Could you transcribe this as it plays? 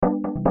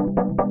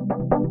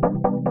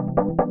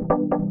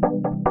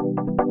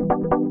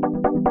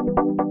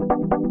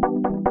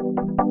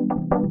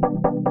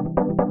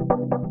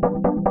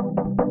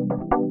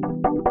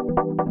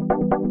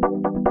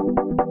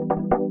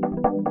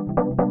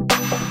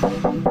Live.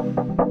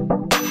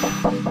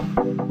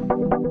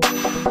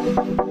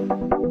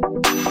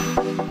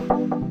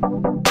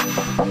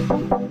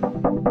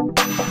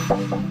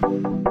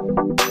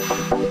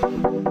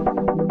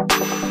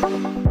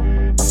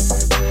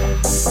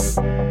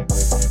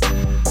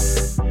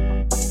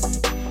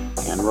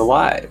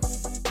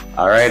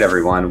 All right,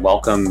 everyone.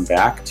 Welcome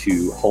back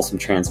to Wholesome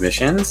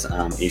Transmissions,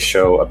 a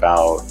show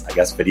about, I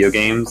guess, video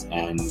games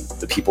and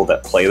the people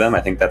that play them.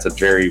 I think that's a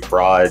very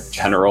broad,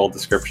 general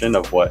description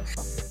of what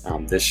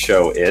this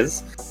show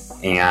is.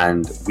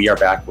 And we are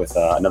back with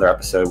another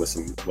episode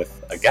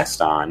with a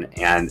guest on.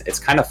 And it's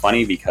kind of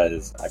funny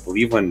because I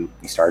believe when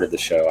we started the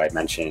show, I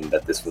mentioned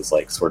that this was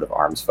like sort of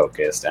arms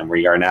focused, and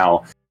we are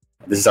now.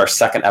 This is our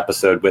second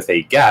episode with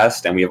a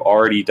guest, and we have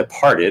already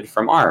departed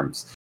from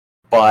arms.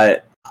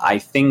 But I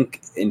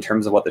think in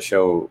terms of what the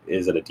show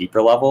is at a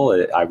deeper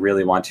level, I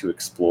really want to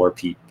explore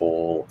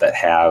people that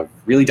have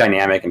really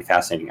dynamic and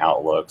fascinating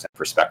outlooks and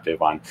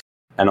perspective on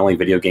not only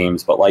video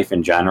games, but life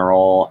in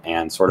general,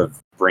 and sort of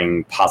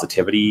bring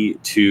positivity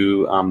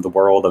to the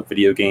world of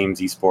video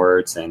games,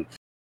 esports, and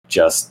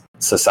just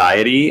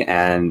society.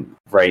 And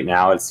right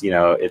now it's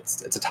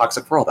a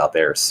toxic world out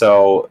there.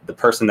 So the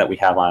person that we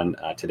have on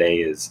today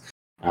is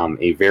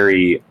a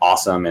very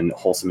awesome and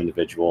wholesome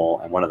individual,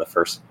 and one of the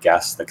first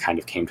guests that kind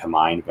of came to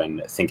mind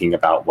when thinking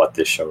about what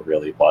this show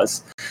really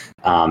was.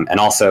 And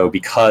also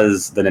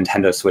because the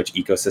Nintendo Switch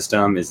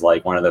ecosystem is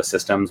like one of those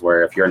systems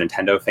where if you're a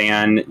Nintendo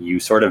fan, you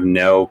sort of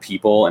know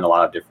people in a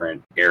lot of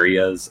different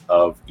areas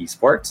of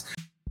esports.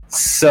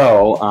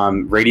 So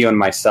Radio and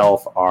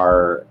myself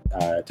are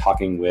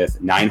talking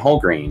with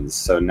NineWholeGrains.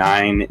 So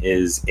Nine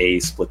is a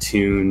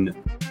Splatoon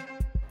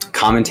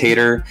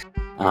commentator.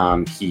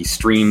 He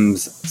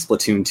streams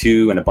Splatoon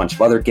 2 and a bunch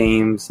of other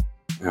games.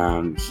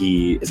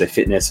 He is a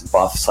fitness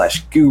buff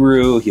 /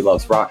 guru. He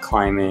loves rock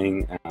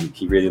climbing.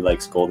 He really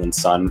likes Golden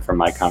Sun from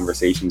my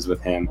conversations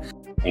with him,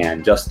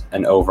 and just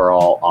an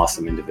overall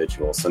awesome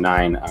individual. So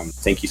Nine,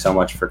 thank you so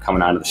much for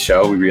coming on to the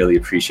show. We really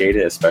appreciate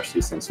it,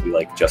 especially since we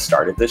just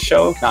started this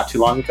show not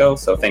too long ago.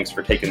 So thanks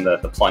for taking the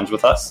plunge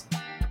with us.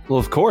 Well,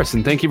 of course,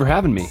 and thank you for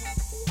having me.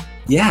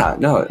 Yeah,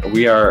 no,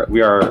 we are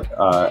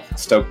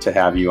stoked to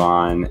have you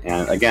on.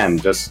 And again,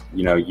 just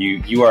you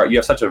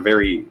have such a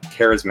very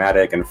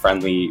charismatic and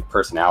friendly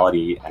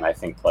personality, and I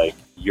think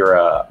you're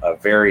a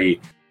very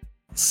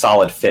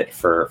solid fit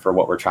for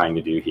what we're trying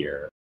to do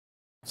here.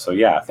 So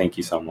yeah, thank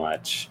you so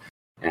much.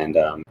 And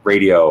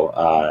Radio,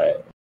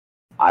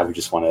 I would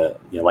just want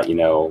to let you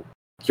know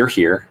you're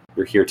here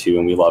too,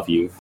 and we love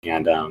you.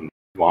 And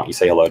why don't you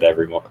say hello to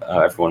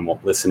everyone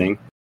listening?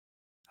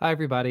 Hi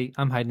everybody,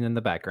 I'm hiding in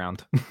the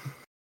background.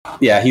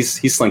 Yeah, he's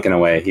slinking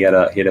away. He had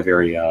a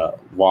very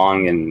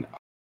long and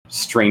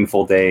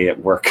strainful day at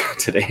work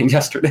today and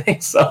yesterday,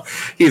 so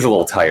he's a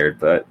little tired.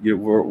 But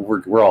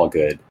we're all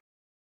good.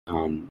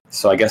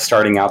 So I guess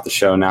starting out the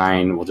show,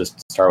 Nine, we'll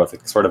just start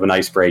with sort of an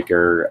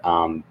icebreaker.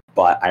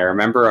 But I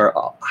remember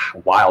a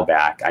while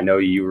back, I know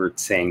you were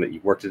saying that you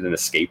worked at an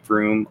escape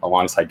room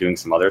alongside doing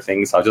some other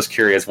things. So I was just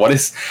curious,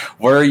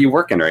 where are you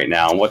working right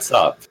now? What's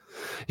up?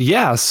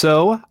 Yeah,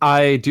 so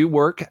I do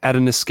work at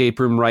an escape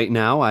room right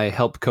now. I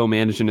help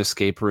co-manage an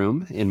escape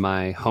room in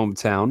my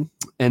hometown.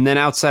 And then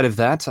outside of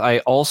that, I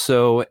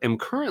also am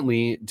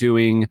currently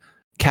doing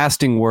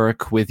casting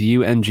work with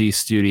UNG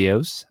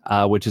Studios,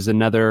 which is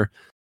another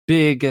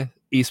big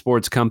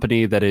esports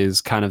company that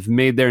has kind of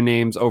made their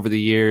names over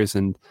the years.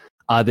 And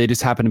they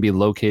just happen to be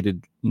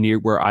located near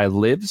where I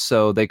live.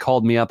 So they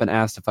called me up and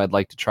asked if I'd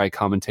like to try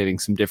commentating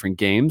some different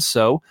games.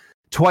 So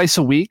twice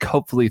a week,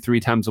 hopefully 3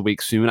 times a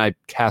week soon, I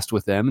cast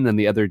with them. And then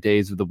the other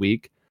days of the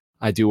week,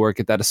 I do work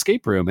at that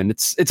escape room. And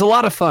it's a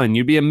lot of fun.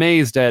 You'd be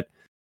amazed at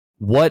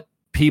what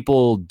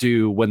people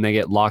do when they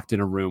get locked in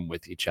a room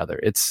with each other.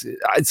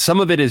 Some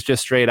of it is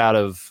just straight out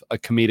of a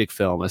comedic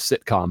film, a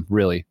sitcom,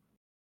 really.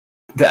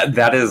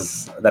 That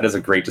is a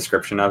great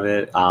description of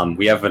it.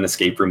 We have an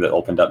escape room that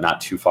opened up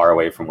not too far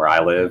away from where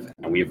I live,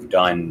 and we've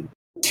done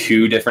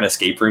 2 different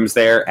escape rooms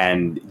there.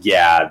 And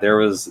yeah,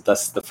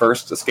 that's the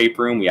first escape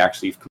room. We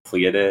actually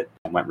completed it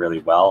and went really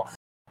well,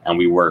 and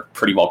we were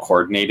pretty well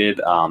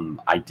coordinated.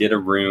 I did a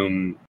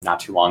room not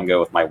too long ago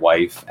with my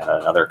wife and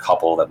another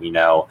couple that we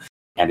know,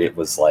 and it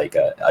was like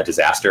a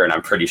disaster. And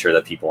I'm pretty sure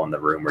that people in the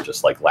room were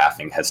just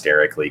laughing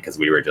hysterically because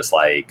we were just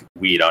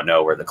we don't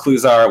know where the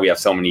clues are. We have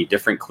so many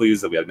different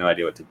clues that we have no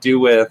idea what to do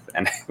with.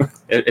 And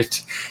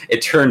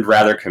it turned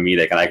rather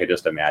comedic, and I could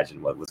just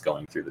imagine what was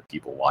going through the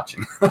people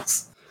watching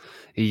us.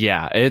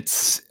 Yeah,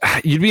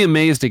 you'd be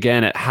amazed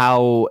again at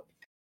how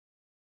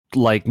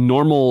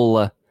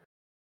normal.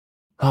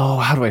 Oh,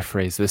 how do I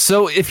phrase this?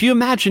 So if you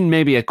imagine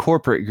maybe a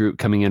corporate group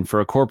coming in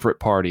for a corporate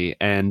party,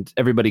 and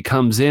everybody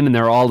comes in and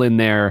they're all in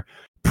their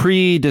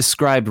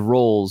pre-prescribed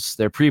roles,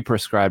 that's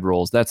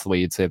the way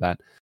you'd say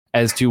that,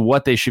 as to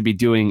what they should be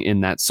doing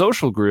in that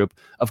social group.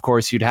 Of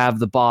course, you'd have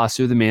the boss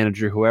or the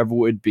manager, whoever it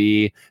would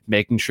be,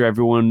 making sure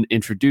everyone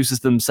introduces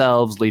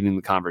themselves, leading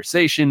the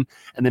conversation.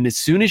 And then as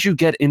soon as you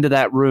get into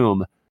that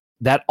room,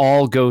 that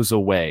all goes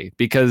away,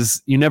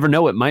 because you never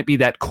know. It might be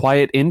that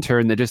quiet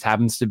intern that just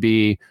happens to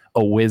be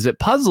a whiz at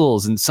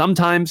puzzles. And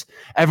sometimes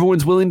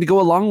everyone's willing to go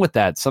along with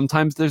that.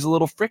 Sometimes there's a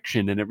little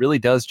friction, and it really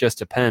does just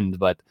depend.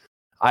 But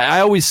I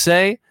always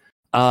say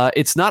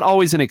it's not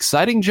always an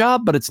exciting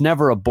job, but it's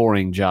never a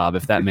boring job,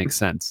 if that makes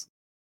sense.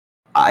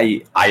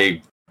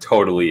 I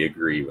totally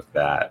agree with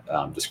that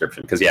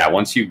description. Because, yeah,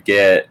 once you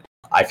get...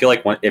 I feel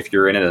like if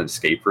you're in an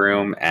escape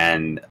room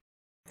and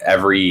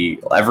every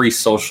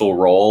social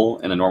role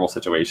in a normal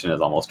situation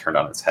is almost turned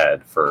on its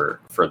head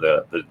for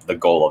the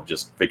goal of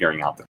just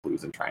figuring out the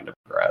clues and trying to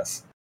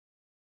progress.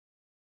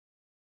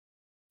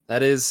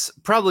 That is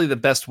probably the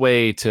best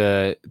way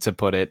to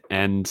put it.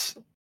 And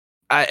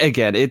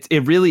again,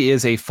 it really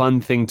is a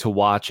fun thing to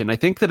watch. And I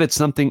think that it's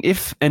something,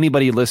 if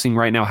anybody listening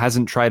right now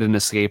hasn't tried an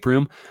escape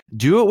room,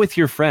 do it with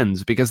your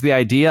friends, because the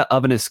idea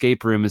of an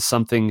escape room is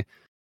something,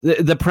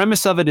 the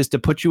premise of it is to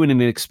put you in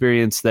an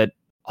experience that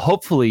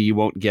hopefully you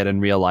won't get in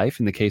real life.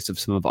 In the case of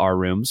some of our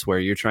rooms where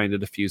you're trying to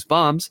defuse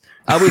bombs,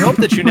 we hope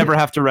that you never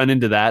have to run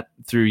into that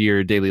through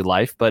your daily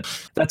life. But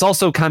that's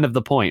also kind of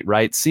the point,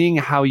 right? Seeing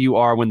how you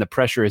are when the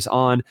pressure is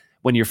on,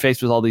 when you're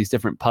faced with all these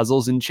different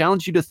puzzles, and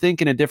challenge you to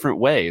think in a different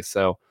way.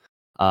 So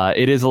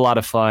it is a lot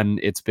of fun.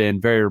 It's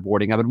been very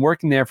rewarding. I've been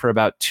working there for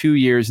about 2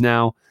 years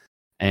now,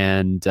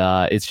 and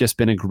it's just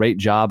been a great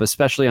job,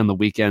 especially on the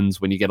weekends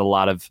when you get a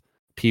lot of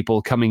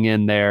people coming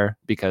in there,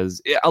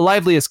 because a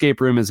lively escape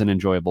room is an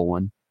enjoyable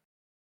one.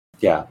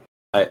 Yeah,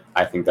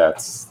 I think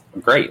that's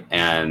great.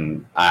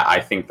 And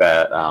I think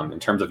that in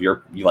terms of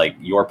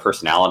your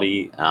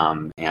personality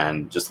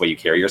and just the way you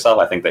carry yourself,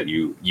 I think that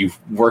you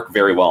work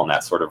very well in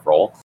that sort of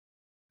role.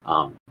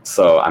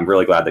 So I'm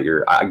really glad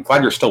that I'm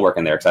glad you're still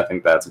working there, because I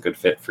think that's a good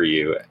fit for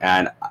you.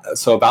 And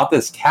so about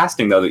this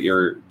casting, though, that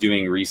you're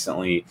doing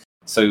recently,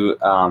 so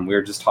we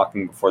were just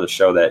talking before the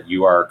show that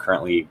you are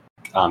currently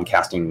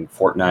casting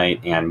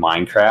Fortnite and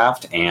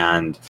Minecraft.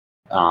 And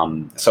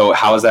so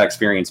how has that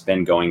experience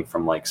been, going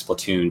from like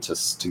Splatoon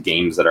to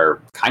games that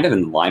are kind of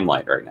in the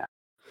limelight right now?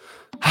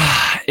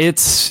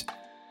 It's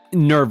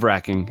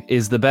nerve-wracking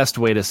is the best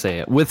way to say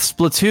it. With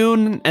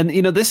Splatoon, and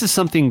this is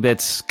something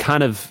that's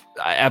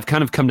I've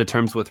kind of come to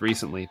terms with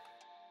recently.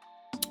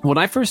 When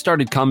I first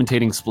started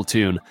commentating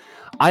Splatoon,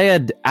 I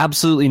had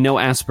absolutely no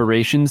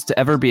aspirations to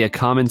ever be a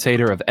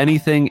commentator of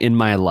anything in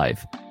my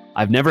life.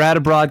 I've never had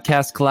a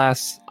broadcast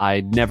class.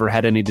 I'd never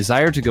had any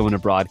desire to go into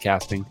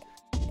broadcasting.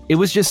 It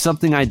was just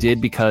something I did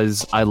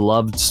because I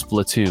loved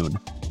Splatoon.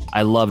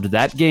 I loved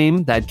that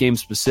game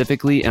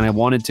specifically, and I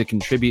wanted to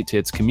contribute to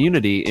its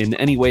community in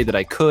any way that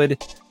I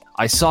could.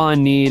 I saw a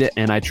need,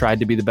 and I tried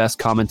to be the best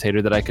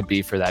commentator that I could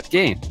be for that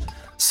game.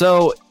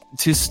 So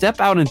to step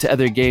out into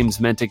other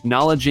games meant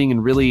acknowledging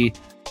and really,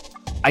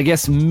 I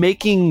guess,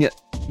 making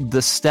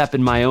the step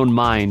in my own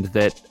mind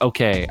that,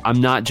 okay,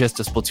 I'm not just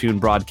a Splatoon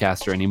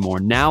broadcaster anymore.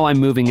 Now I'm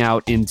moving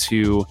out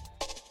into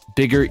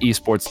bigger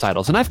esports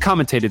titles. And I've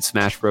commentated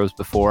Smash Bros.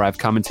 Before. I've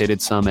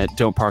commentated some at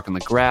Don't Park on the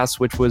Grass,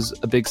 which was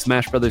a big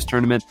Smash Brothers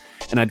tournament.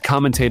 And I'd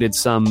commentated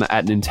some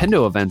at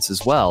Nintendo events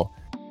as well.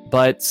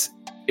 But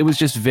it was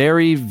just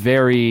very,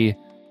 very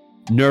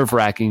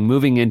nerve-wracking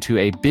moving into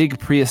a big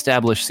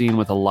pre-established scene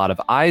with a lot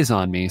of eyes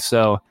on me.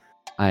 So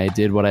I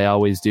did what I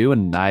always do,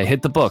 and I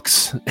hit the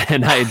books.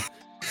 And I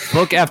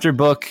book after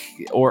book,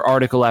 or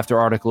article after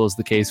article, as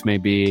the case may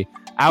be,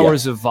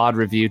 hours of VOD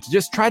review to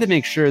just try to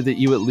make sure that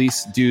you at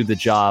least do the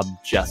job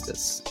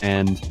justice.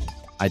 And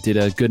I did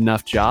a good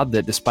enough job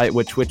that, despite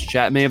what Twitch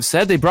chat may have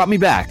said, they brought me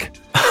back.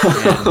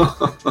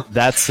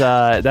 That's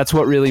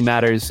what really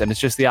matters, and it's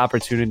just the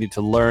opportunity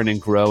to learn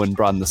and grow and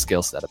broaden the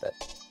skill set a bit.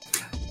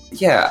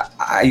 Yeah,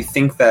 I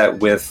think that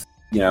with,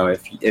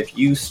 if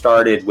you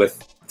started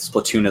with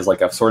Splatoon as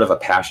like a sort of a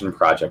passion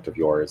project of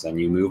yours, and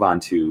you move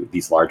on to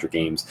these larger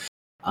games,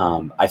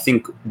 I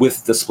think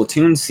with the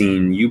Splatoon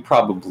scene, you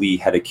probably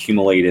had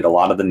accumulated a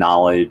lot of the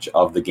knowledge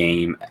of the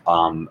game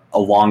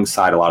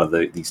alongside a lot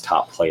of these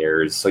top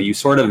players. So you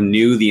sort of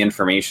knew the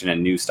information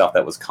and knew stuff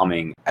that was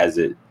coming as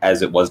it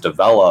was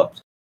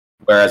developed.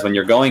 Whereas when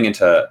you're going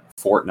into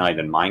Fortnite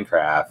and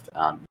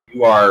Minecraft,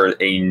 you are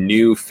a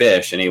new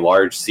fish in a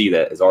large sea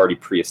that is already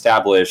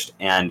pre-established,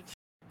 and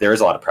there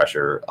is a lot of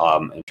pressure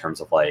in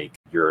terms of like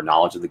your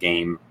knowledge of the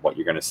game, what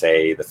you're going to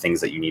say, the things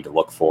that you need to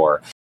look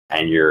for.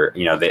 And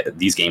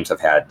these games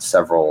have had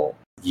several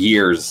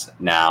years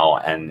now,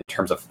 and in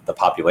terms of the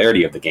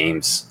popularity of the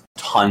games,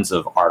 tons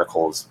of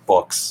articles,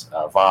 books,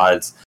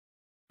 VODs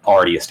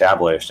already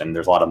established, and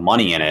there's a lot of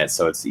money in it,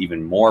 so it's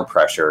even more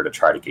pressure to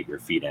try to get your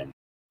feet in.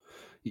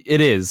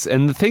 It is.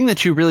 And the thing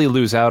that you really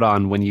lose out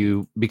on when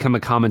you become a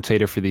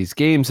commentator for these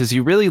games is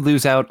you really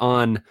lose out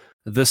on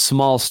the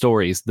small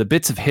stories, the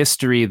bits of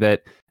history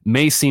that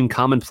may seem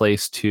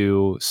commonplace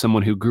to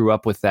someone who grew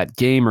up with that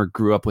game or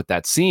grew up with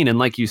that scene. And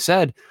like you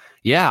said,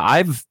 yeah,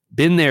 I've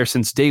been there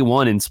since day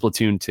one in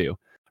Splatoon 2,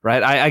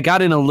 right? I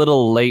got in a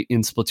little late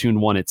in Splatoon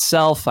 1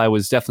 itself. I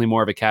was definitely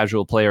more of a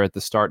casual player at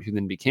the start who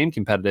then became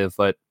competitive,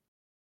 but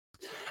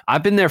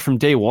I've been there from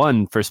day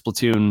one for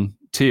Splatoon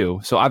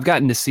 2. So I've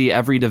gotten to see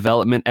every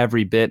development,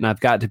 every bit, and I've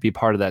got to be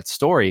part of that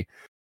story.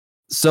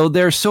 So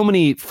there's so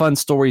many fun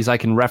stories I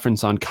can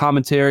reference on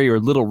commentary or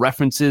little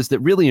references that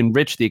really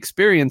enrich the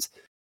experience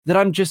that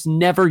I'm just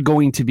never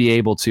going to be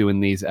able to in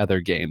these other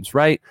games,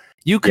 right?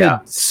 You could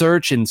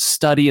search and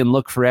study and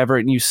look forever,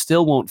 and you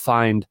still won't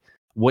find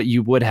what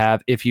you would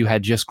have if you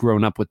had just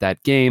grown up with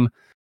that game.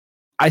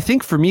 I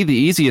think for me, the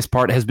easiest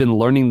part has been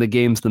learning the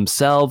games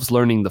themselves,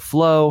 learning the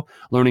flow,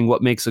 learning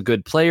what makes a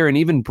good player, and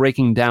even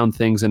breaking down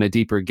things in a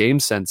deeper game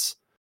sense.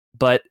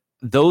 But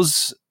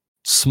those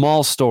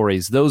small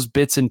stories, those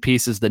bits and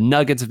pieces, the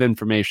nuggets of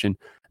information,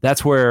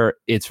 that's where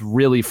it's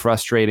really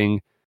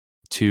frustrating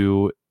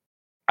to,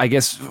 I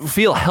guess,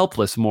 feel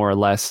helpless more or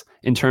less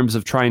in terms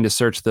of trying to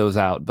search those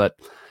out. But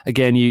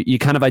again, you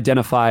kind of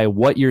identify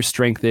what your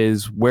strength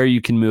is, where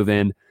you can move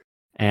in,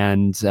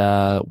 and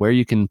where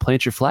you can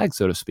plant your flag,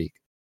 so to speak.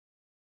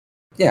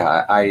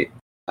 Yeah,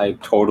 I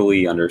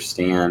totally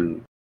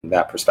understand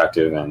that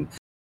perspective, and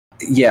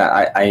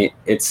I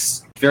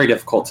it's very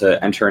difficult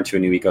to enter into a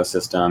new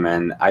ecosystem.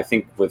 And I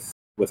think with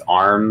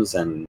ARMS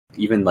and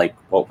even like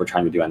what we're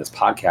trying to do on this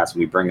podcast, when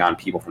we bring on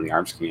people from the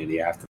ARMS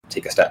community, I have to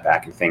take a step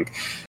back and think,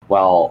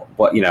 well,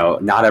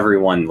 not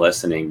everyone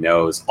listening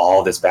knows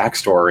all this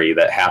backstory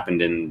that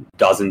happened in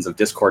dozens of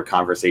Discord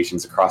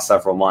conversations across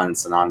several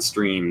months and on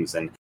streams,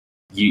 and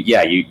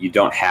you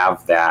don't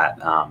have that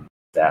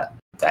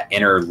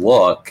inner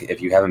look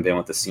if you haven't been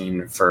with the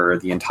scene for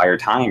the entire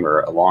time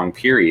or a long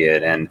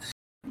period. And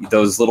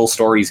those little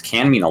stories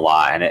can mean a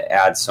lot, and it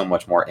adds so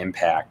much more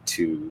impact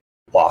to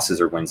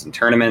losses or wins in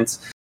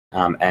tournaments.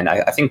 And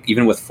I think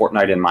even with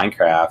Fortnite and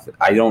Minecraft,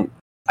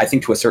 I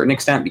think to a certain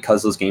extent,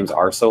 because those games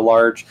are so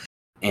large,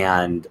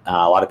 and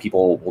a lot of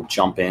people will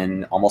jump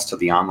in almost to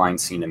the online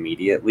scene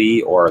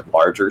immediately, or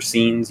larger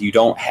scenes, you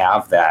don't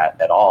have that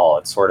at all.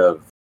 It's sort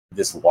of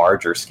this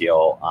larger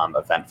scale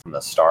event from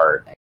the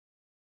start.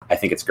 I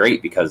think it's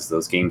great because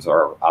those games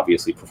are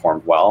obviously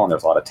performed well and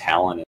there's a lot of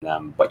talent in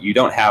them, but you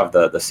don't have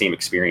the same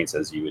experience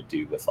as you would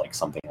do with like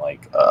something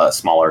like a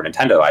smaller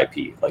Nintendo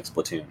IP like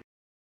Splatoon.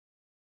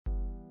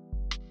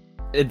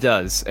 It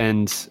does.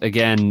 And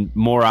again,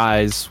 more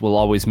eyes will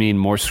always mean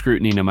more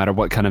scrutiny no matter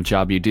what kind of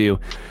job you do.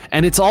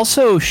 And it's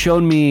also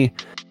shown me,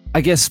 I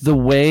guess, the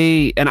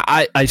way, and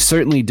I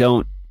certainly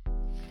don't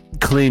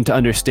claim to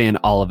understand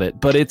all of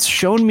it, but it's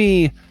shown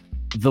me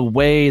the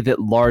way that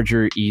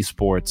larger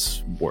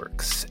esports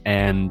works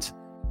and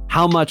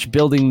how much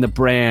building the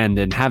brand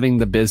and having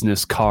the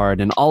business card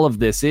and all of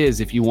this is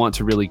if you want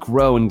to really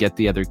grow and get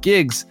the other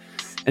gigs,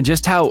 and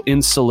just how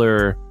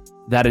insular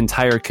that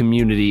entire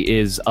community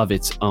is of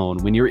its own.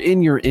 When you're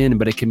in,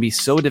 but it can be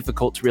so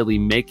difficult to really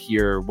make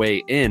your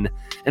way in.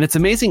 And it's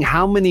amazing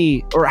how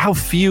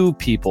few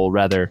people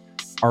rather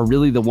are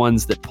really the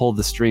ones that pull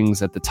the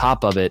strings at the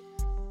top of it.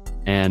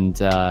 And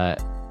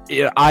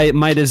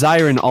my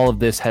desire in all of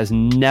this has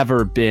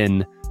never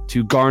been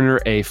to garner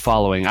a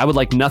following. I would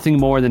like nothing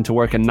more than to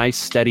work a nice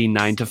steady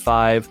 9 to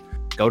 5,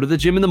 go to the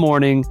gym in the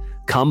morning,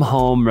 come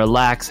home,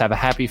 relax, have a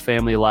happy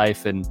family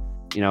life, and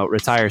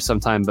retire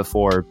sometime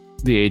before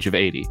the age of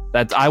 80.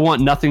 I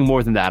want nothing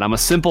more than that. I'm a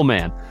simple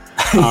man.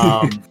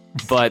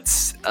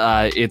 But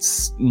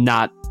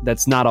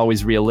that's not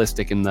always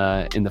realistic in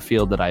the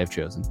field that I have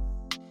chosen.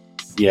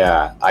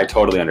 Yeah, I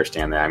totally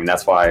understand that. I mean,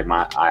 that's why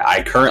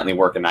I currently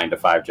work a 9 to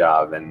 5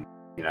 job, and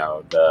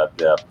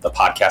the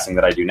podcasting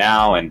that I do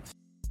now and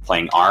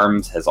playing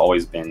ARMS has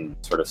always been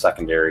sort of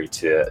secondary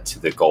to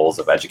the goals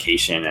of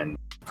education and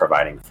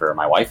providing for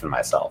my wife and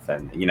myself.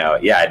 And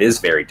it is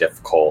very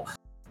difficult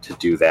to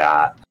do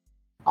that.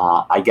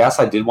 I guess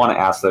I did want to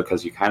ask though,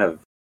 because you kind of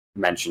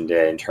mentioned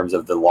it in terms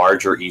of the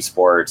larger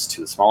esports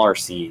to the smaller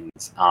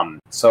scenes.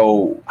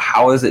 So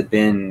how has it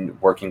been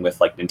working with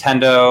like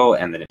Nintendo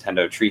and the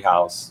Nintendo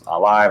Treehouse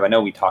Live? I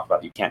know we talked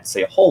about you can't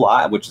say a whole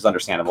lot, which is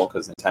understandable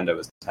because Nintendo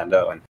is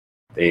Nintendo and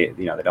they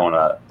don't want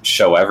to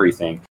show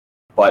everything.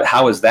 But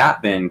how has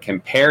that been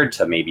compared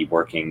to maybe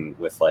working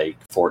with like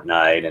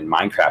Fortnite and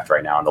Minecraft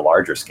right now on the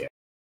larger scale?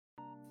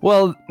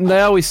 Well,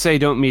 they always say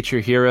don't meet your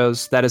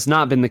heroes. That has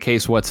not been the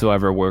case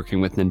whatsoever working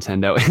with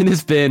Nintendo. It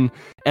has been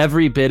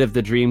every bit of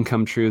the dream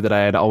come true that I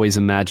had always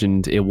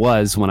imagined it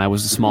was when I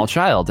was a small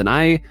child. And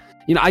I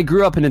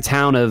grew up in a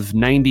town of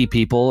 90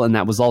 people, and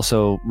that was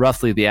also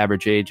roughly the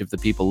average age of the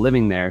people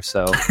living there.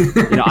 So,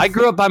 I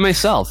grew up by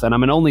myself, and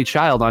I'm an only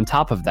child on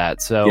top of that.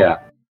 So, yeah.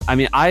 I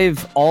mean,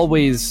 I've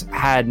always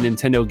had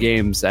Nintendo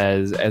games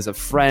as a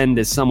friend,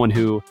 as someone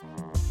who,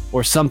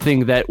 or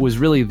something that was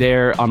really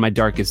there on my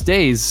darkest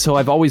days. So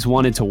I've always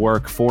wanted to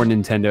work for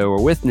Nintendo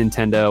or with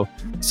Nintendo.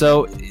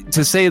 So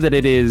to say that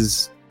it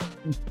is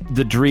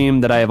the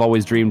dream that I have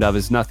always dreamed of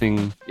is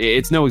nothing,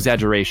 it's no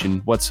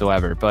exaggeration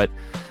whatsoever. But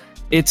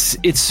it's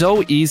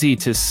so easy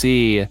to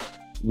see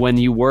when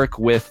you work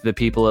with the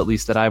people, at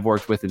least that I've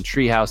worked with in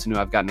Treehouse and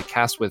who I've gotten a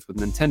cast with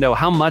Nintendo,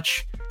 how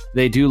much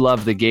they do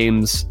love the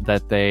games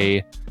that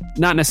they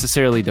not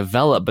necessarily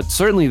develop, but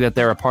certainly that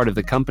they're a part of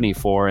the company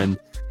for. And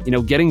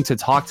getting to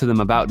talk to them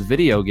about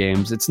video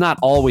games, it's not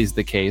always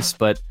the case,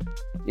 but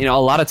a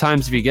lot of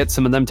times if you get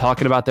some of them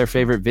talking about their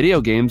favorite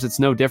video games, it's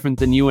no different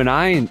than you and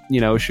I,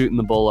 shooting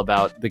the bull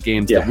about the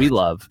games that we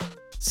love.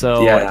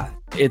 So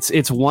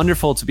it's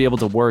wonderful to be able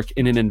to work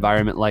in an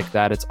environment like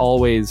that. It's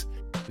always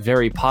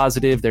very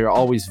positive. They're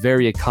always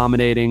very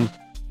accommodating,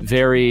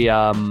 very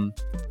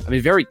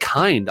very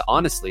kind,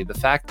 honestly. The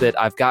fact that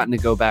I've gotten to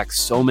go back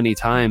so many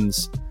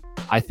times,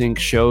 I think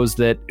shows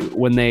that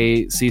when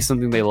they see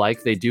something they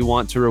like, they do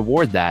want to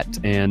reward that.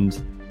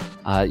 And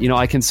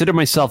I consider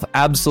myself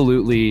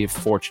absolutely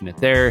fortunate.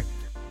 There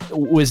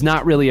was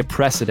not really a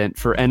precedent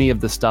for any of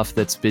the stuff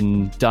that's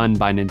been done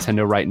by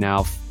Nintendo right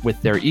now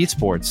with their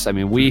esports. I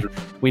mean,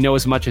 we know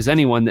as much as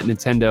anyone that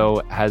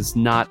Nintendo has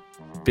not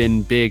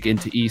been big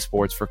into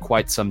esports for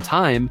quite some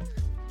time.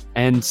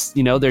 And,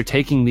 they're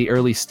taking the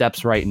early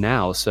steps right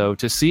now. So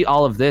to see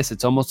all of this,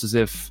 it's almost as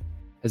if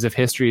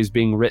history is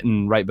being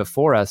written right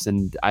before us.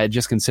 And I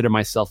just consider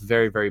myself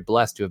very, very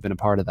blessed to have been a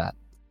part of that.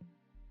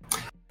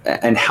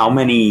 And how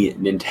many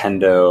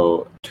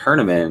Nintendo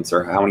tournaments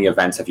or how many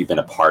events have you been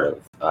a part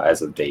of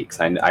as of date? 'Cause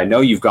I know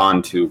you've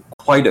gone to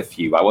quite a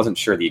few. I wasn't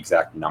sure the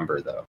exact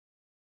number, though.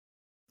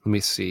 Let me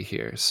see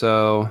here.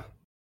 So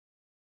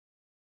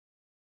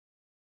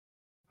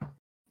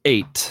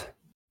 8.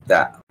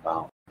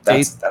 Wow.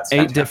 That's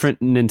eight different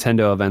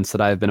Nintendo events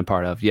that I've been a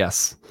part of.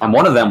 Yes. And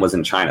one of them was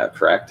in China,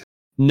 correct?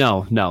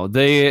 No.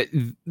 The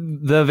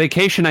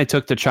vacation I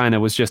took to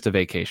China was just a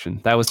vacation.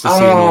 That was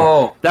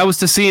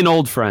to see an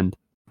old friend.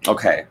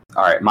 Okay.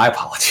 All right. My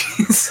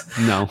apologies.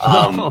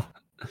 No.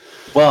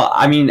 Well,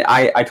 I mean,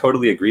 I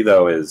totally agree,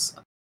 though,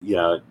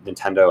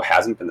 Nintendo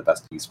hasn't been the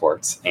best at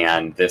esports,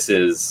 and this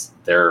is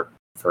their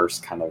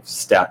first kind of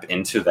step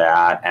into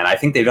that. And I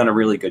think they've done a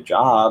really good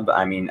job.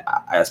 I mean,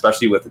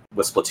 especially with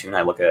Splatoon,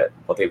 I look at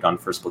what they've done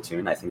for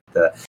Splatoon. I think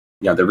that,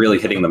 they're really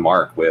hitting the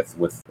mark with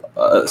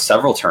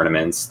several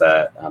tournaments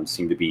that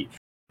seem to be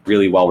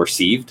really well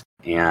received.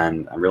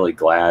 And I'm really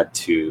glad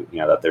to,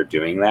 that they're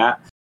doing that.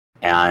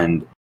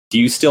 And do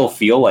you still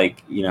feel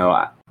like, in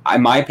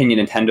my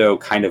opinion, Nintendo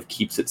kind of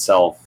keeps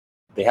itself,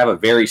 they have a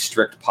very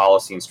strict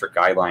policy and strict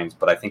guidelines,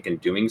 but I think in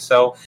doing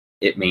so,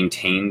 it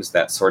maintains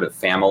that sort of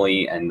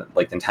family and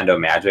like Nintendo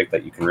magic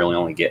that you can really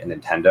only get in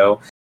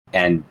Nintendo.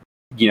 And,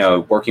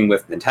 working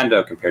with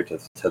Nintendo compared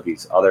to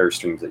these other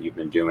streams that you've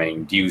been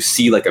doing, do you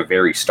see like a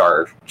very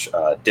stark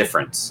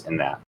difference in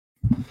that?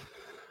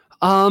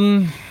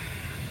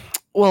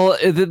 Well,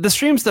 the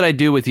streams that I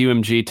do with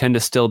UMG tend to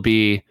still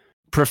be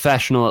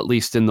professional, at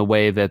least in the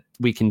way that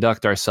we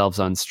conduct ourselves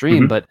on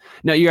stream. Mm-hmm. But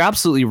no, you're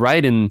absolutely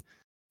right in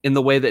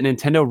the way that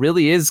Nintendo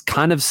really is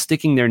kind of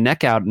sticking their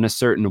neck out in a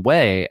certain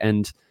way.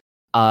 And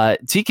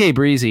TK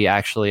Breezy,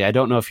 actually, I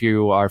don't know if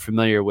you are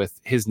familiar with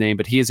his name,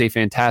 but he is a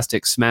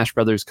fantastic Smash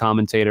Brothers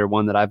commentator,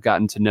 one that I've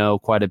gotten to know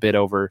quite a bit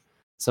over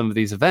some of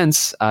these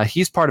events.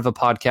 He's part of a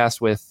podcast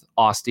with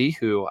Austy,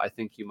 who I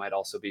think you might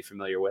also be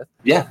familiar with.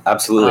 Yeah,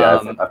 absolutely.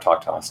 I've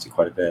talked to Austy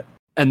quite a bit.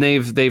 And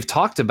they've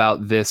talked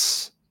about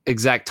this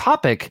exact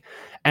topic,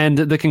 and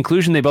the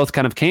conclusion they both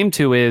kind of came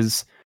to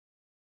is,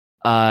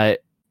 why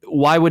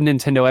would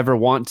Nintendo ever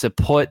want to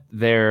put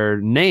their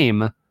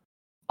name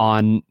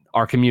on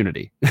our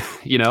community?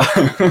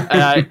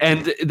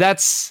 And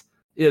that's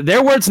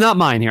their words, not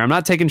mine here. I'm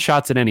not taking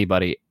shots at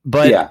anybody,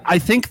 but yeah. I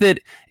think that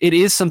it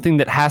is something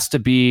that has to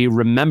be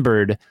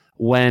remembered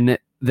when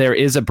there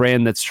is a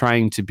brand that's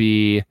trying to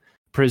be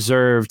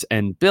preserved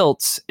and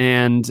built.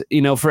 And,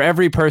 for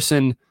every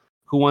person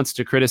who wants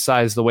to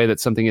criticize the way that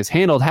something is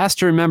handled has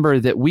to remember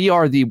that we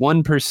are the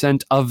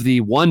 1% of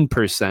the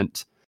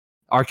 1%,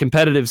 our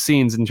competitive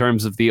scenes in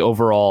terms of the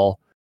overall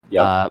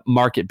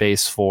market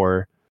base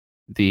for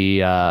the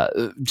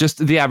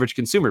just the average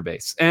consumer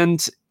base.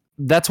 And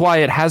that's why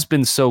it has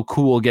been so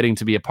cool getting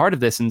to be a part of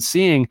this and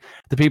seeing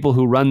the people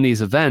who run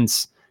these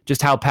events,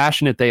 just how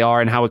passionate they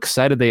are and how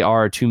excited they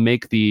are to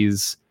make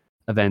these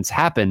events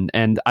happen.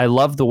 And I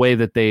love the way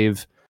that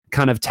they've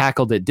kind of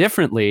tackled it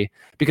differently,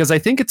 because I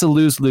think it's a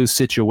lose-lose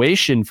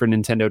situation for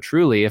Nintendo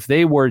truly. If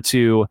they were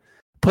to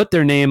put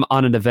their name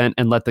on an event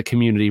and let the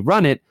community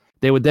run it,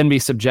 they would then be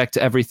subject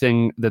to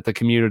everything that the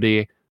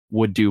community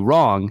would do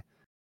wrong.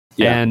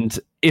 Yeah. And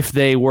if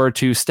they were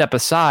to step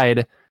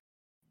aside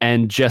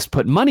and just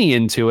put money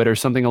into it or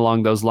something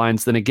along those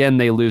lines, then again,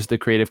 they lose the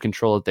creative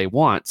control that they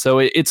want. So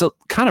it's a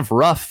kind of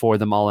rough for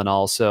them all in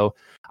all. So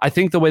I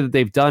think the way that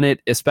they've done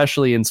it,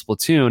 especially in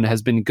Splatoon,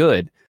 has been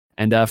good.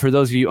 And for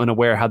those of you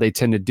unaware how they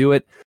tend to do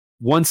it,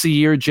 once a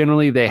year,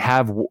 generally, they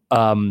have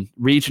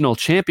regional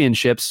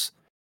championships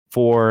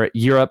for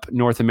Europe,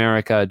 North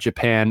America,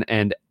 Japan,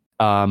 and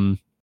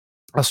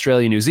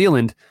Australia, New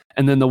Zealand.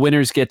 And then the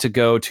winners get to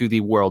go to the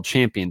World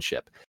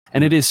Championship.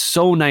 And it is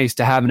so nice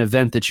to have an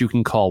event that you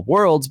can call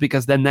Worlds,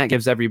 because then that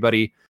gives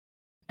everybody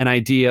an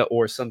idea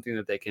or something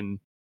that they can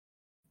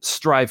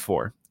strive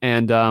for.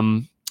 And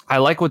I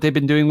like what they've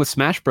been doing with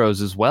Smash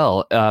Bros. As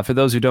well. For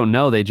those who don't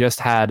know, they just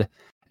had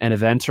an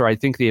event, or I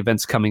think the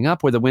event's coming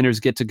up, where the winners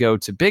get to go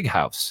to Big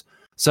House.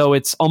 So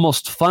it's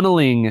almost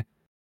funneling,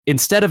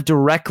 instead of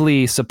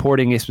directly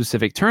supporting a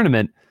specific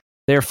tournament,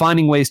 they're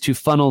finding ways to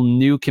funnel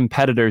new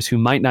competitors who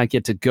might not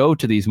get to go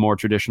to these more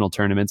traditional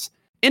tournaments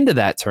into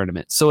that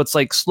tournament. So it's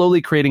like slowly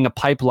creating a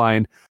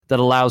pipeline that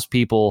allows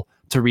people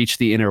to reach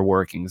the inner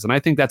workings. And I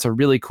think that's a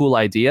really cool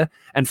idea.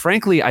 And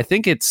frankly, I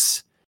think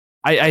it's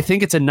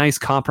a nice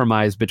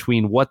compromise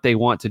between what they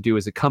want to do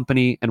as a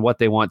company and what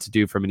they want to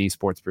do from an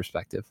esports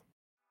perspective.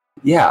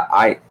 Yeah,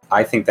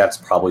 I think that's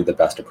probably the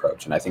best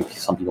approach. And I think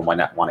some people might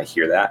not want to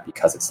hear that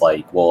because it's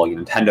like, well,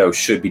 Nintendo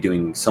should be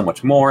doing so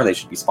much more. They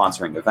should be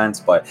sponsoring events.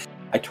 But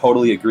I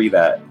totally agree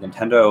that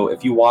Nintendo,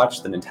 if you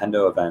watch the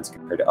Nintendo events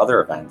compared to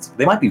other events,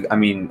 they might be, I'm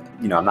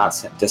not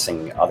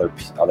dissing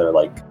other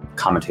like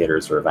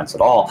commentators or events at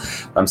all.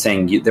 But I'm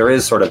saying there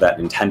is sort of that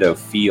Nintendo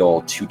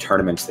feel to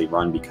tournaments they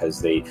run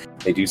because they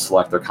do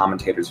select their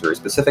commentators very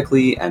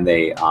specifically, and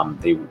they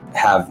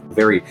have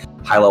very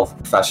high level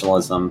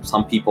professionalism.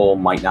 Some people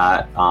might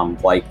not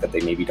like that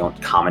they maybe don't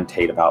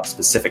commentate about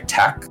specific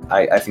tech.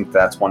 I think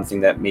that's one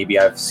thing that maybe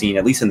I've seen,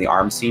 at least in the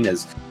ARM scene,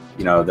 is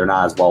they're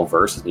not as well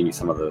versed as maybe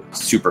some of the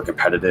super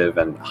competitive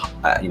and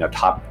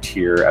top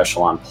tier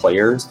echelon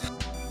players.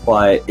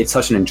 But it's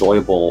such an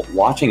enjoyable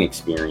watching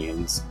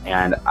experience,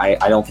 and I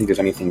don't think there's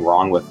anything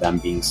wrong with them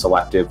being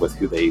selective with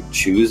who they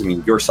choose. I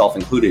mean, yourself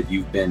included,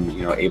 you've been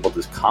able to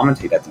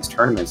commentate at these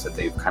tournaments that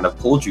they've kind of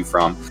pulled you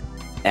from,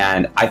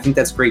 and I think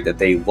that's great that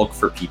they look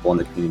for people in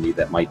the community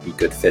that might be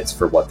good fits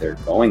for what they're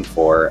going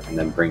for, and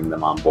then bring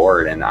them on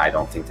board. And I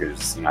don't think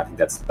there's, I think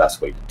that's the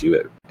best way to do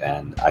it,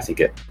 and I think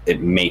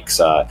it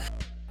makes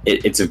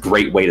it's a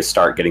great way to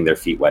start getting their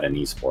feet wet in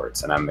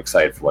esports, and I'm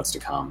excited for what's to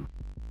come.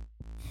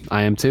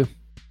 I am too.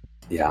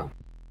 Yeah.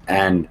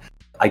 And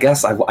I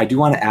guess I do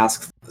want to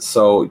ask,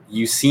 so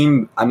you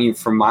seem,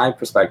 from my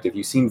perspective,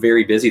 you seem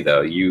very busy though.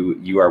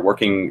 You are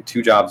working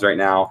 2 jobs right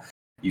now.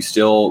 You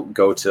still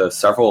go to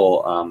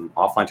several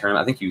offline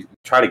tournaments. I think you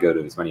try to go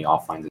to as many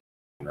offline as you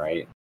can,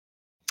 right?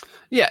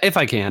 Yeah, if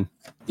I can.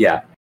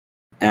 Yeah.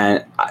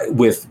 And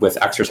with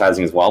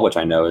exercising as well, which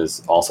I know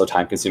is also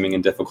time consuming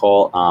and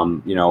difficult,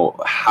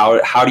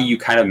 how do you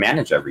kind of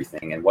manage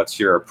everything, and what's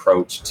your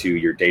approach to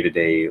your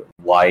day-to-day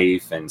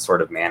life and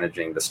sort of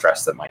managing the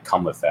stress that might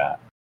come with that?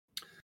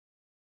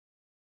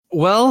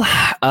 Well,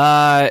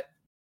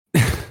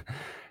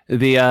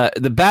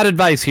 the bad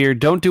advice here,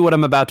 don't do what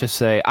I'm about to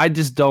say. I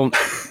just don't,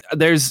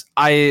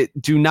 I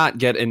do not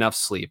get enough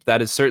sleep.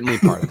 That is certainly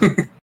part of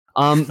it.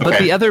 But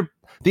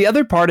the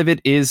other part of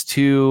it is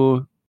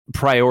to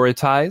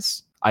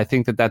prioritize. I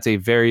think that's a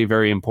very,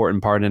 very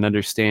important part in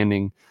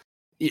understanding.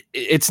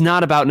 It's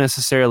not about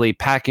necessarily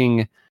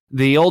packing.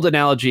 The old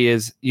analogy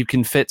is you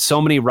can fit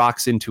so many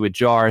rocks into a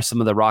jar.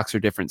 Some of the rocks are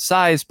different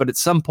size, but at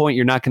some point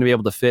you're not going to be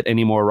able to fit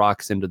any more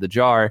rocks into the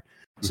jar.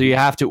 So you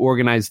have to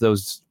organize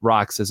those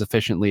rocks as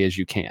efficiently as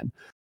you can.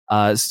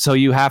 So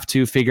you have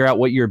to figure out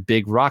what your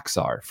big rocks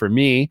are. For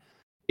me,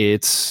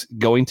 it's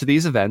going to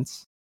these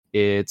events,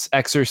 it's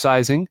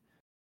exercising,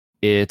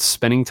 it's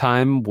spending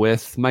time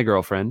with my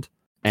girlfriend,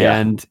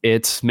 and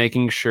it's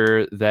making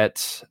sure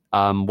that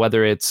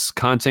whether it's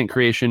content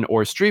creation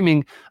or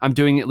streaming, I'm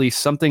doing at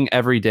least something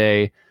every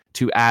day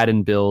to add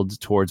and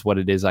build towards what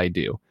it is I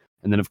do.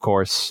 And then, of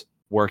course,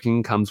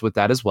 working comes with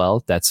that as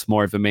well. That's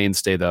more of a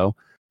mainstay, though.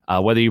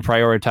 Whether you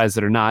prioritize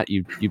it or not,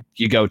 you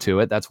go to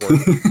it. That's work.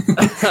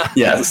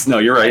 Yes, no,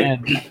 you're right.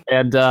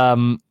 And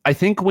I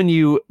think when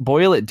you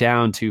boil it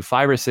down to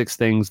 5 or 6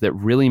 things that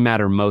really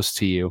matter most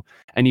to you,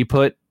 and you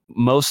put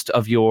most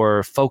of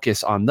your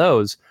focus on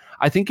those,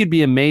 I think you'd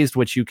be amazed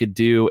what you could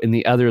do in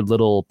the other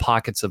little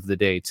pockets of the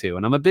day too.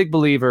 And I'm a big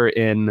believer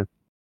in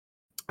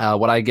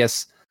what I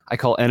guess I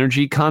call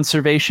energy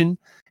conservation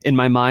in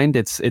my mind.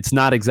 It's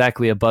not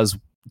exactly a buzz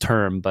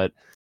term, but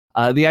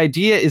the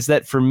idea is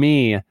that for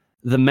me,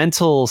 the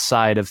mental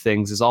side of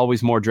things is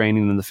always more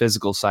draining than the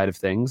physical side of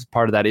things.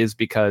 Part of that is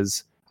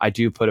because I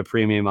do put a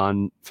premium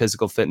on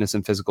physical fitness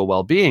and physical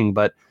well-being,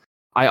 but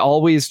I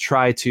always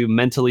try to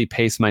mentally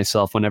pace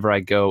myself whenever I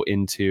go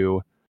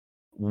into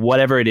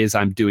whatever it is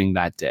I'm doing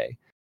that day.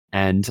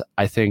 And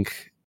I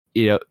think,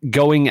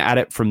 going at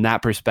it from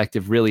that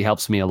perspective really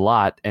helps me a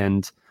lot.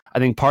 And I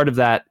think part of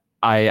that,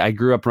 I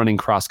grew up running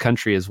cross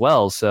country as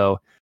well. So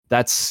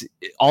that's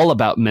all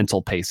about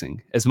mental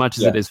pacing as much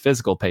as it is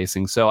physical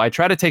pacing. So I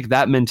try to take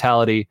that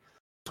mentality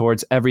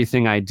towards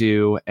everything I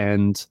do.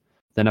 And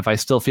then if I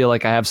still feel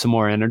like I have some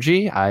more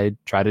energy, I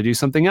try to do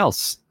something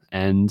else.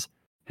 And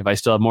if I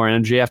still have more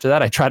energy after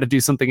that, I try to do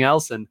something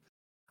else. And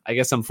I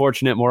guess I'm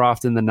fortunate more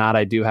often than not,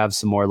 I do have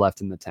some more left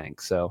in the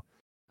tank. So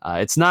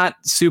it's not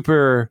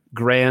super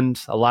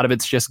grand. A lot of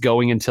it's just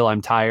going until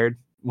I'm tired,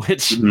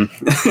 which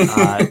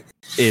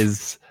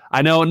is,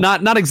 I know,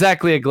 not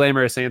exactly a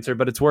glamorous answer,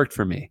 but it's worked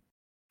for me.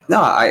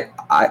 No,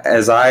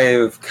 as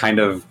I've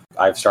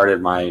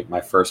started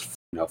my first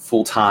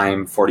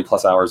full-time 40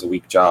 plus hours a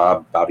week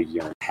job about a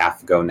year and a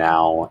half ago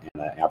now,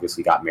 and I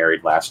obviously got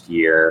married last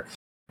year.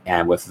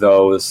 And with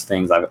those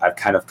things, I've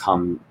kind of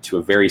come to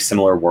a very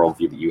similar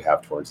worldview that you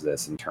have towards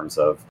this in terms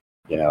of,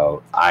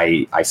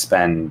 I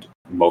spend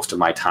most of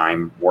my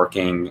time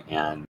working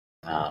and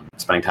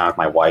spending time with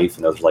my wife,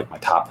 and those are like my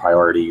top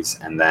priorities.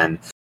 And then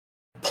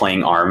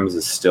playing ARMS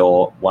is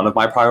still one of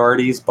my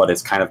priorities, but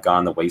it's kind of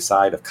gone the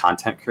wayside of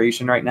content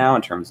creation right now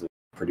in terms of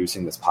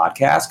producing this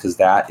podcast, because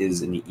that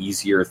is an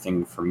easier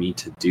thing for me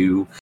to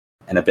do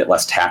and a bit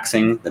less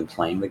taxing than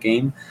playing the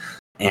game.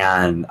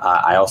 And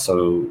I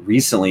also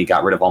recently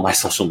got rid of all my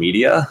social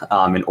media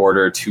in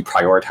order to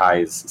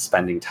prioritize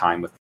spending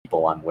time with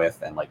people I'm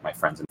with and like my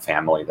friends and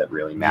family that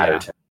really matter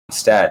to me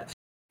instead.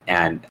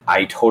 And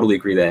I totally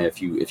agree that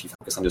if you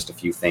focus on just a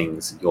few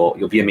things,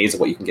 you'll be amazed at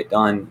what you can get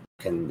done.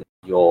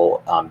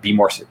 You'll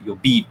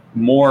be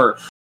more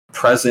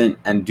present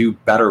and do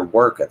better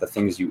work at the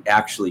things you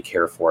actually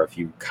care for if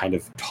you kind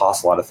of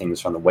toss a lot of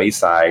things from the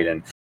wayside.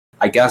 And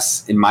I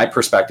guess in my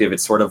perspective,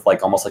 it's sort of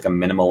like almost like a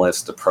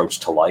minimalist approach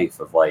to life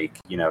of like,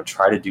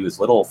 try to do as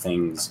little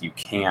things you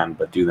can,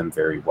 but do them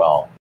very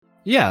well.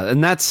 Yeah.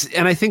 And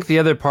I think the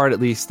other part, at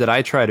least that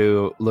I try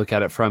to look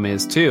at it from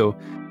is too,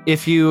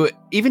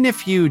 even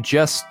if you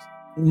just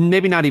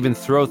maybe not even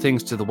throw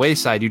things to the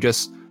wayside, you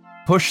just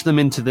push them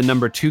into the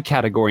number 2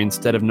 category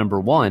instead of number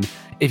 1.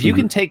 If you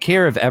can take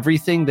care of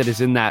everything that is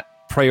in that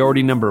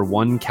priority number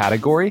 1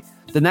 category,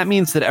 then that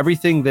means that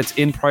everything that's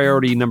in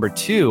priority number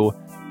 2,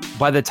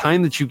 by the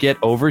time that you get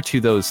over to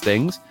those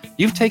things,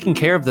 you've taken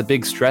care of the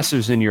big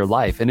stressors in your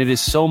life. And it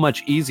is so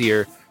much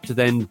easier to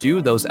then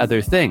do those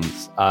other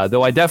things.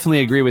 Though I definitely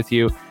agree with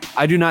you.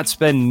 I do not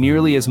spend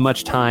nearly as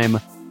much time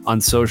on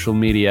social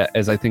media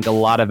as I think a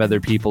lot of other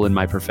people in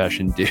my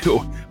profession do,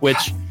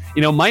 which,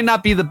 might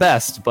not be the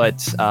best,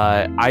 but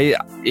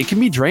it can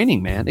be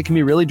draining, man. It can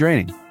be really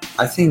draining.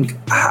 I think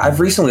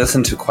I've recently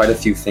listened to quite a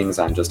few things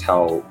on just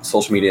how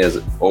social media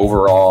is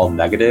overall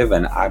negative.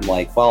 And I'm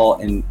like, well,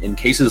 in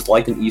cases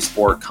like an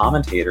esport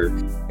commentator,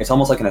 it's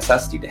almost like a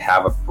necessity to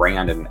have a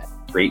brand and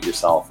rate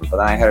yourself. But then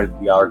I had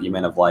the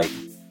argument of like,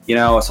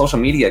 a social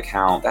media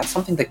account, that's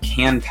something that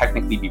can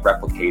technically be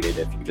replicated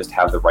if you just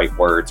have the right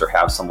words or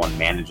have someone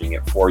managing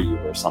it for you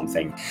or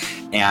something.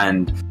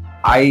 And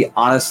I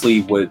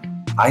honestly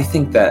I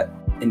think that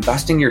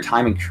investing your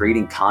time in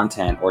creating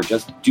content or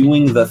just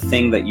doing the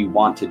thing that you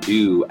want to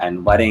do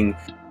and letting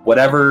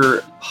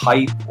whatever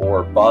hype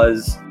or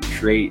buzz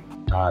create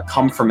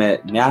come from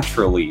it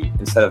naturally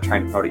instead of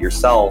trying to promote it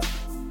yourself,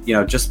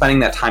 just spending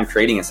that time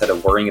creating instead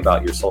of worrying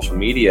about your social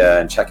media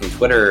and checking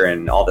Twitter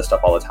and all this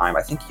stuff all the time,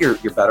 I think you're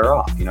better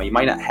off. You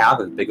might not have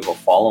as big of a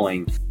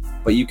following,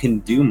 but you can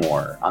do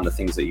more on the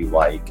things that you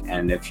like.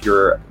 And if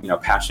you're,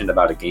 passionate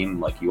about a game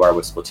like you are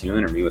with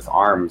Splatoon or me with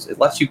ARMS, it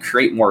lets you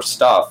create more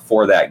stuff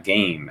for that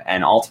game.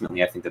 And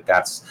ultimately, I think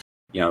that's,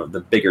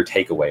 the bigger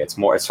takeaway. It's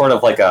sort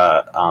of like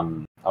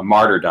a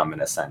martyrdom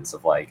in a sense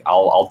of like, I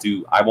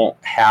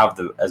won't have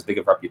as big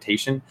of a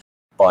reputation,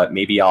 but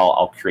maybe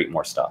I'll create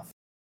more stuff.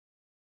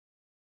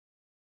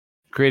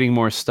 Creating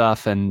more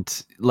stuff.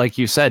 And like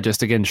you said,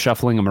 just again,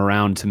 shuffling them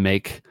around to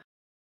make,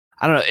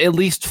 I don't know, at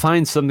least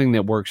find something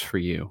that works for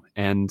you.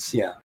 And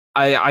yeah,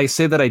 I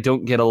say that I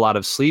don't get a lot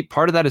of sleep.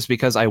 Part of that is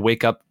because I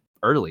wake up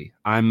early.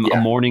 I'm a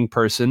morning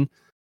person,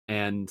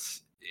 and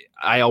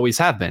I always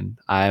have been.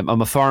 I'm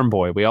a farm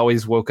boy. We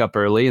always woke up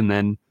early, and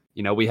then,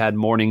 we had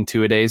morning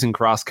 2-a-days in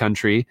cross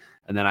country,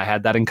 and then I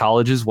had that in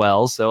college as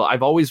well. So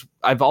I've always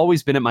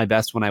been at my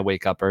best when I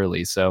wake up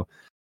early. So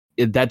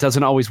that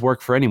doesn't always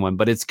work for anyone,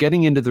 but it's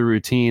getting into the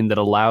routine that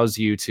allows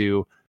you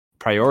to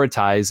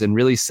prioritize and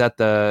really set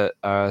the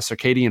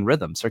circadian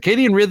rhythm.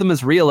 Circadian rhythm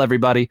is real,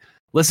 everybody.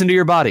 Listen to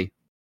your body.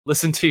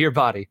 Listen to your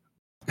body.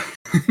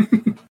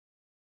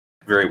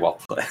 Very well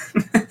put.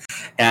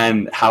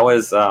 And how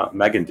is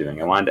Megan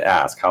doing? I wanted to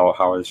ask,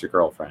 how is your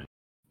girlfriend?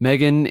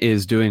 Megan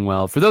is doing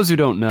well. For those who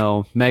don't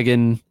know,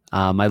 Megan,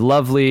 my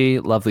lovely,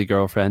 lovely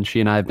girlfriend, she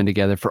and I have been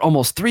together for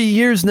almost 3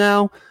 years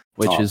now,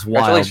 which is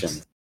wild.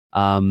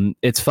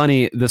 It's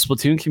funny, the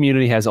Splatoon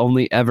community has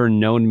only ever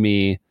known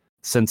me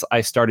since I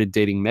started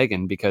dating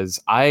Megan, because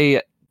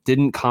I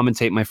didn't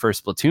commentate my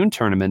first Splatoon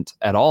tournament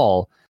at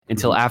all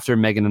until after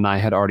Megan and I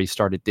had already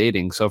started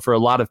dating. So for a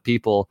lot of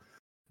people,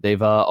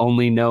 they've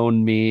only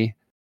known me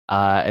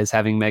as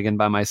having Megan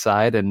by my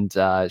side, and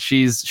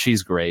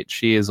she's great.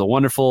 She is a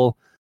wonderful,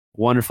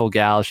 wonderful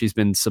gal. She's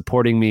been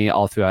supporting me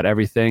all throughout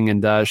everything,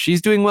 and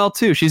she's doing well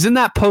too. She's in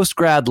that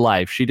post-grad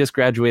life. She just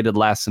graduated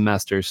last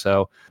semester,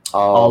 so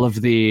all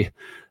of the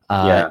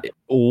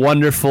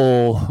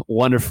wonderful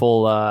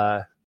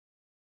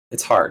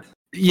it's hard.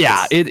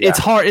 Yeah, it's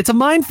hard. It's a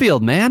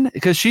minefield, man,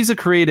 because she's a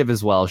creative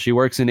as well. She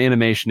works in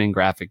animation and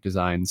graphic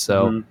design,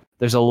 so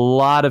there's a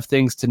lot of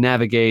things to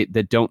navigate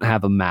that don't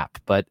have a map,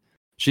 but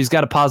she's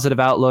got a positive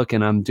outlook,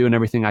 and I'm doing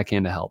everything I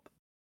can to help.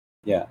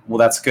 Yeah, well,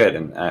 that's good,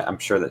 and I'm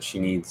sure that she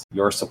needs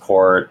your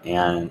support,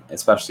 and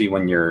especially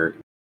when you're,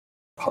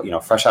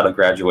 fresh out of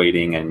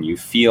graduating, and you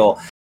feel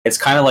it's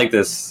kind of like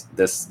this.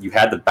 You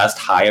had the best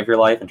high of your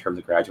life in terms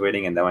of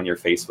graduating, and then when you're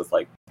faced with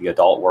like the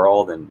adult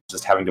world and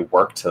just having to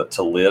work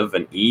to live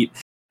and eat,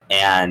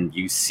 and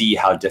you see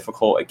how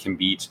difficult it can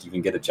be to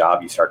even get a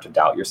job, you start to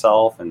doubt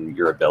yourself and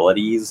your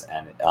abilities.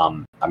 And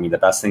the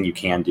best thing you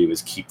can do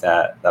is keep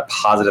that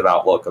positive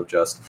outlook of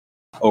just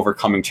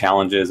overcoming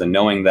challenges and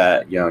knowing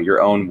that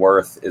your own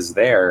worth is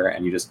there,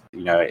 and you just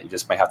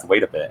might have to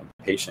wait a bit and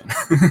be patient.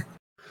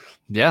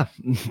 Yeah,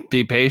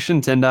 be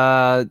patient, and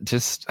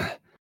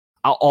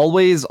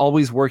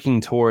always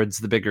working towards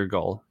the bigger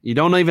goal. You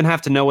don't even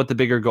have to know what the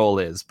bigger goal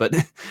is, but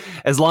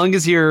as long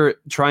as you're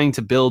trying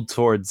to build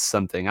towards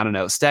something, I don't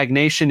know.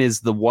 Stagnation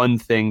is the one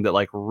thing that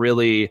like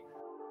really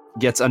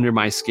gets under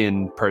my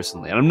skin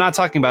personally. And I'm not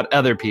talking about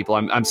other people.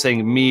 I'm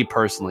saying me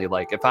personally.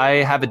 Like if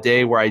I have a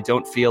day where I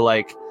don't feel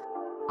like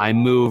I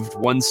moved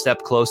one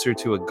step closer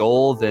to a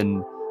goal,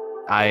 then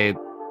I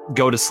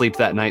go to sleep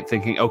that night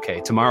thinking,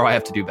 okay, tomorrow I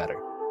have to do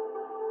better.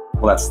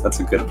 Well, that's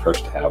a good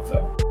approach to have,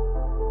 though.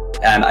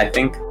 And I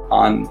think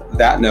on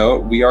that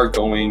note, we are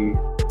going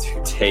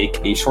to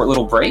take a short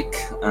little break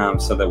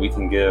so that we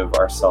can give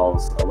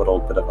ourselves a little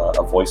bit of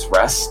a voice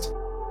rest.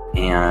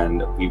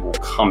 And we will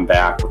come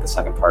back with the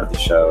second part of the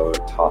show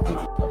talking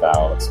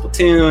about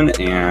Splatoon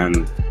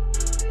and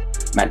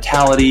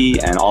mentality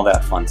and all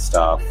that fun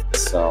stuff.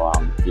 So,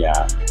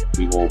 yeah,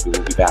 we will be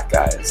back,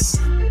 guys.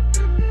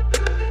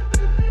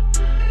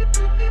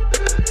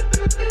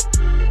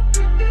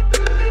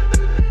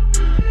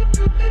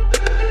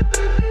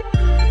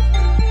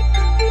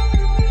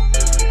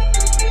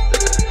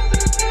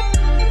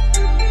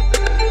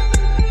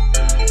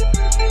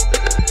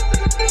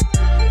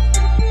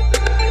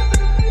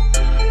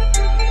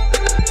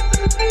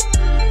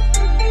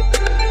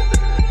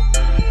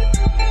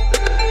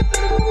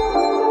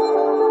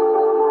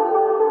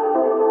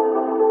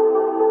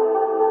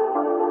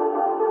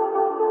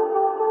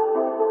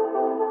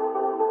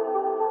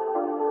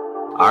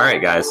 All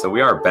right, guys, so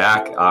we are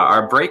back.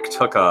 Our break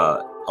took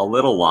a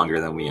little longer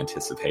than we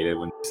anticipated,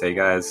 wouldn't you say,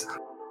 guys?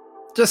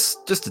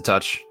 Just a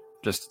touch.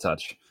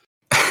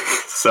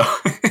 So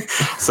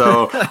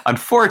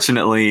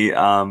unfortunately,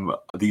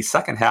 the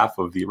second half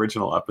of the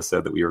original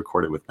episode that we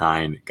recorded with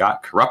Nine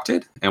got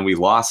corrupted, and we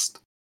lost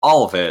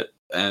all of it.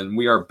 And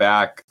we are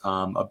back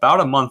about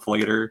a month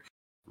later,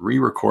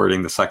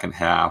 re-recording the second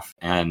half.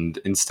 And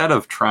instead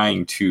of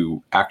trying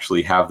to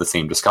actually have the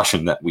same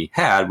discussion that we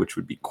had, which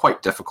would be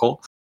quite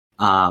difficult,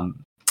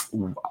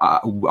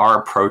 our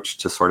approach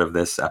to sort of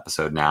this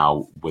episode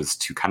now was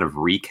to kind of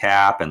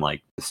recap and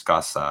like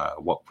discuss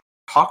what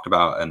we talked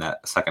about in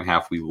that second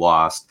half we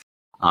lost,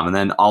 and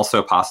then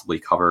also possibly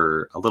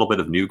cover a little bit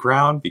of new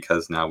ground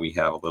because now we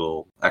have a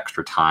little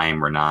extra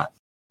time. We're not,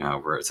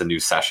 it's a new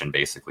session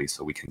basically,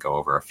 so we can go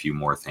over a few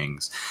more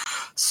things.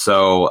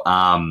 So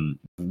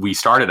we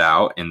started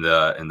out in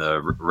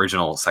the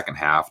original second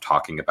half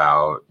talking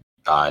about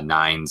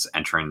Nine's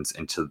entrance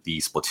into the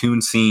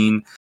Splatoon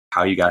scene,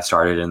 how you guys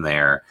started in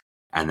there,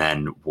 and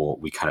then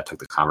we kind of took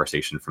the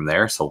conversation from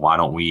there. So why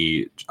don't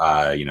we,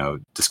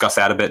 discuss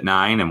that a bit,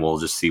 Nine, and we'll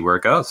just see where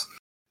it goes.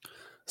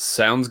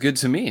 Sounds good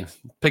to me.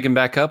 Picking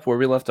back up where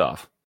we left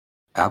off.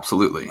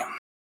 Absolutely.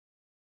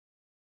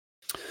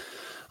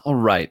 All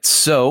right.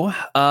 So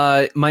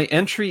my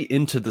entry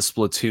into the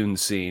Splatoon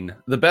scene,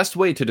 the best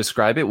way to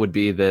describe it would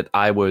be that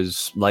I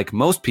was, like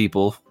most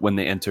people when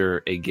they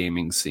enter a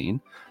gaming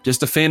scene,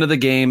 just a fan of the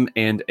game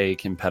and a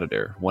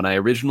competitor. When I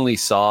originally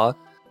saw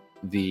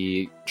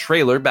the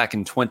trailer back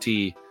in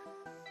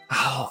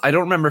I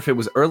don't remember if it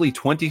was early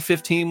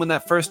 2015 when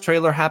that first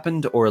trailer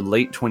happened or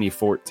late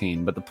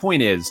 2014. But the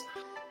point is,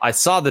 I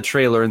saw the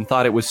trailer and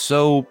thought it was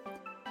so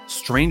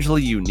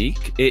strangely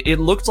unique.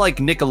 It looked like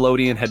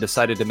Nickelodeon had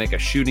decided to make a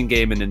shooting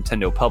game and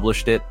Nintendo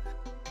published it.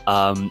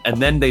 And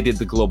then they did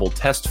the global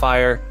test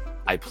fire.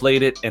 I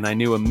played it and I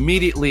knew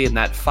immediately in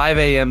that 5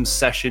 a.m.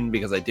 session,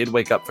 because I did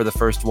wake up for the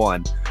first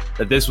one,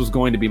 that this was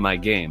going to be my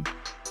game.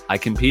 I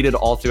competed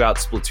all throughout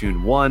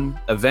Splatoon 1.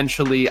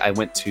 Eventually, I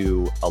went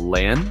to a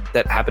LAN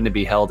that happened to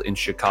be held in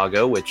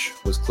Chicago, which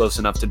was close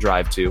enough to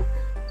drive to.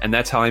 And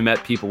that's how I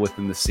met people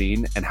within the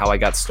scene and how I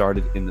got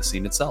started in the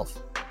scene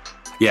itself.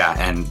 Yeah,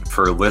 and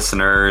for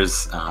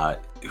listeners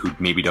who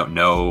maybe don't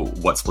know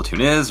what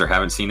Splatoon is or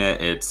haven't seen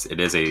it, it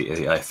is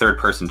a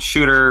third-person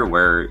shooter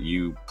where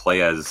you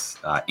play as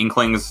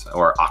Inklings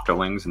or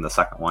Octolings in the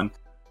second one.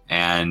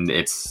 And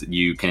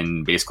you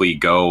can basically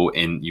go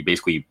in, you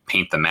basically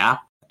paint the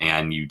map,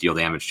 and you deal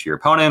damage to your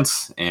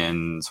opponents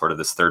in sort of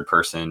this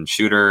third-person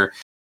shooter.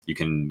 You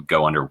can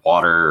go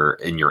underwater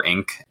in your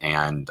ink,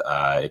 and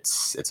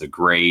it's a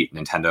great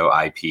Nintendo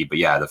IP. But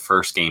yeah, the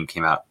first game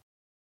came out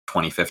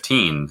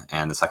 2015,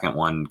 and the second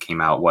one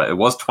came out, it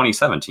was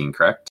 2017,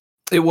 correct?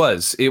 It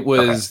was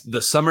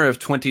the summer of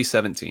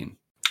 2017.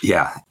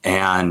 Yeah,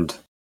 and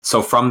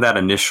so from that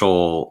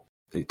initial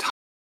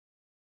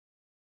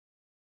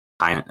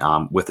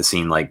time with the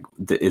scene, like,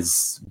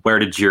 where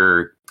did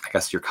your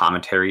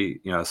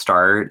commentary,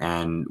 start,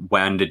 and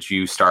when did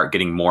you start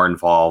getting more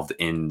involved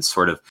in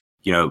sort of,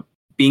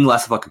 being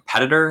less of a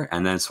competitor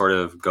and then sort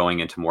of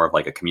going into more of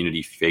like a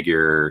community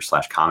figure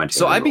 / commentator?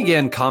 So I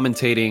began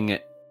commentating,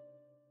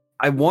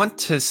 I want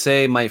to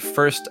say my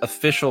first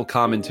official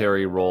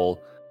commentary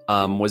role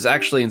was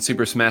actually in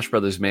Super Smash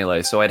Bros.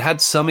 Melee. So I'd had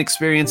some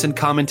experience in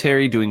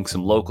commentary doing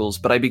some locals,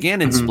 but I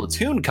began in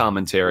Splatoon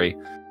commentary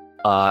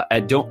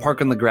at Don't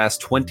Park on the Grass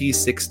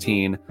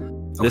 2016.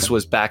 This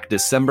was back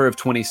December of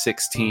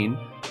 2016.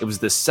 It was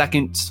the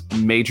second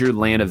major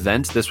LAN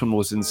event. This one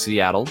was in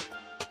Seattle.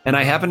 And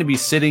I happened to be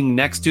sitting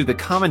next to the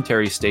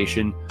commentary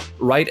station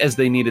right as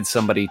they needed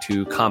somebody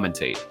to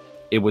commentate.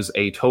 it was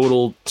a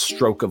total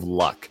stroke of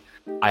luck.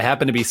 I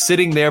happened to be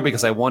sitting there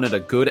because I wanted a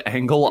good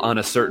angle on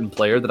a certain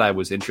player that I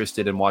was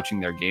interested in watching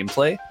their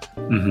gameplay.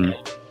 Mm-hmm.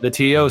 The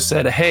TO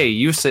said, "Hey,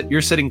 you're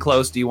sitting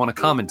close. Do you want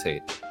to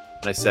commentate?"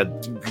 And I said,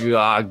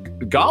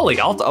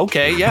 "Golly,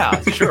 okay,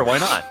 yeah, sure, why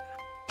not?"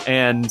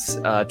 And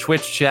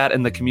Twitch chat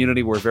and the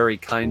community were very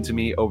kind to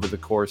me over the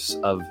course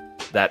of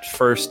that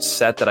first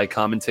set that I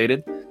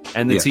commentated.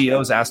 And the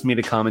TOs asked me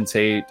to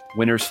commentate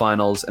winners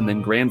finals and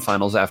then grand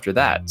finals after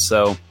that.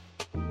 So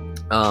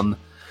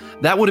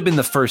that would have been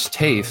the first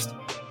taste.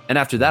 And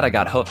after that, I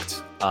got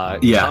hooked.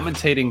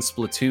 Commentating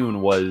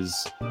Splatoon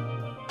was,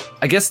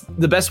 I guess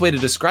the best way to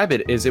describe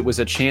it is it was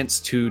a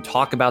chance to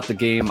talk about the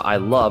game I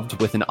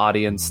loved with an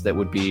audience that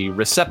would be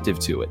receptive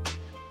to it.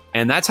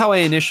 And that's how I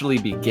initially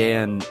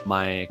began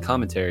my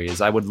commentary,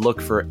 is I would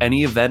look for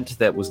any event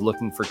that was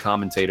looking for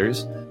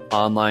commentators,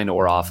 online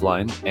or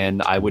offline,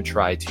 and I would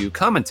try to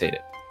commentate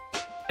it.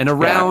 And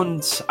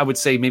around, I would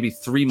say maybe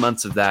 3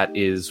 months of that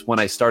is when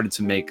I started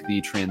to make the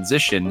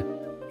transition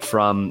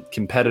from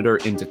competitor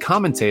into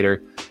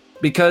commentator,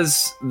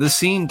 because the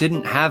scene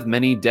didn't have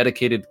many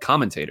dedicated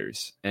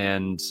commentators,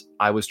 and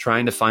I was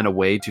trying to find a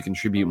way to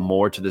contribute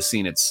more to the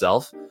scene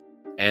itself.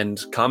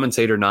 And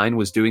Commentator 9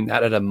 was doing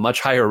that at a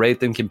much higher rate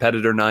than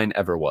Competitor 9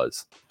 ever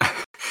was.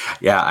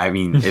 Yeah, I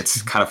mean,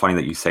 it's kind of funny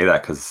that you say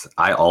that, because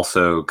I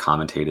also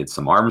commentated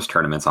some ARMS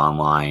tournaments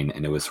online,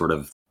 and it was sort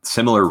of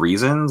similar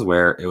reasons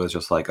where it was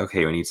just like,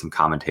 okay, we need some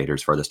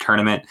commentators for this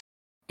tournament.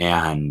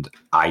 And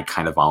I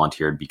kind of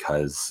volunteered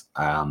because,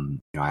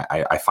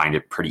 I find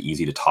it pretty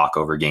easy to talk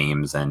over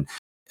games, and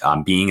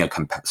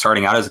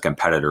starting out as a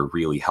competitor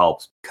really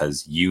helps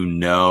because you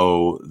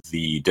know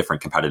the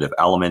different competitive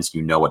elements,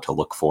 you know what to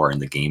look for in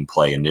the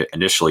gameplay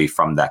initially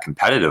from that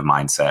competitive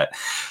mindset.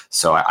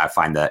 So I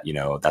find that,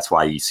 that's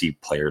why you see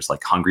players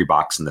like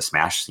Hungrybox in the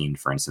Smash scene,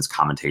 for instance,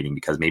 commentating,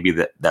 because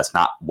maybe that's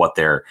not what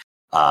their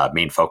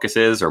main focus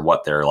is or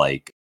what their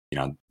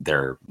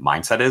their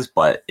mindset is,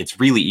 but it's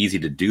really easy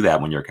to do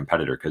that when you're a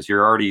competitor because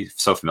you're already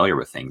so familiar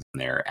with things in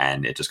there,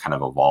 and it just kind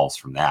of evolves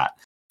from that.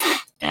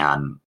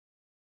 And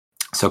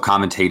so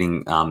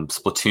commentating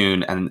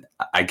Splatoon, and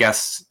I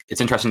guess it's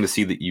interesting to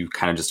see that you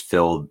kind of just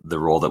filled the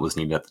role that was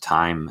needed at the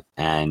time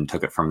and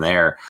took it from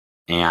there.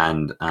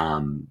 And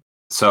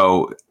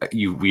so I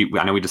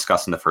know we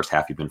discussed in the first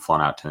half, you've been flown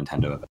out to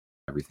Nintendo and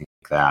everything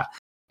like that.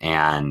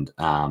 And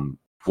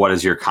what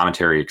has your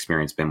commentary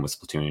experience been with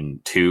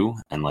Splatoon 2?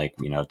 And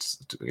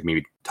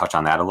maybe touch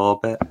on that a little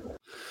bit.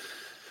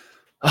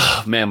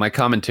 Oh man, my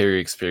commentary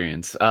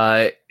experience.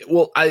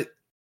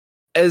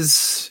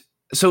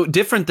 So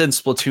different than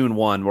Splatoon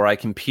 1, where I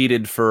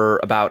competed for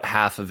about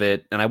half of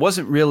it, and I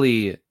wasn't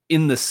really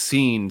in the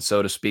scene,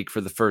 so to speak, for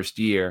the first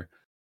year.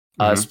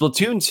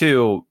 Splatoon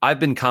 2,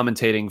 I've been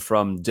commentating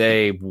from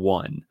day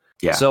one.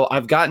 Yeah. So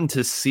I've gotten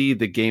to see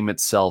the game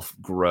itself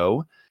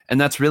grow,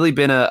 and that's really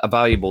been a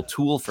valuable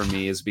tool for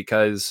me, is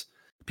because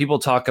people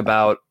talk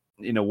about,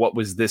 what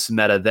was this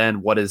meta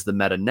then? What is the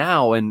meta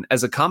now? And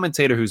as a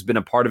commentator who's been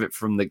a part of it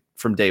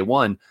from day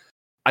one,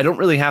 I don't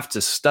really have to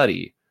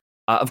study.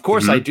 Of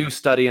course, I do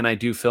study and I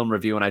do film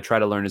review and I try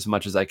to learn as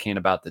much as I can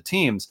about the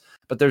teams,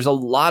 but there's a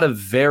lot of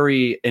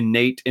very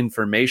innate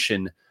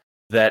information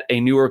that a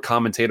newer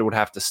commentator would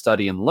have to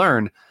study and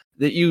learn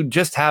that you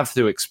just have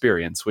through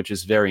experience, which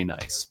is very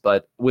nice.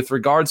 But with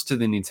regards to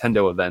the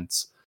Nintendo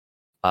events,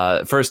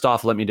 first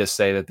off, let me just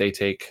say that they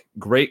take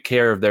great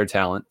care of their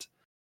talent.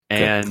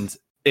 And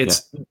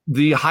it's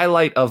the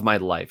highlight of my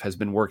life has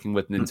been working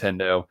with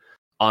Nintendo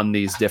on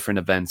these different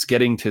events,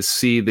 getting to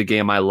see the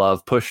game I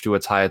love pushed to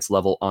its highest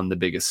level on the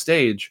biggest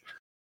stage.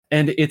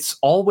 And it's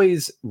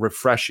always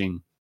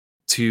refreshing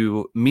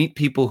to meet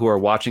people who are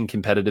watching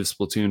competitive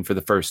Splatoon for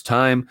the first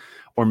time,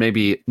 or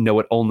maybe know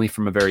it only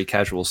from a very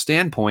casual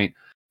standpoint,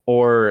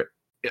 or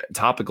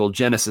topical,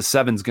 Genesis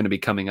 7 is going to be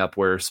coming up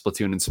where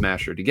Splatoon and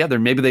Smash are together.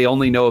 Maybe they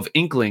only know of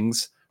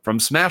inklings from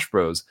Smash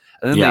Bros.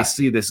 And then they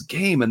see this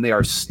game and they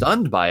are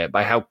stunned by it,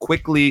 by how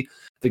quickly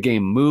the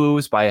game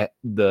moves, by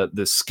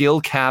the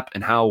skill cap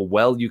and how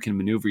well you can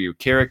maneuver your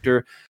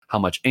character, how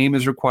much aim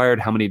is required,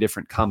 how many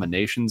different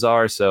combinations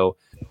are. So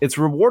it's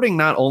rewarding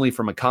not only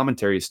from a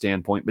commentary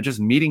standpoint, but just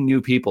meeting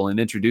new people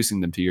and introducing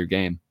them to your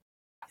game.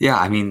 Yeah,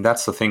 I mean,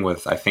 that's the thing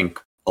with, I think,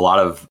 a lot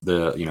of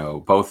the,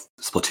 both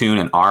Splatoon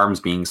and ARMS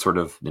being sort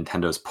of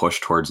Nintendo's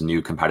push towards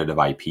new competitive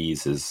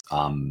IPs is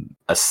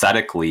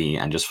aesthetically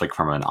and just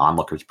from an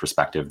onlooker's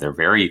perspective, they're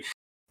very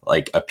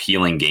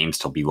appealing games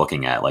to be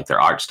looking at. Their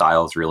art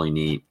style is really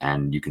neat,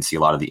 and you can see a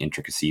lot of the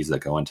intricacies that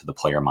go into the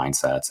player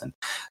mindsets, and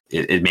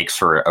it makes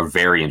for a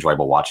very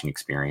enjoyable watching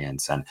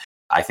experience. And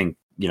I think,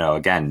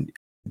 again,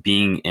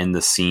 being in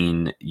the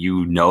scene, the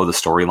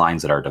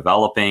storylines that are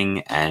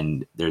developing,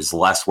 and there's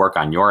less work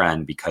on your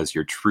end because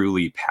you're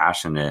truly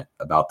passionate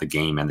about the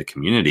game and the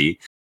community.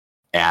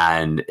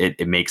 And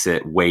it makes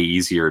it way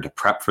easier to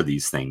prep for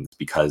these things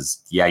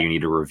because, you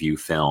need to review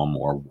film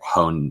or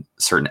hone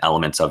certain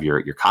elements of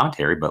your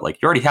commentary, but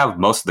you already have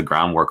most of the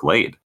groundwork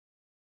laid,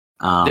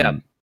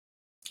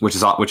 which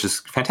is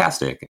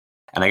fantastic.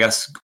 And I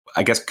guess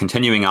I guess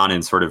continuing on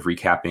and sort of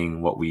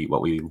recapping what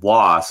we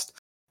lost,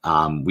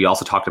 we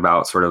also talked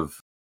about sort of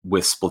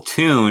with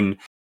Splatoon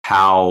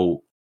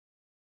how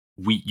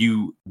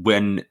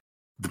when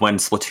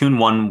Splatoon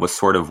 1 was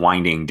sort of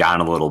winding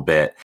down a little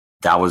bit,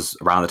 that was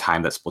around the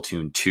time that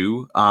Splatoon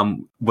 2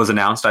 was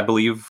announced, I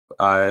believe,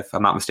 if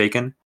I'm not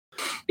mistaken.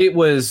 It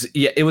was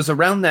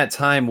around that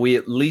time we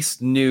at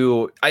least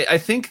knew. I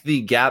think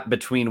the gap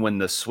between when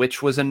the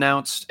Switch was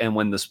announced and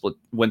when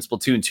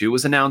Splatoon 2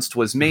 was announced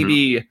was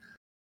maybe,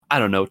 I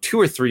don't know, 2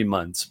 or 3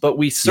 months. But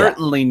we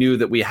certainly knew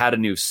that we had a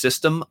new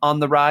system on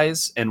the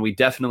rise, and we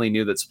definitely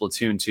knew that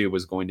Splatoon 2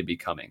 was going to be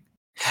coming.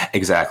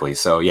 Exactly.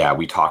 So yeah,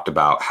 we talked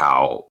about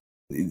how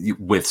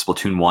with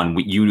Splatoon 1,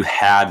 you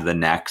had the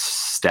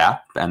next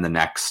step and the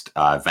next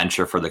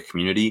venture for the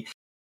community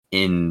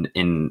in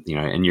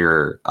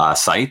your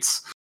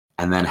sights,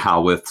 and then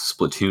how with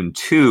Splatoon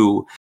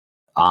 2,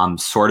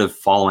 sort of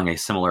following a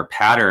similar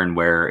pattern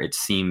where it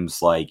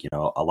seems like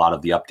a lot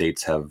of the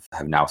updates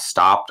have now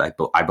stopped.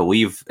 I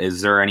believe,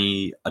 is there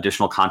any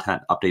additional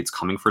content updates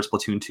coming for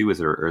Splatoon 2?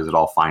 Or is it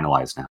all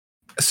finalized now?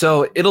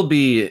 So it'll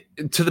be,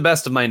 to the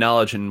best of my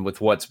knowledge and with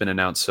what's been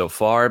announced so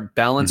far,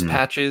 balance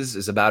patches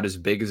is about as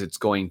big as it's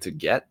going to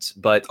get,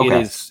 but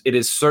it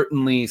is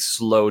certainly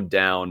slowed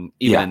down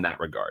even in that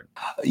regard.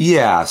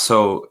 Yeah.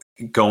 So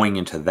going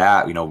into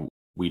that,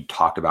 we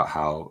talked about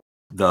how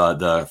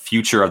the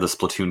future of the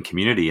Splatoon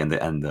community and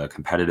the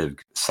competitive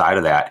side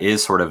of that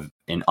is sort of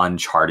in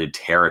uncharted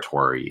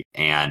territory.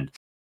 And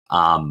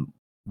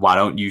why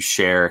don't you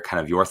share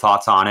kind of your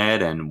thoughts on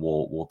it, and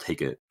we'll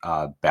take it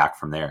back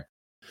from there.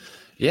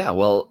 Yeah,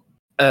 well,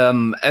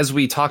 as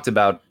we talked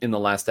about in the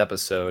last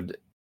episode,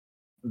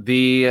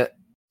 the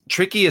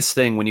trickiest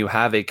thing when you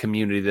have a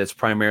community that's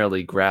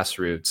primarily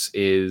grassroots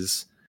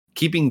is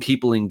keeping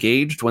people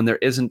engaged when there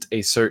isn't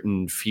a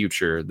certain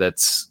future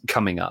that's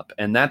coming up.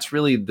 And that's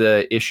really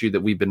the issue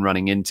that we've been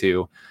running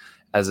into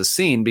as a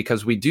scene,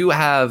 because we do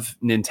have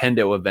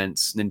Nintendo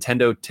events.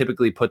 Nintendo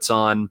typically puts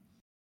on,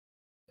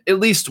 at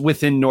least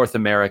within North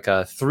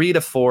America, 3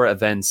 to 4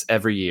 events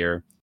every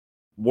year.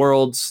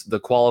 Worlds, the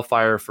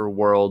qualifier for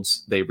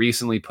Worlds, they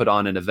recently put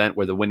on an event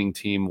where the winning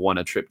team won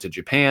a trip to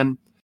Japan.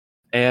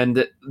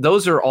 And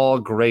those are all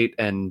great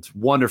and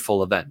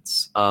wonderful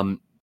events.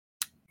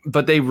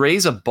 But they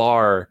raise a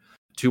bar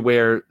to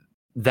where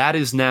that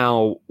is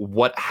now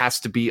what has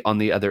to be on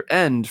the other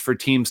end for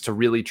teams to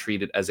really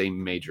treat it as a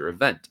major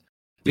event.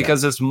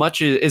 Because as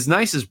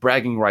nice as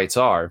bragging rights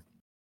are,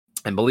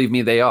 and believe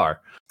me, they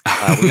are,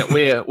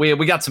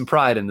 we got some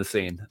pride in the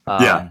scene.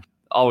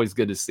 Always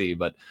good to see.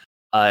 But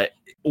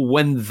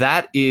when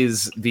that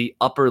is the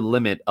upper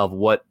limit of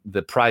what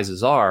the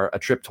prizes are, a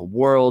trip to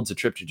Worlds, a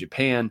trip to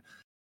Japan,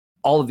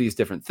 all of these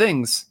different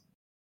things,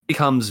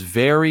 becomes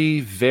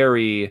very,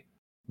 very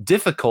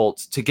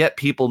difficult to get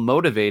people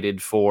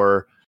motivated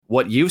for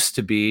what used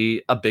to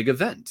be a big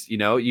event.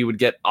 You would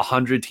get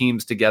 100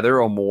 teams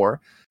together or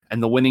more,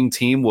 and the winning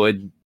team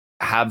would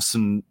have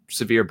some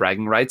severe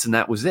bragging rights, and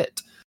that was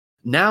it.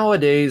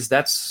 Nowadays,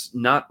 that's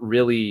not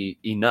really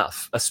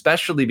enough,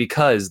 especially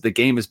because the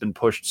game has been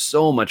pushed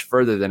so much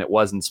further than it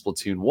was in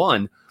Splatoon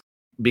 1,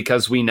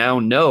 because we now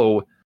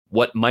know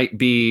what might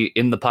be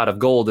in the pot of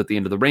gold at the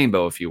end of the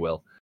rainbow, if you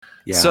will.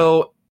 Yeah.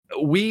 So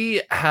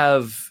we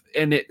have,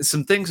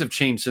 some things have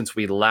changed since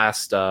we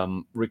last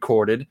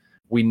recorded.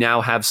 We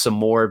now have some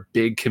more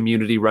big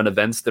community-run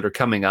events that are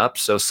coming up.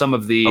 So some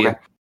of the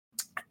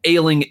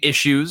ailing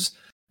issues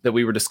that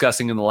we were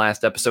discussing in the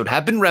last episode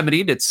have been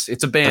remedied. It's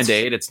a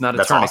Band-Aid. It's not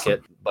a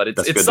tourniquet, awesome. But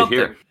it's something.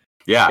 To hear.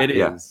 Yeah, it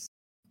is.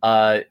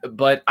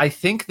 But I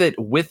think that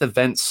with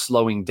events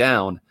slowing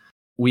down,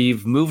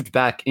 we've moved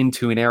back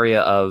into an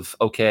area of,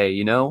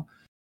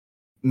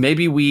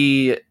 maybe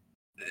we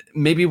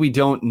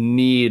don't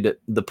need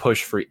the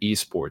push for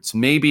esports.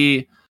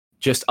 Maybe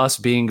just us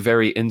being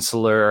very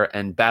insular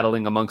and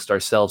battling amongst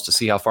ourselves to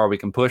see how far we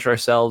can push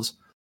ourselves,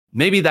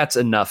 maybe that's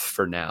enough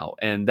for now.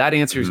 And that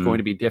answer is going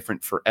to be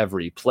different for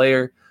every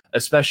player,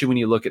 especially when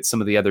you look at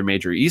some of the other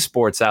major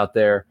esports out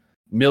there,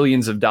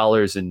 millions of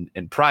dollars in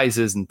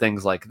prizes and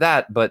things like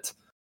that. But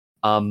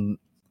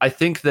I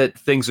think that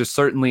things are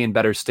certainly in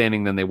better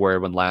standing than they were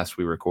when last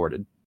we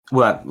recorded.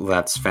 Well,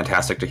 that's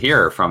fantastic to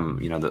hear from,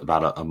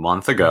 about a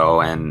month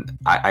ago. And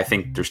I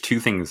think there's 2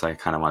 things I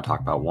kind of want to talk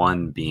about.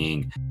 One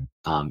being,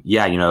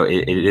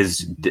 it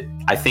is,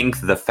 I think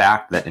the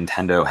fact that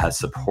Nintendo has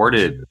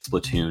supported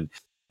Splatoon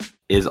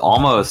is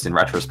almost in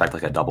retrospect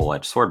like a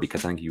double-edged sword,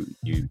 because I think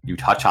you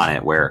touch on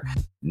it, where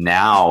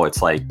now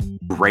it's like,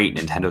 great,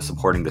 Nintendo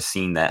supporting the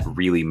scene that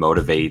really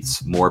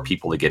motivates more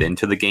people to get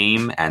into the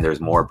game, and there's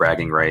more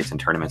bragging rights and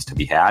tournaments to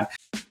be had.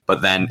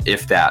 But then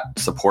if that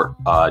support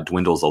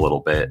dwindles a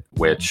little bit,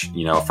 which,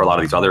 for a lot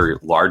of these other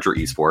larger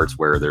esports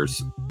where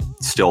there's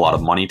still a lot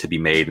of money to be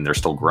made and they're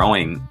still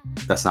growing,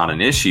 that's not an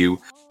issue.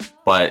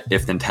 But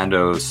if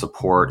Nintendo's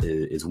support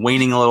is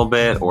waning a little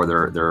bit,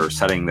 or they're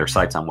setting their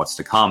sights on what's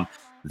to come,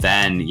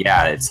 then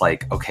it's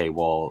like, okay,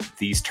 well,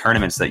 these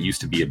tournaments that used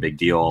to be a big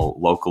deal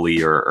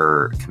locally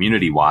or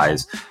community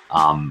wise,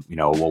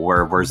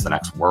 well, where's the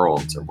next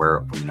Worlds, or where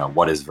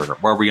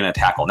are we going to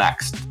tackle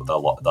next, the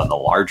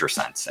larger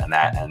sense, and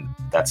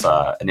that's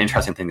an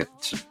interesting thing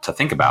to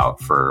think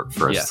about for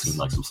a scene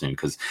like Splatoon,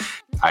 because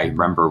I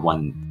remember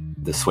when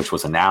the Switch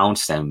was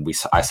announced and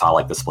I saw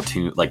like the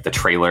Splatoon, like the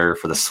trailer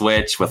for the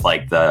Switch with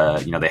like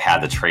they had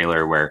the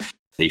trailer where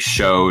they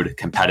showed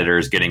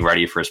competitors getting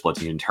ready for a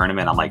Splatoon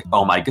tournament. I'm like,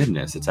 oh my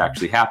goodness, it's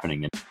actually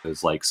happening. And it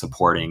was like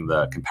supporting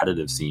the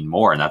competitive scene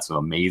more. And that's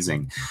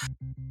amazing.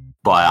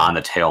 But on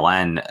the tail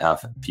end, a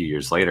few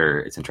years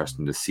later, it's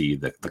interesting to see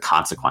the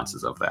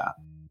consequences of that.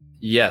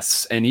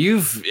 Yes. And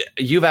you've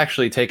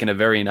actually taken a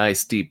very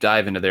nice deep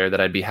dive into there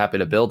that I'd be happy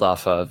to build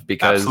off of,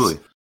 because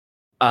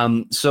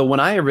absolutely. So when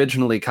I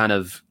originally kind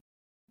of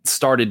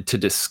started to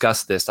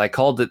discuss this, I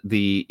called it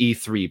the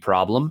E3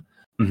 problem.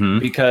 Mm-hmm.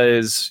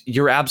 Because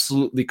you're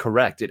absolutely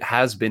correct. It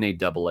has been a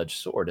double-edged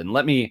sword. And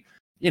let me,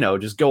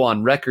 just go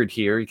on record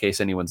here in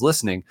case anyone's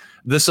listening.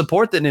 The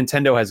support that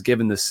Nintendo has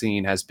given the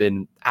scene has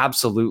been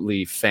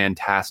absolutely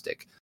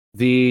fantastic.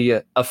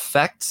 The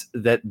effect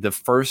that the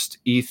first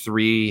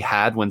E3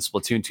 had when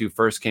Splatoon 2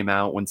 first came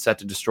out, when Set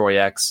to Destroy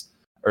X,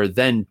 or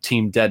then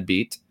Team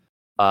Deadbeat,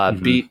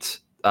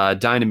 beat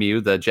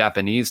Dynamue, the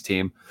Japanese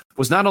team,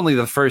 was not only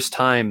the first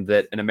time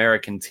that an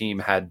American team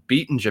had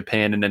beaten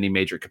Japan in any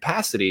major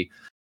capacity,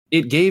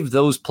 it gave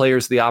those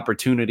players the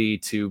opportunity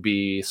to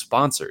be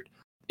sponsored.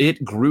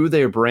 It grew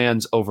their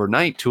brands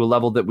overnight to a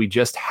level that we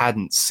just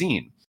hadn't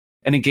seen.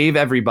 And it gave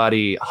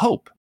everybody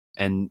hope.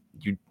 And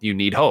you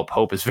need hope.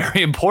 Hope is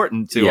very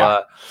important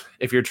to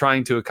if you're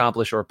trying to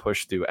accomplish or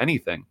push through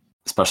anything.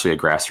 Especially a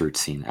grassroots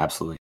scene.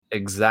 Absolutely.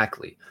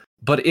 Exactly.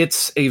 But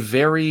it's a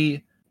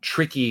very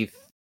tricky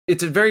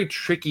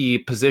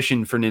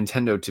position for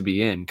Nintendo to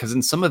be in, because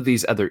in some of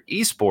these other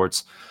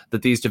esports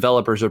that these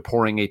developers are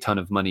pouring a ton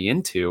of money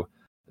into,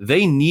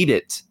 they need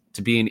it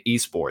to be an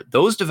esport.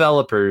 Those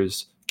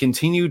developers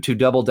continue to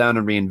double down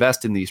and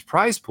reinvest in these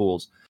prize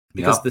pools,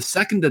 because the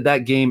second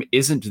that game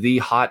isn't the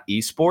hot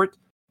esport,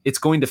 it's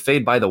going to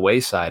fade by the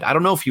wayside. I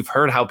don't know if you've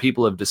heard how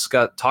people have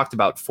talked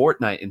about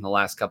Fortnite in the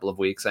last couple of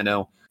weeks. I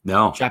know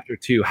Chapter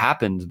 2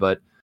 happened, but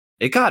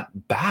it got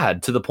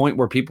bad to the point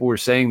where people were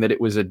saying that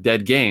it was a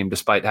dead game,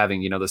 despite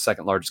having, the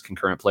second largest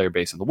concurrent player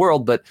base in the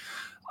world. But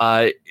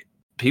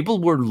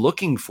people were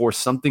looking for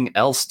something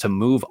else to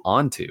move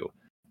on to.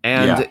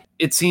 And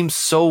it seems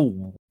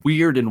so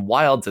weird and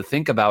wild to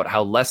think about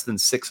how less than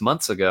 6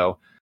 months ago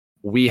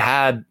we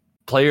had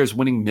players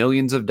winning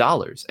millions of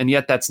dollars. And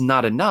yet that's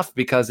not enough,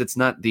 because it's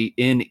not the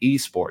in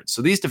esports.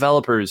 So these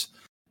developers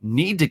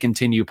need to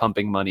continue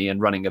pumping money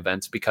and running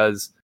events,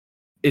 because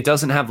it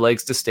doesn't have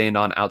legs to stand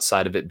on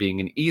outside of it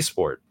being an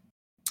esport.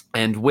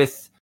 And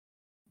with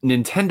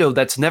Nintendo,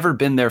 that's never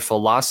been their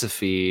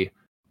philosophy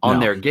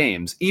on their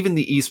games, even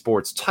the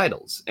esports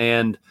titles.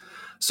 And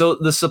so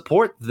the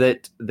support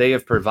that they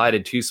have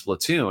provided to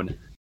Splatoon,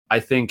 I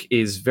think,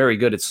 is very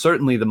good. It's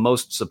certainly the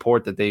most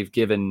support that they've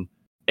given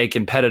a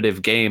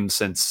competitive game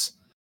since,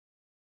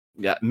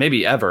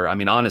 maybe ever. I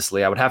mean,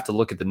 honestly, I would have to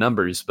look at the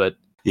numbers, but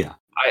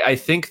I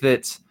think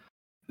that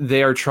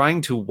they are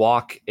trying to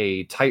walk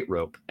a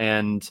tightrope.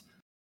 And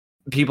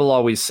people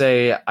always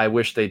say, I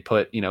wish they'd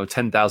put,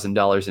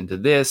 $10,000 into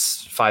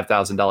this,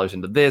 $5,000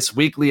 into this,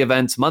 weekly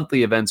events,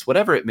 monthly events,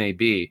 whatever it may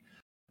be.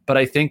 But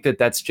I think that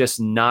that's just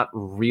not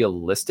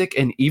realistic.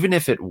 And even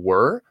if it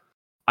were,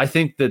 I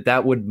think that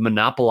that would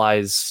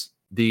monopolize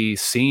the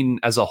scene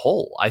as a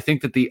whole. I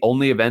think that the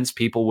only events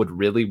people would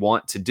really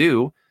want to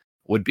do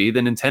would be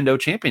the Nintendo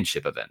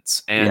Championship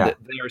events. And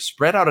they are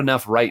spread out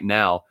enough right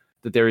now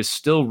that there is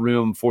still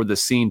room for the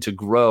scene to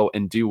grow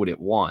and do what it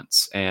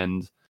wants.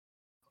 And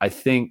I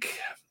think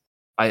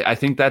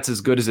that's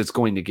as good as it's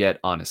going to get,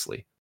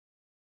 honestly.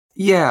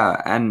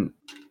 Yeah, and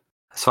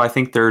so I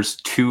think there's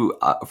two.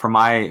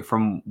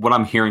 From what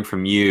I'm hearing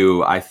from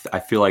you, I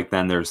feel like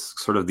then there's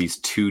sort of these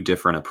two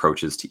different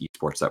approaches to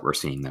esports that we're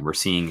seeing. Then we're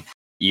seeing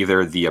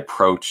either the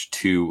approach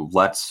to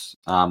with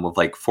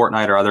like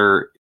Fortnite or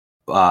other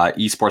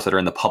esports that are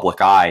in the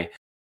public eye,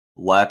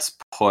 let's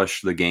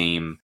push the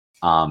game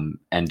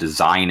and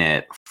design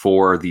it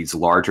for these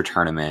larger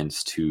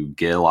tournaments to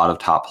get a lot of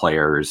top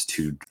players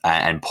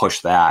and push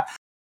that.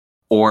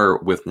 Or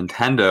with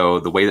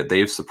Nintendo, the way that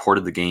they've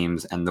supported the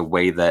games and the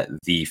way that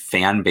the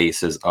fan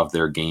bases of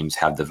their games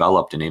have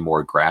developed in a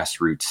more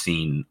grassroots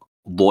scene,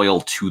 loyal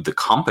to the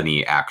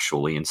company,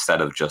 actually, instead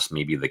of just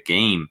maybe the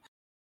game,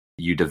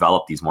 you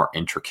develop these more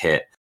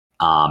intricate,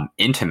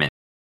 intimate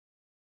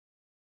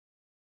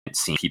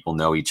scene. People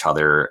know each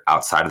other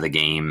outside of the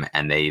game,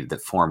 and they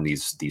form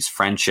these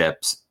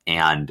friendships,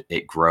 and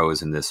it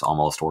grows in this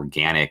almost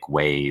organic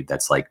way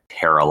that's like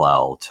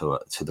parallel to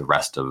the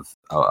rest of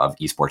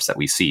esports that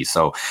we see.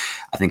 So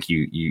I think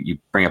you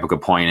bring up a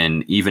good point.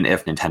 And even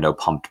if Nintendo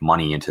pumped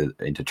money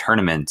into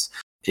tournaments,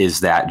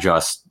 is that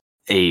just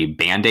a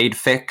Band-Aid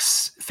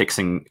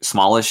fixing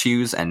small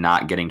issues and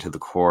not getting to the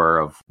core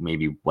of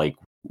maybe, like,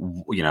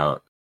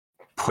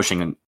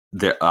 pushing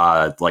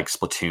like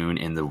Splatoon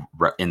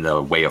in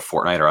the way of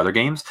Fortnite or other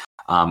games,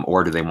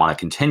 or do they want to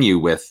continue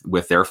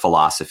with their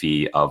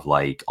philosophy of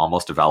like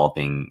almost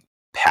developing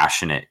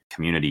passionate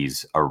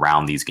communities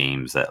around these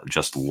games that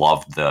just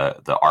love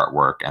the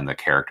artwork and the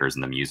characters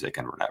and the music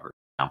and whatever?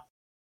 You know?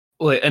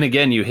 Well, and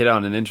again, you hit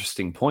on an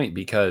interesting point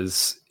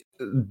because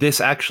this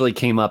actually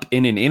came up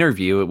in an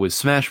interview. It was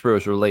Smash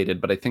Bros.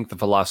 Related, but I think the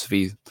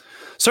philosophy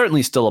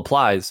certainly still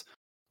applies,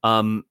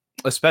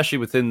 especially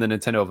within the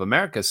Nintendo of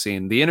America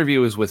scene. The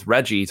interview was with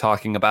Reggie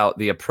talking about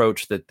the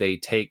approach that they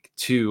take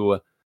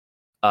to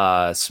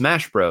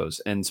Smash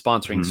Bros. And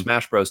sponsoring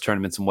Smash Bros.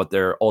 Tournaments and what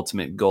their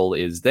ultimate goal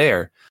is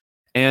there.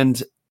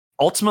 And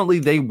ultimately,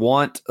 they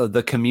want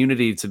the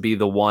community to be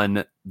the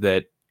one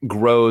that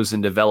grows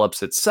and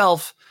develops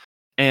itself,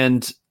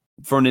 and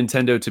for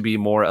Nintendo to be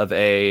more of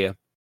a,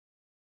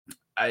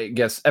 I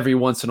guess, every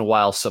once in a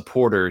while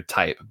supporter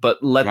type,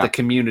 but let the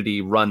community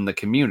run the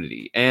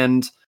community.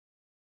 And,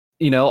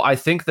 you know, I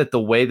think that the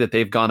way that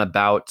they've gone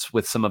about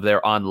with some of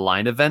their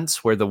online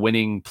events where the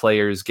winning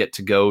players get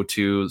to go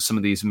to some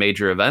of these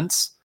major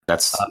events.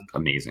 That's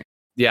amazing.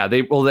 Yeah,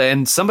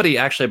 and somebody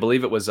actually, I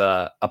believe it was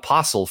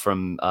Apostle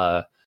from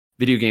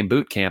Video Game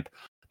Boot Camp,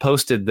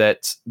 posted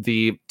that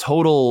the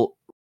total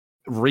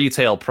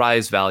retail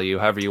prize value,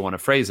 however you want to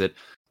phrase it,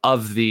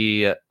 of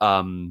the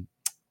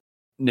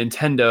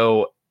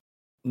Nintendo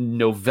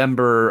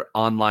November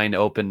Online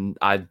Open,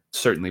 I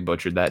certainly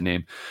butchered that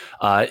name,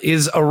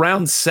 is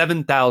around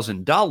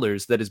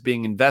 $7,000 that is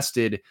being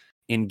invested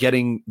in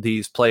getting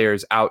these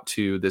players out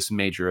to this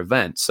major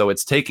event. So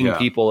it's taking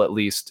people, at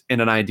least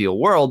in an ideal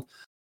world,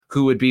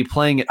 who would be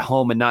playing at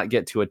home and not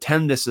get to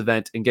attend this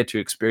event and get to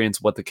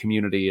experience what the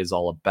community is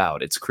all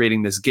about. It's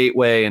creating this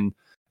gateway and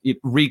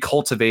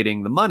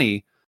recultivating the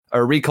money,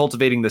 or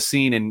recultivating the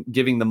scene and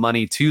giving the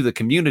money to the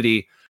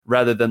community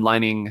rather than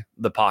lining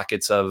the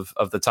pockets of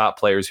the top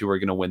players who are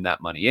going to win that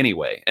money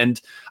anyway.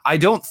 And I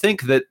don't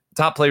think that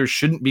top players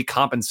shouldn't be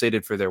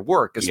compensated for their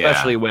work,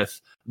 especially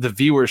with the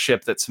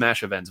viewership that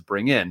Smash events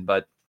bring in.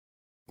 But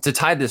to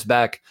tie this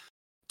back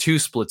to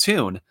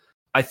Splatoon,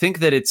 I think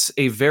that it's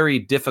a very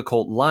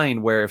difficult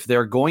line where if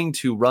they're going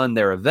to run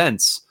their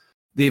events,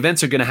 the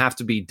events are going to have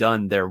to be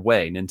done their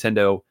way.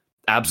 Nintendo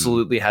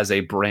absolutely has a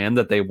brand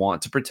that they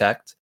want to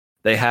protect.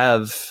 They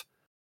have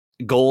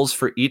goals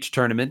for each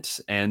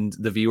tournament and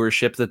the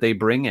viewership that they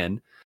bring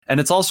in. And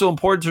it's also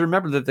important to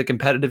remember that the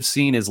competitive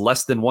scene is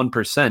less than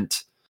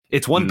 1%.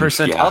 It's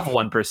 1% of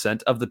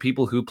 1% of the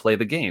people who play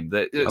the game.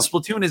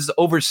 Splatoon is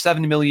over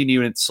 7 million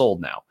units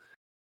sold now.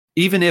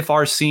 Even if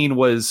our scene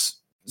was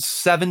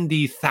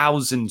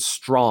 70,000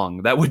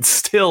 strong, that would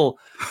still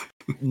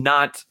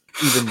not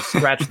even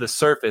scratch the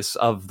surface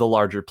of the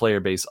larger player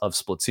base of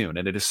Splatoon,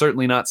 and it is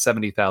certainly not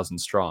 70,000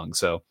 strong.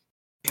 So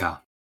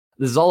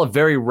this is all a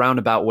very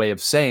roundabout way of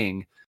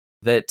saying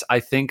that I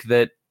think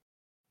that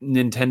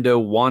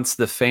Nintendo wants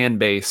the fan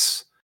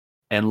base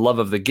and love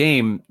of the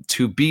game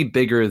to be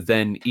bigger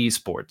than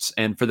esports.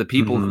 And for the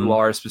people who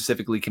are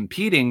specifically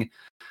competing,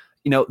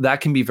 you know,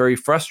 that can be very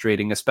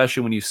frustrating,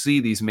 especially when you see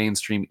these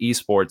mainstream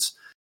esports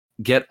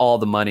get all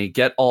the money,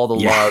 get all the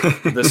love.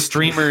 The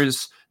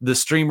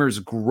streamers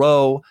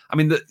grow. I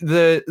mean,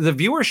 the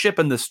viewership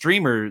and the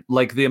streamer,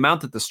 like the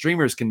amount that the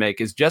streamers can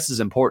make, is just as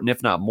important,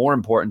 if not more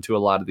important, to a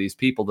lot of these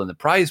people than the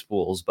prize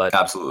pools. But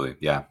absolutely,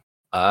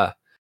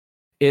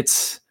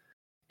 it's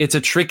a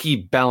tricky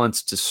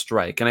balance to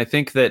strike, and I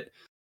think that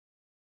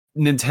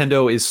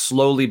Nintendo is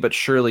slowly but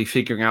surely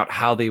figuring out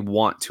how they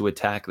want to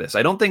attack this.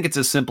 I don't think it's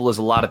as simple as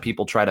a lot of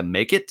people try to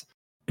make it.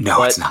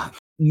 No, it's not.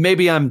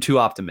 Maybe I'm too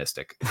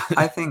optimistic.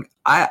 I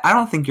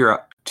don't think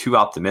you're too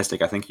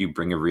optimistic. I think you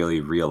bring a really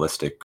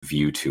realistic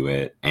view to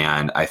it.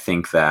 And I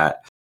think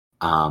that,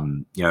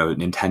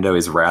 Nintendo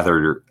is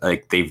rather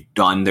like they've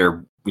done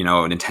their,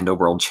 Nintendo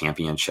World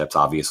Championships,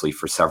 obviously,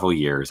 for several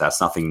years.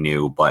 That's nothing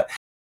new, but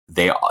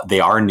they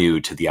are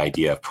new to the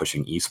idea of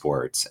pushing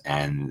esports.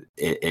 And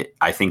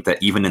I think that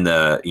even in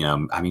the,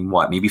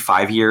 maybe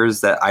 5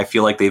 years that I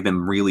feel like they've been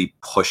really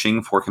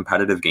pushing for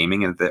competitive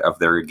gaming of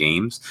their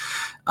games.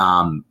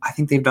 I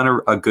think they've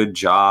done a good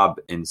job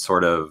in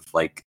sort of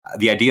like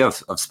the idea of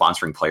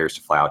sponsoring players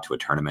to fly out to a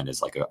tournament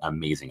is like an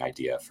amazing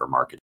idea for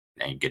marketing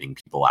and getting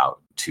people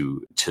out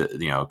to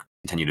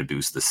continue to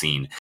boost the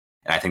scene.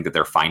 And I think that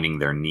they're finding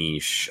their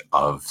niche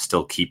of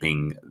still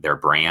keeping their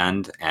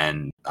brand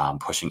and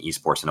pushing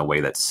esports in a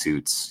way that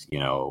suits,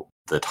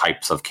 the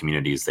types of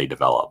communities they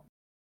develop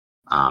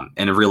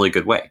in a really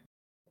good way.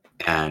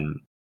 And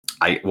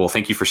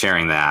thank you for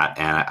sharing that.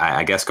 And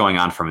I guess going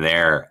on from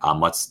there,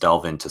 let's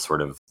delve into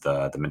sort of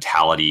the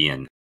mentality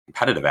and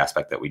competitive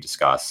aspect that we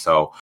discussed.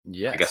 So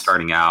I guess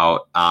starting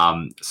out,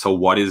 so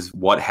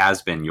what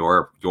has been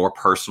your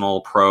personal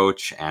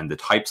approach and the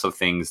types of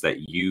things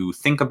that you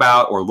think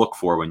about or look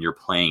for when you're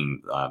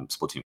playing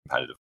Splatoon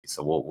competitively?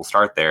 So we'll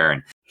start there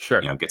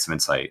and get some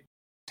insight.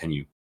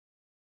 Continue.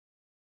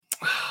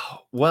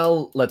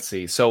 Well, let's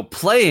see. So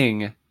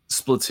playing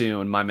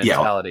Splatoon, my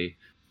mentality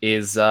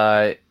is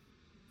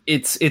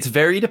It's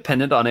very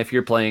dependent on if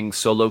you're playing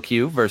solo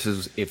queue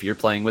versus if you're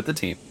playing with the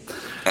team.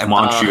 And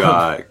why don't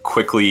you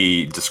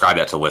quickly describe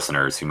that to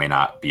listeners who may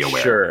not be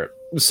aware? Sure.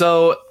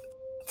 So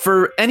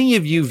for any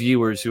of you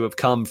viewers who have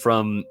come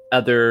from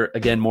other,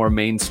 again, more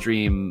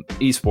mainstream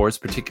esports,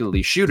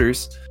 particularly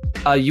shooters,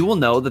 you will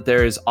know that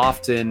there is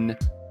often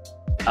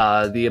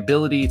the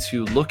ability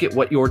to look at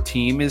what your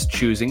team is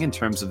choosing in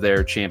terms of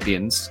their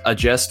champions,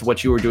 adjust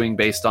what you are doing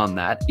based on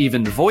that,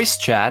 even voice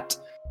chat,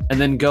 and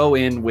then go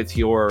in with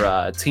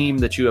your team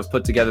that you have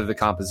put together the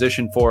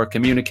composition for,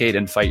 communicate,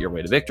 and fight your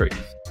way to victory.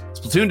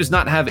 Splatoon does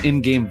not have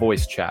in-game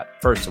voice chat,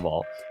 first of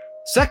all.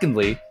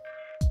 Secondly,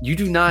 you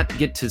do not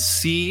get to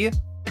see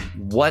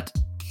what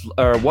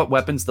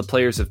weapons the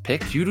players have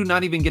picked. You do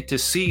not even get to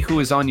see who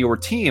is on your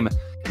team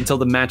until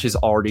the match is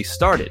already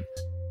started.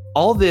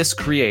 All this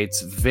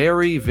creates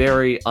very,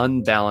 very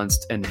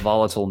unbalanced and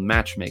volatile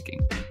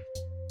matchmaking.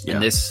 Yeah.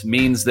 And this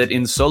means that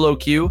in solo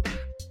queue,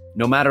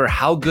 no matter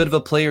how good of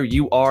a player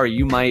you are,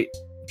 you might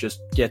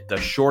just get the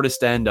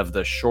shortest end of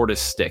the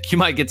shortest stick. You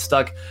might get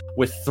stuck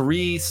with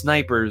 3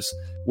 snipers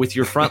with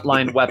your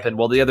frontline weapon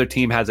while the other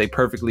team has a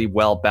perfectly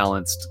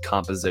well-balanced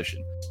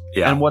composition.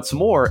 Yeah. And what's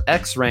more,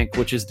 X rank,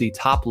 which is the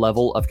top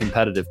level of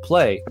competitive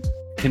play,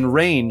 can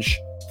range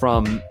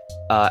from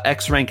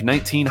X rank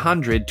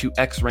 1900 to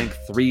X rank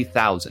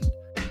 3000.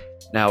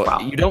 Now, wow.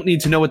 You don't need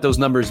to know what those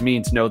numbers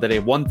mean to know that a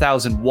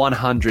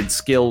 1100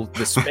 skill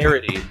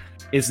disparity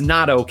is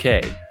not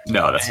okay.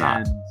 No, that's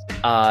not.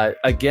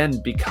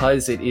 Again,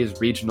 because it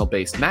is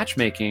regional-based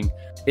matchmaking,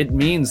 it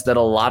means that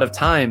a lot of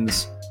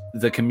times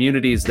the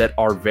communities that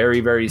are very,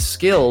 very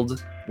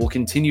skilled will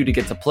continue to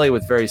get to play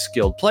with very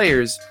skilled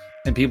players,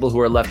 and people who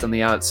are left on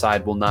the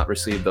outside will not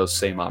receive those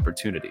same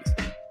opportunities.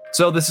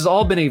 So this has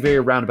all been a very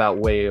roundabout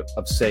way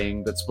of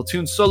saying that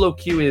Splatoon solo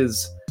queue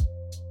is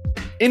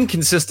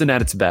inconsistent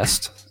at its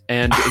best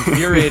and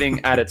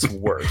infuriating at its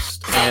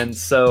worst. And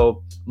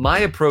so my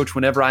approach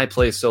whenever I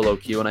play solo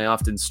queue, and I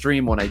often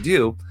stream when I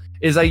do,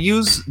 is I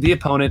use the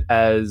opponent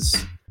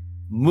as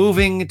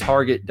moving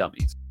target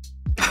dummies.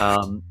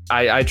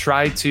 I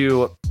try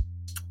to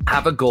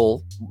have a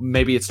goal.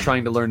 Maybe it's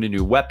trying to learn a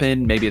new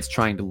weapon. Maybe it's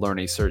trying to learn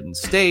a certain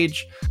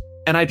stage.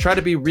 And I try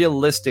to be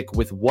realistic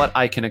with what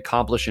I can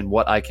accomplish and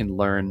what I can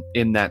learn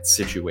in that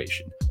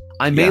situation.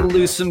 I may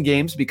lose some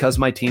games because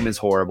my team is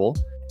horrible.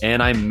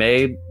 And I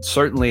may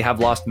certainly have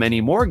lost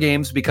many more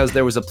games because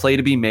there was a play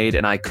to be made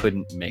and I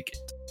couldn't make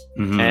it.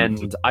 Mm-hmm.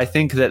 And I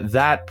think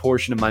that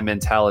portion of my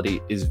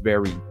mentality is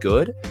very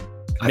good.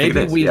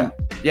 Maybe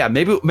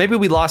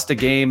we lost a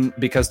game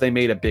because they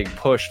made a big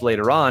push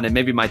later on, and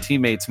maybe my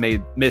teammates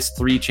missed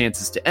 3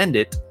 chances to end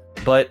it,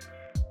 but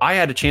I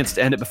had a chance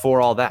to end it before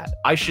all that.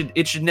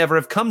 It should never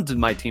have come to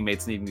my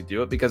teammates needing to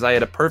do it because I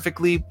had a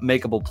perfectly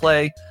makeable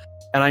play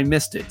and I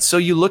missed it. So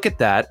you look at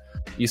that,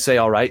 you say,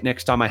 all right,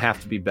 next time I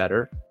have to be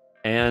better,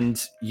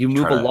 and you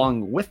move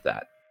along with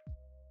that.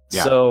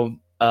 Yeah. So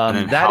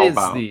that is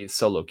the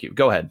solo queue.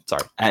 Go ahead.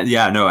 Sorry.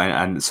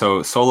 And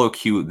so solo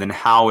queue. Then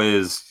how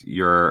is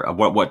your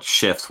what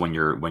shifts when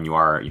you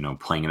are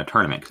playing in a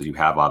tournament? Because you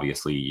have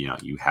obviously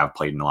you have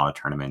played in a lot of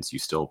tournaments. You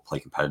still play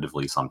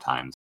competitively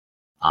sometimes.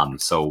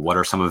 So what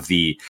are some of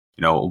the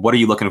what are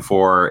you looking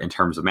for in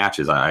terms of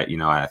matches?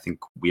 I think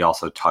we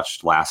also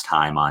touched last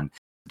time on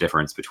the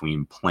difference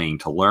between playing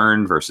to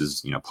learn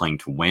versus playing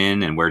to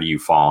win, and where do you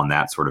fall in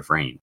that sort of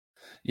range?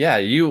 Yeah,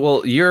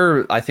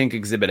 you're, I think,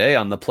 Exhibit A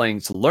on the playing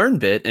to learn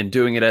bit and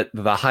doing it at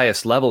the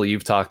highest level.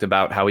 You've talked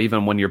about how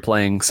even when you're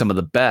playing some of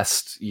the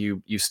best,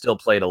 you still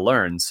play to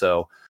learn.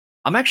 So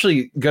I'm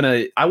actually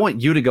I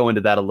want you to go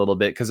into that a little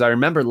bit, because I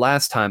remember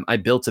last time I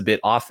built a bit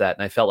off that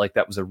and I felt like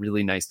that was a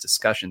really nice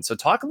discussion. So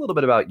talk a little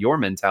bit about your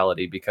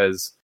mentality,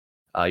 because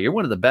you're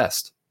one of the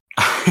best.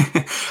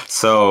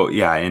 So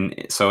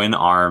in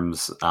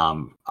ARMS,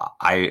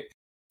 I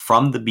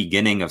from the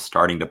beginning of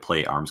starting to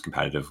play ARMS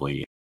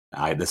competitively,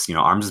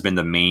 ARMS has been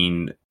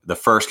the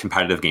first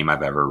competitive game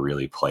I've ever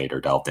really played or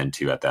delved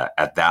into at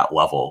that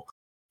level.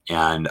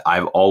 And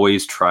I've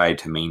always tried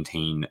to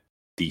maintain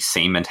the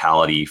same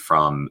mentality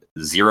from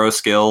 0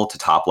 skill to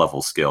top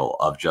level skill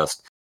of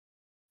just,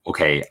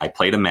 okay, I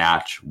played a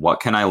match. What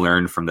can I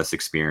learn from this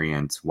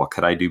experience? What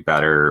could I do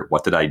better?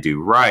 What did I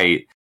do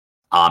right?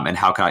 And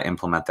how can I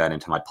implement that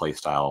into my play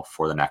style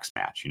for the next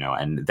match?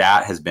 And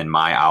that has been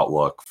my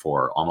outlook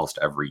for almost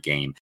every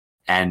game.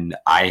 And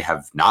I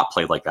have not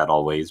played like that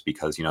always,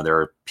 because, there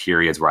are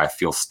periods where I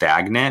feel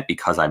stagnant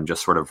because I'm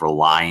just sort of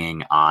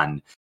relying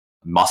on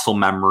muscle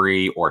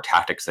memory or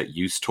tactics that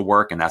used to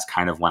work. And that's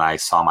kind of when I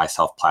saw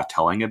myself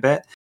plateauing a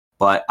bit.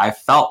 But I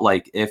felt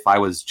like if I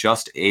was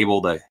just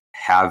able to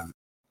have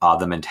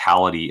the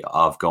mentality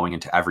of going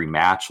into every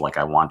match like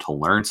I want to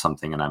learn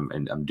something, and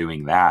I'm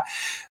doing that,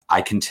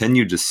 I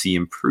continue to see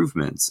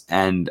improvements.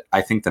 And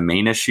I think the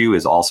main issue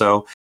is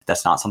also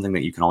that's not something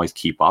that you can always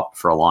keep up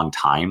for a long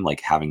time,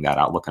 like having that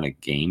outlook on a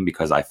game,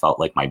 because I felt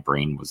like my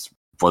brain was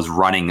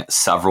running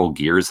several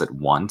gears at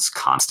once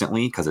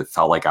constantly, because it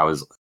felt like I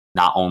was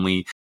not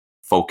only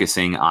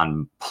focusing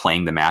on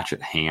playing the match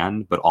at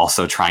hand, but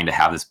also trying to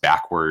have this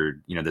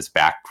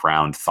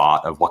background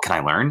thought of what can I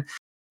learn?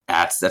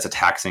 that's a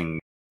taxing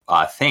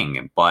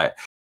thing. But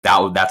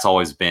that's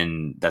always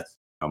been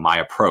my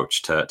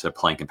approach to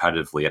playing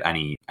competitively at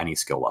any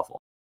skill level.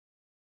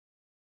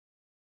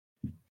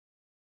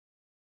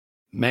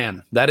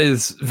 Man, that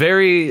is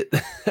very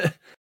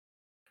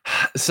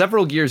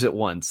several gears at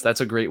once. That's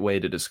a great way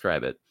to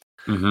describe it.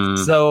 Mm-hmm.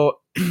 So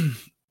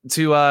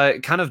to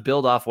kind of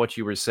build off what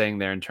you were saying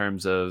there in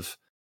terms of,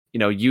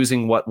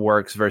 using what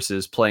works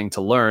versus playing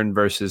to learn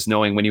versus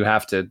knowing when you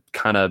have to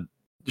kind of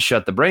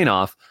shut the brain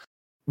off.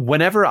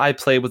 Whenever I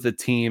play with a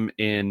team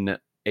in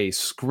a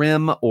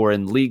scrim or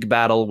in league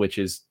battle, which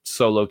is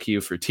solo queue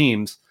for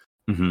teams,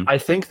 mm-hmm. I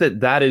think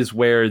that is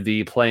where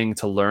the playing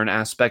to learn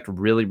aspect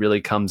really,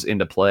 really comes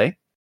into play.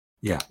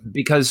 Yeah.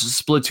 Because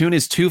Splatoon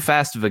is too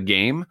fast of a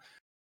game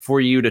for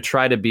you to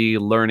try to be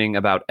learning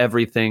about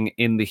everything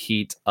in the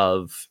heat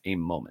of a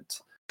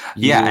moment.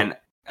 And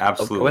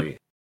absolutely.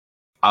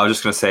 I was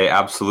just going to say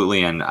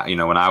absolutely. And,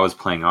 when I was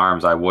playing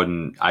ARMS,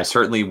 I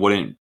certainly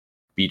wouldn't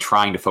be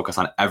trying to focus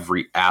on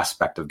every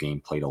aspect of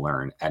gameplay to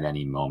learn at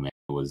any moment.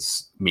 It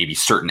was maybe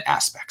certain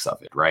aspects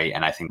of it, right?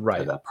 And I think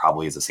that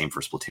probably is the same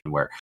for Splatoon,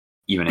 where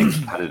even in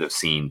competitive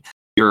scene,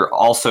 you're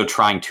also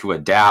trying to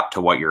adapt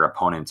to what your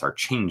opponents are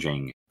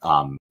changing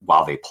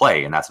while they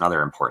play. And that's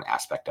another important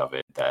aspect of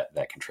it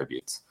that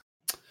contributes.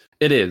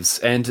 It is.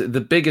 And the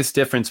biggest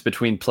difference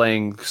between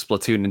playing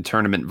Splatoon in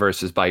tournament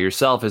versus by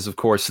yourself is, of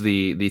course,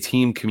 the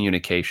team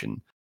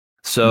communication.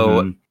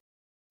 So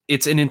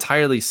it's an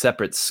entirely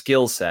separate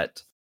skill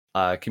set,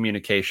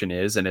 communication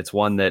is, and it's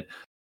one that,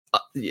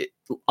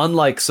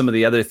 unlike some of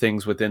the other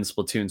things within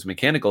Splatoon's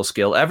mechanical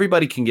skill,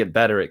 everybody can get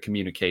better at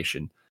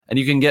communication. And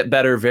you can get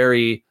better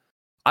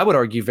I would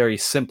argue very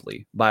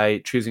simply by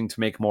choosing to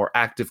make more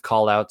active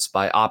callouts,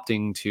 by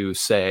opting to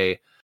say,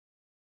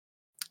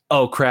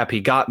 oh crap, he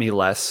got me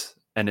less,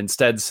 and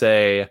instead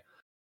say,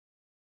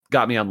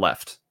 got me on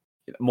left.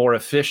 More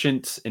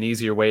efficient and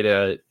easier way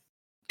to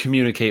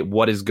communicate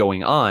what is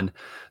going on.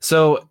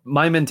 So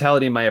my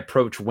mentality and my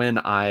approach when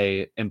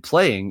I am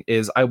playing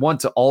is I want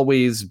to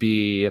always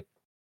be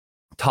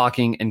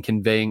talking and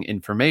conveying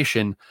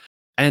information.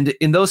 And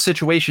in those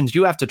situations,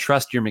 you have to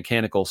trust your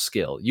mechanical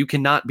skill. You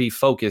cannot be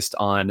focused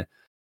on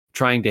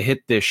trying to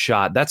hit this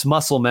shot. That's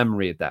muscle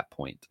memory at that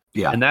point.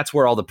 Yeah. And that's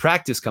where all the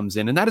practice comes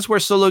in. And that is where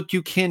solo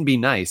queue can be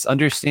nice.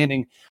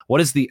 Understanding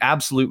what is the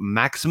absolute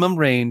maximum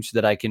range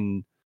that I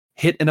can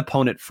hit an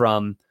opponent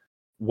from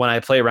when I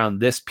play around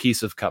this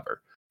piece of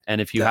cover.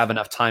 And if you have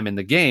enough time in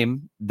the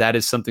game, that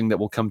is something that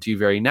will come to you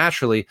very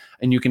naturally.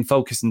 And you can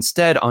focus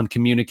instead on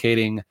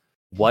communicating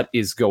what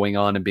is going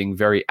on and being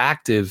very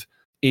active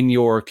in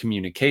your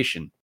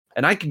communication.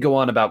 And I could go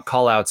on about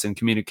callouts and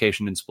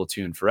communication in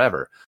Splatoon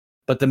forever.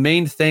 But the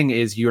main thing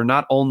is you're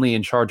not only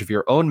in charge of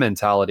your own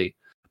mentality,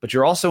 but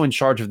you're also in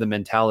charge of the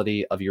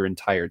mentality of your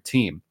entire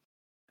team.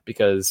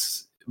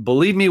 Because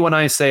believe me when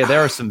I say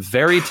there are some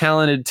very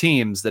talented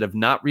teams that have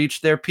not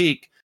reached their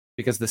peak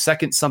because the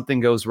second something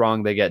goes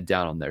wrong, they get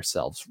down on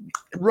themselves.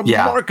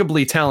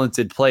 Remarkably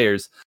talented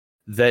players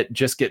that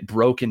just get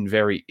broken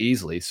very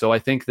easily. So I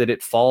think that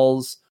it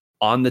falls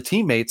on the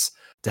teammates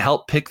to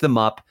help pick them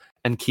up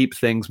and keep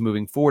things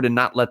moving forward and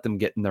not let them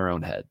get in their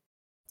own head.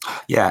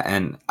 Yeah,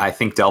 and I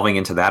think delving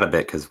into that a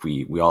bit, because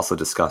we also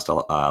discussed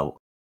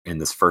in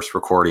this first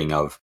recording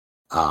of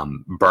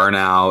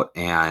burnout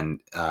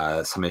and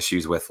some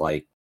issues with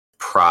like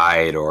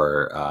pride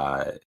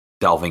or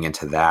delving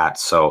into that.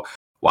 So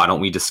why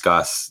don't we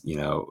discuss,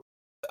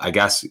 I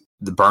guess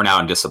the burnout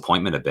and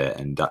disappointment a bit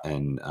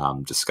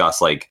and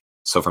discuss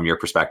so from your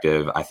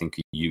perspective, I think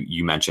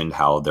you mentioned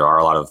how there are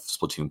a lot of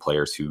Splatoon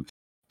players who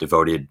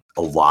devoted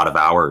a lot of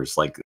hours,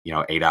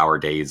 8-hour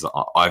days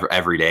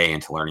every day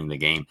into learning the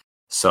game.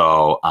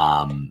 So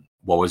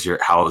what was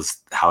how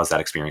has that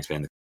experience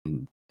been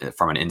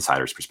from an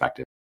insider's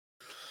perspective?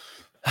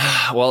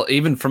 Well,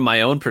 even from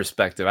my own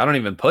perspective, I don't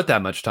even put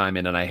that much time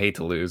in and I hate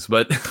to lose,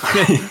 but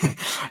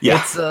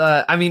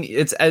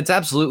it's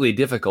absolutely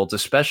difficult,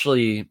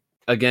 especially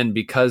again,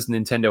 because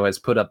Nintendo has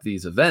put up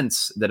these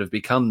events that have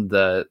become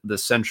the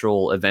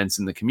central events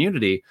in the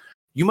community.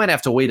 You might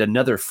have to wait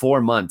another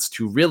 4 months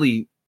to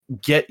really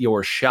get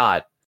your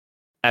shot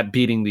at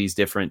beating these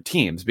different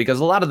teams, because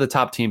a lot of the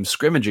top teams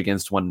scrimmage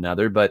against one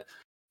another, but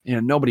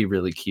nobody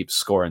really keeps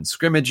score in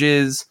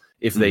scrimmages.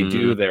 If they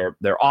do,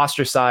 they're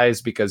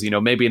ostracized because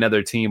maybe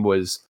another team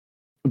was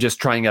just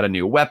trying out a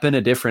new weapon,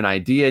 a different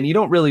idea, and you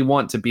don't really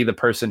want to be the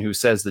person who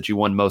says that you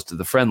won most of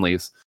the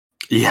friendlies.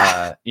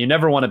 You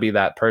never want to be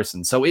that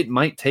person. So it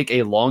might take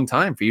a long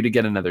time for you to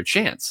get another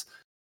chance.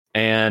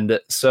 And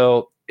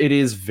so it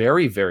is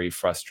very, very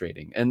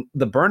frustrating. And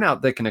the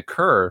burnout that can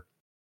occur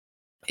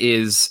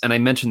is, and I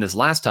mentioned this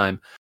last time,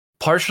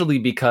 partially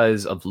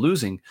because of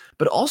losing,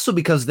 but also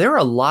because there are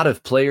a lot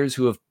of players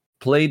who have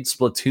played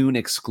Splatoon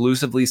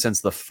exclusively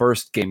since the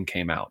first game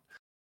came out.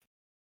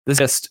 This is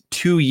just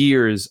 2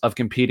 years of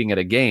competing at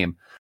a game.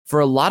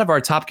 For a lot of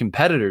our top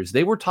competitors,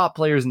 they were top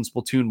players in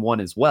Splatoon 1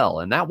 as well,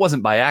 and that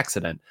wasn't by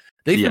accident.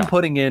 They've been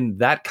putting in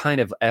that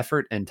kind of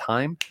effort and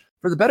time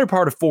for the better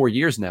part of 4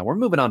 years now. We're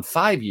moving on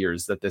 5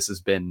 years that this has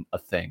been a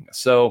thing.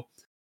 So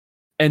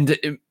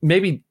and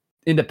maybe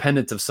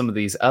independent of some of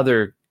these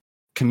other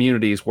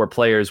communities where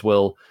players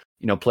will,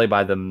 play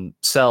by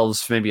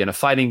themselves, maybe in a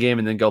fighting game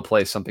and then go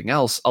play something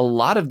else. A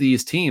lot of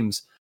these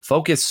teams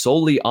focus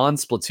solely on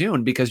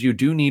Splatoon because you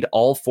do need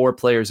all 4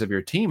 players of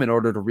your team in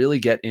order to really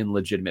get in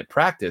legitimate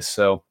practice.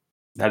 So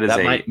go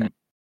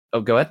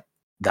ahead.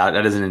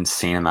 That is an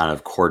insane amount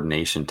of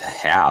coordination to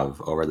have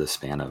over the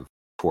span of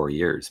 4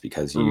 years,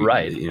 because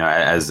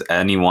as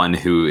anyone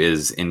who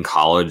is in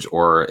college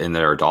or in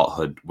their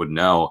adulthood would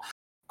know,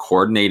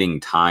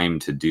 coordinating time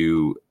to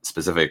do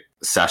specific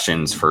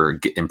sessions for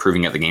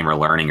improving at the game or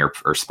learning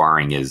or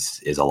sparring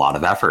is a lot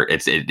of effort.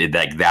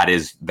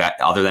 That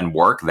other than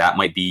work, that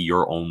might be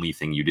your only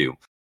thing you do.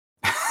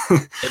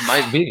 It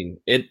might be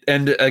it.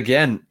 And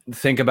again,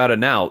 think about it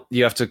now.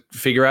 You have to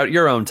figure out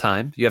your own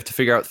time. You have to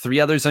figure out 3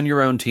 others on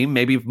your own team,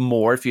 maybe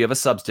more if you have a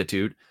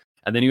substitute.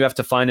 And then you have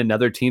to find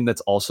another team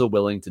that's also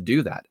willing to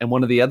do that. And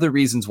one of the other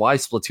reasons why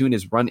Splatoon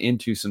has run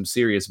into some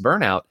serious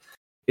burnout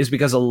is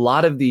because a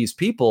lot of these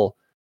people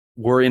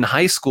were in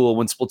high school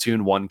when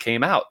Splatoon 1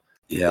 came out.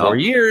 4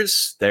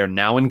 years, they're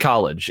now in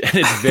college. And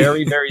it's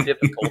very, very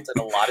difficult, and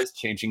a lot is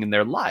changing in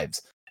their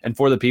lives. And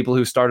for the people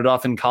who started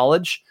off in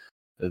college,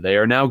 they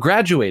are now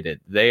graduated.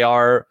 They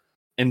are,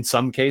 in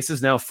some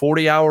cases, now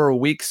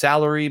 40-hour-a-week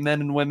salary men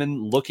and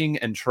women looking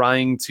and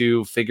trying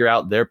to figure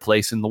out their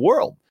place in the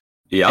world.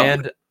 Yeah.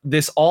 And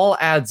this all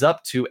adds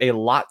up to a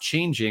lot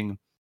changing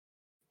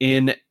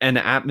in an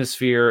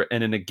atmosphere,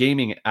 and in a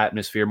gaming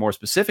atmosphere more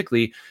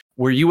specifically,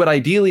 where you would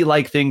ideally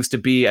like things to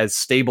be as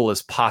stable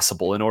as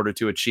possible in order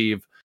to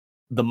achieve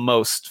the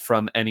most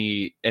from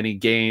any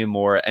game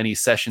or any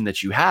session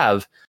that you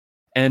have.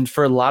 And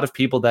for a lot of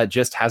people, that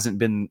just hasn't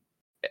been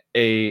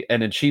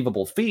an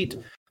achievable feat.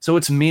 So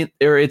it's meant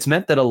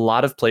that a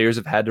lot of players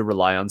have had to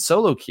rely on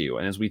solo queue.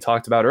 And as we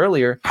talked about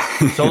earlier,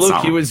 solo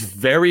queue is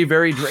very,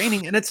 very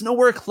draining, and it's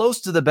nowhere close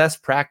to the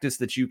best practice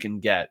that you can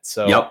get.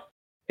 So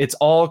it's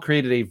all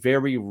created a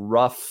very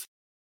rough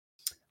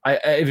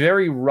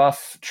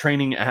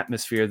training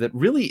atmosphere that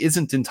really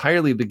isn't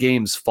entirely the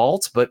game's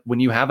fault. But when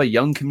you have a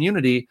young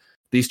community,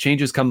 these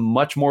changes come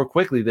much more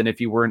quickly than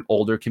if you were an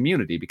older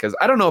community. Because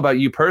I don't know about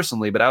you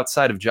personally, but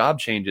outside of job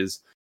changes,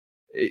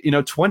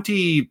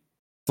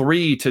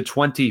 23 to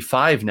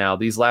 25 now,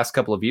 these last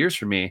couple of years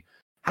for me,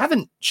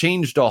 haven't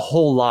changed a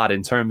whole lot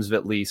in terms of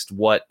at least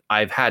what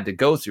I've had to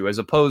go through, as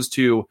opposed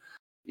to,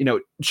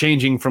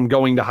 changing from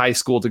going to high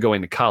school to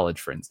going to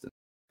college, for instance.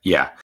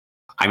 Yeah.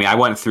 I mean, I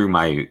went through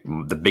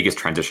the biggest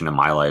transition in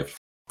my life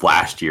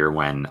last year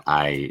when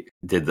I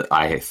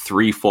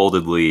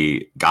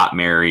threefoldedly got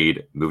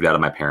married, moved out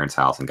of my parents'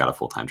 house, and got a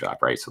full-time job,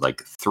 right? So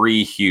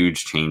 3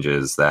 huge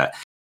changes that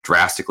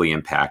drastically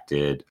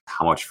impacted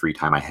how much free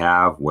time I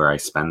have, where I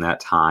spend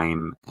that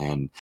time,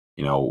 and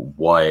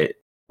what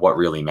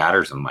really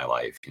matters in my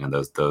life.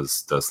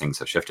 Those things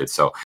have shifted.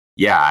 So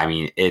yeah, I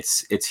mean,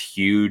 it's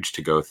huge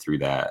to go through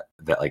that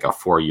like a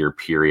 4-year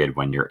period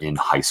when you're in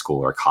high school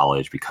or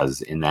college,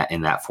 because in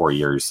that 4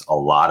 years, a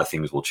lot of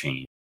things will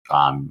change.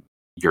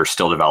 You're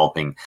still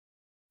developing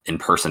in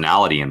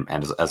personality and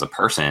as a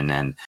person,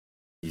 and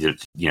you're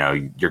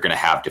going to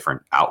have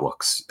different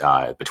outlooks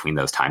between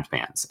those time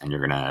spans, and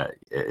you're going to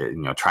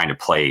trying to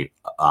play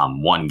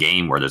one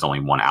game where there's only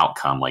one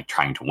outcome, like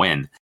trying to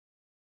win.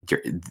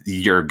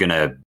 You're going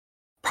to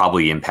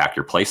probably impact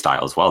your play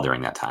style as well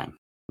during that time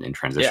in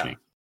transitioning. Yeah.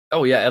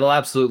 Oh yeah, it'll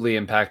absolutely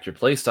impact your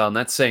playstyle, and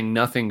that's saying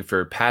nothing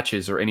for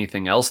patches or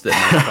anything else that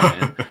might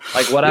come in.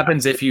 Like, what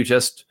happens if you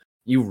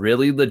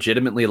really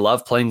legitimately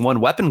love playing one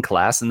weapon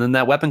class, and then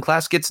that weapon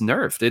class gets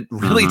nerfed? It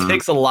really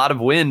takes a lot of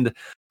wind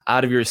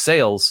out of your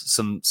sails,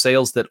 some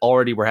sails that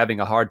already were having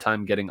a hard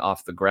time getting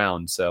off the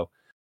ground. So,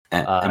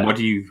 and what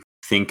do you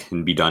think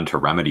can be done to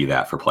remedy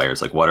that for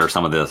players? Like, what are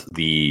some of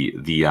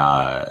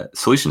the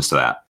solutions to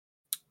that?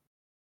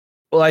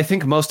 Well, I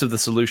think most of the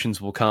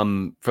solutions will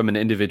come from an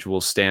individual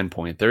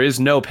standpoint. There is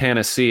no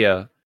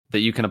panacea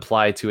that you can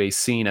apply to a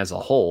scene as a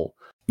whole.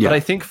 Yeah. But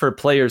I think for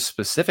players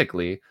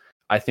specifically,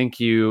 I think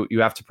you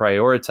have to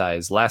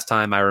prioritize. Last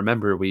time I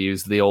remember, we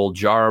used the old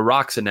jar of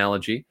rocks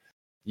analogy.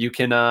 You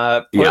can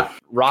put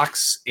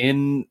rocks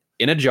in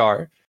a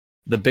jar.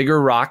 The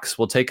bigger rocks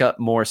will take up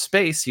more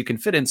space. You can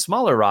fit in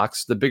smaller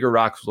rocks. The bigger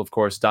rocks will, of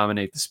course,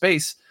 dominate the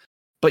space.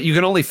 But you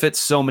can only fit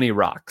so many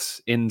rocks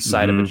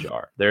inside of a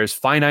jar. There's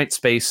finite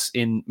space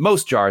in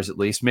most jars, at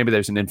least. Maybe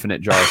there's an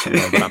infinite jar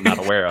somewhere that I'm not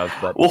aware of.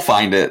 But we'll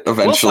find it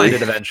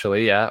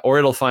eventually. Yeah. Or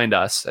it'll find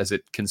us as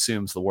it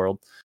consumes the world.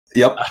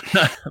 Yep.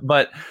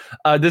 But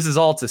this is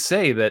all to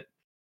say that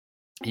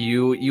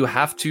you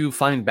have to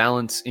find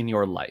balance in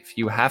your life.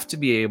 You have to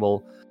be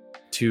able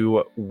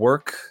to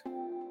work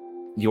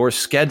your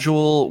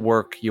schedule,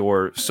 work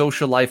your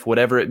social life,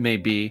 whatever it may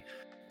be,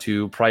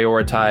 to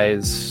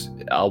prioritize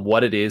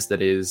what it is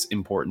that is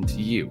important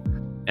to you.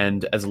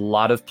 And as a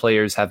lot of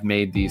players have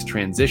made these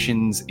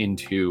transitions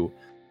into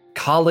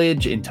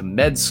college, into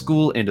med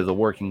school, into the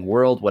working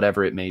world,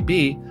 whatever it may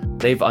be,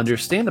 they've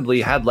understandably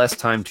had less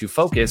time to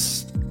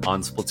focus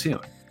on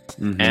Splatoon.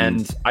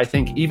 And I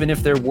think even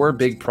if there were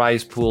big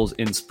prize pools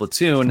in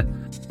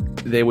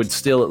Splatoon, they would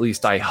still, at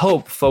least I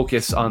hope,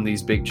 focus on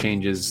these big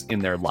changes in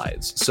their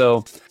lives.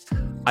 So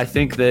I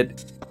think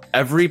that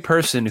every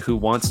person who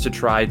wants to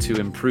try to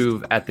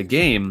improve at the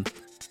game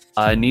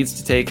needs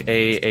to take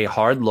a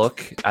hard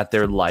look at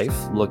their life.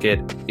 Look at,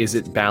 is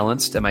it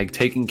balanced? Am I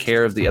taking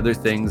care of the other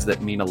things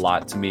that mean a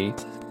lot to me?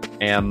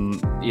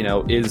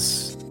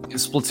 Is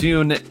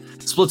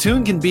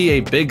Splatoon can be a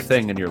big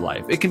thing in your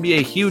life. It can be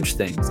a huge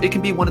thing. It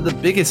can be one of the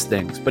biggest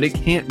things, but it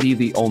can't be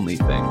the only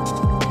thing.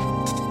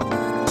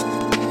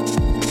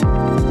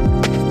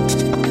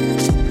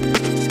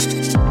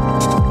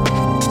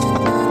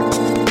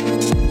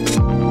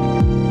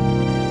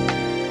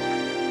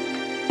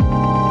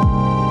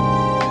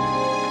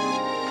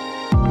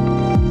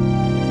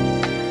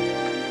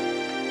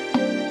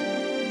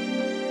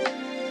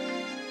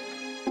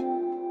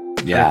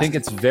 Yeah. I think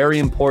it's very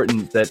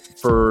important that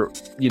for,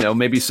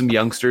 maybe some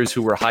youngsters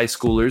who were high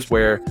schoolers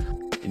where,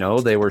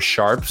 they were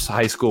sharps,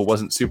 high school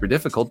wasn't super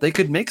difficult, they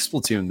could make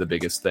Splatoon the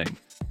biggest thing.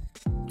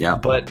 Yeah.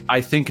 But I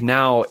think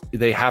now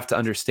they have to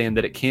understand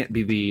that it can't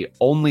be the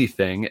only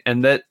thing,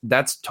 and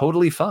that's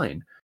totally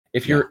fine.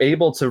 If you're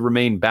able to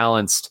remain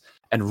balanced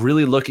and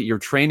really look at your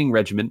training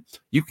regimen,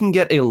 you can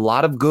get a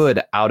lot of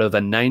good out of a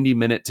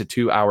 90-minute to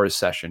 2-hour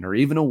session, or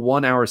even a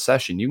 1-hour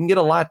session. You can get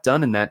a lot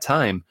done in that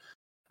time.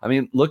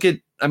 Look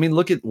at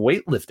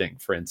weightlifting,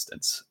 for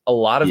instance. A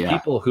lot of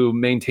people who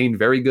maintain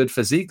very good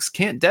physiques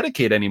can't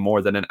dedicate any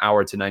more than an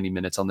hour to 90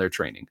 minutes on their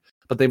training,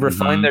 but they've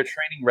refined their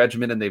training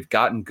regimen and they've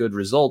gotten good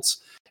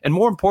results. And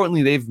more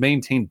importantly, they've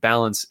maintained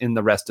balance in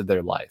the rest of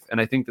their life.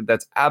 And I think that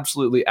that's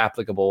absolutely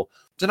applicable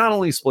to not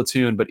only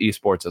Splatoon, but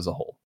esports as a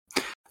whole.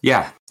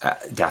 Yeah,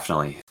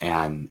 definitely.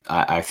 And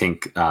I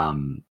think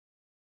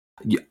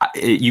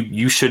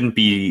you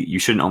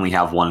shouldn't only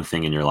have one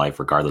thing in your life,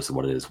 regardless of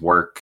what it is.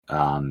 Work,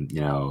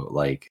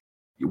 like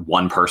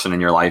one person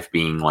in your life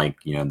being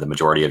the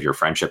majority of your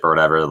friendship or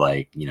whatever,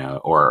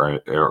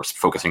 or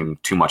focusing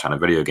too much on a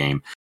video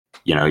game.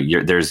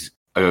 There's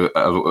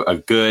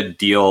a good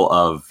deal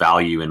of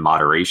value in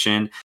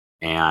moderation.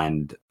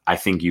 And I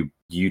think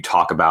you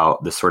talk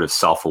about the sort of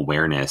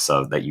self-awareness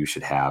that you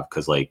should have,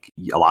 because a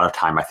lot of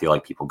time I feel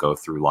like people go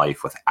through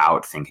life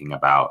without thinking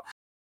about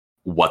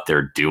what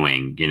they're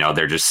doing.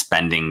 They're just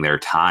spending their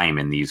time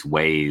in these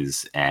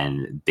ways,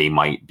 and they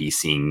might be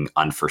seeing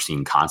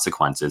unforeseen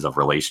consequences of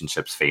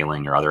relationships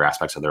failing or other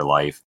aspects of their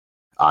life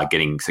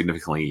getting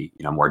significantly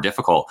more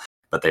difficult.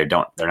 But they're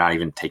not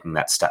even taking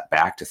that step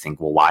back to think,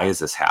 well, why is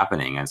this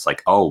happening? And it's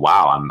like, oh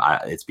wow,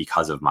 it's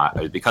because of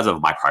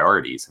my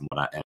priorities and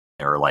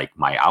or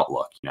my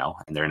outlook,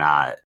 and they're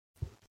not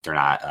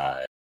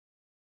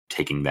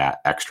taking that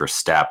extra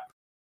step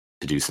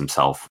to do some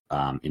self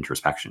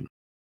introspection.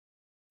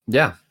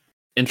 Yeah,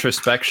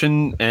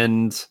 introspection.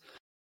 And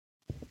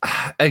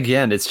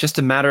again, it's just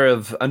a matter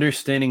of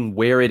understanding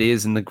where it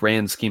is in the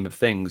grand scheme of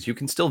things. You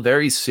can still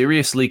very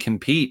seriously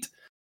compete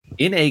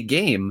in a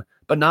game,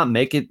 but not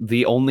make it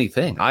the only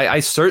thing. I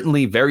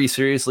certainly very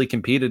seriously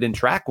competed in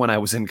track when I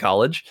was in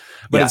college,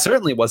 but it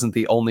certainly wasn't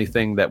the only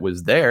thing that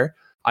was there.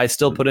 I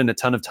still put in a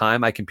ton of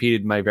time. I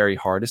competed my very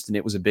hardest, and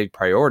it was a big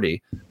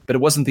priority, but it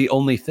wasn't the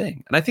only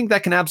thing. And I think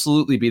that can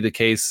absolutely be the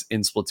case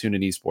in Splatoon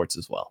and esports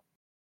as well.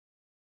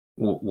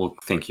 Well,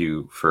 thank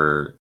you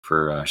for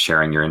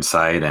sharing your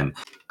insight. And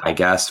I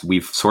guess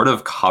we've sort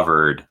of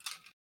covered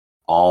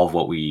all of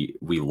what we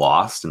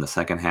lost in the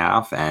second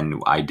half.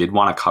 And I did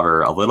want to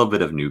cover a little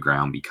bit of new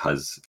ground,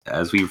 because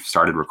as we've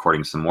started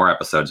recording some more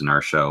episodes in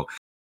our show,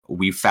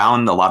 we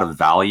found a lot of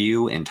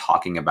value in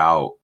talking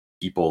about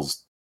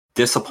people's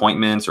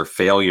disappointments or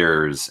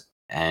failures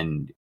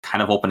and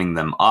kind of opening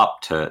them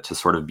up to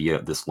sort of be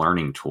this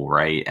learning tool,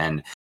 right?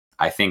 And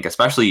I think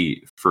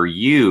especially for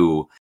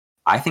you,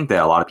 I think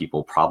that a lot of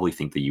people probably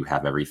think that you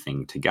have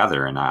everything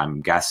together, and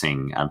I'm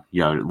guessing,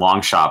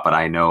 long shot, but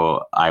I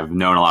know I've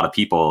known a lot of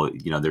people,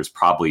 there's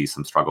probably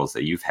some struggles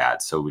that you've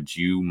had. So would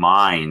you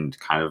mind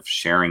kind of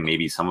sharing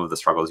maybe some of the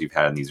struggles you've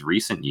had in these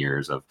recent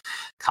years of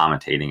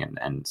commentating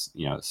and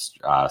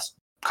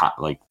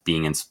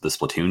being in the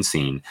Splatoon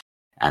scene,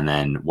 and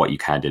then what you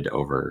kind of did to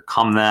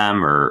overcome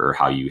them, or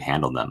how you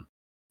handled them?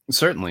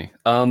 Certainly.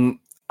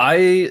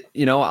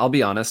 I'll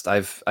be honest,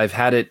 I've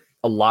had it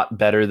a lot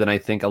better than I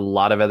think a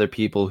lot of other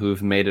people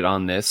who've made it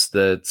on this.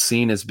 The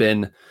scene has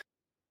been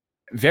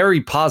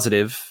very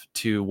positive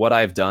to what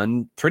I've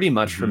done pretty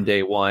much from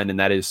day one, and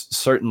that is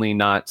certainly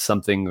not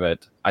something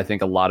that I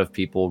think a lot of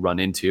people run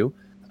into.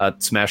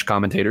 Smash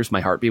commentators,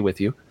 my heart be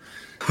with you.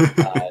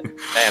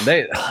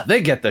 Man,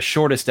 they get the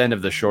shortest end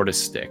of the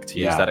shortest stick, to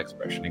use that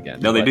expression again.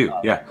 No, they do.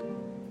 Yeah.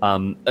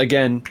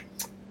 Again,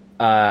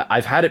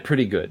 I've had it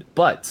pretty good,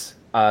 but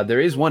there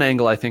is one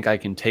angle I think I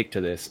can take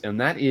to this, and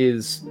that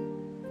is,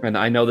 and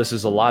I know this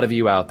is a lot of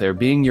you out there,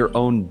 being your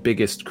own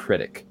biggest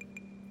critic,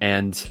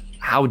 and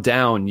how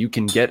down you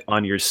can get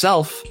on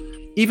yourself,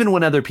 even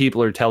when other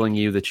people are telling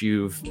you that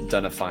you've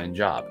done a fine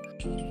job.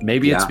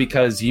 Maybe it's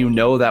because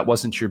that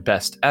wasn't your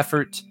best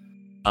effort.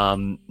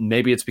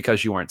 Maybe it's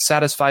because you aren't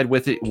satisfied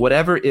with it.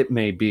 Whatever it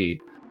may be,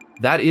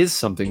 that is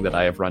something that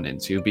I have run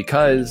into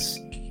because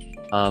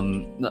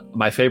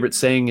my favorite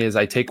saying is,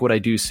 I take what I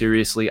do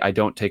seriously. I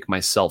don't take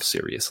myself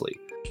seriously.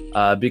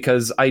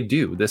 Because I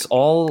do. This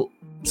all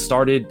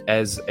started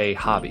as a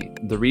hobby.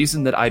 The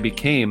reason that I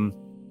became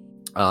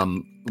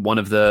one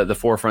of the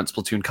forefront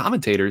Splatoon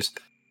commentators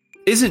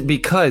isn't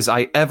because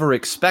I ever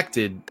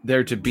expected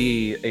there to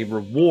be a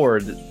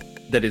reward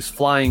that is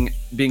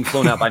being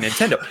flown out by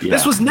Nintendo. Yeah.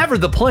 This was never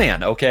the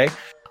plan, okay?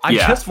 I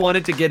Yeah. just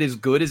wanted to get as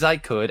good as I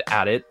could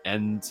at it,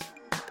 and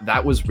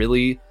that was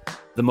really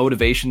the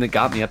motivation that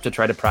got me up to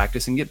try to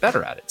practice and get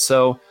better at it.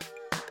 So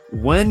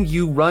when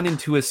you run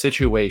into a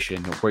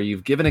situation where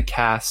you've given a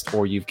cast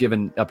or you've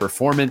given a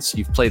performance,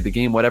 you've played the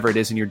game, whatever it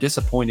is, and you're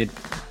disappointed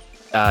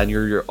and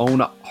you're your own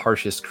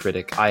harshest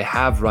critic, I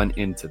have run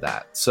into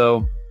that.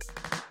 So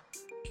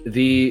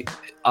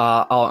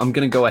I'm going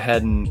to go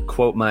ahead and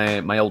quote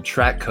my old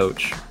track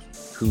coach,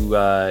 who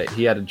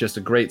he had just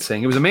a great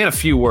saying. He was a man of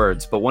few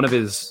words, but one of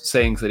his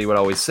sayings that he would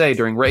always say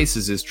during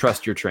races is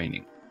trust your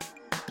training.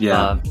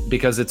 Yeah.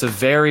 Because it's a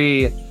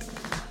very,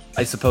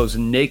 I suppose,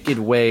 naked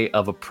way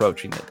of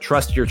approaching it.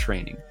 Trust your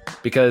training.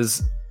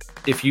 Because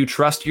if you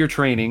trust your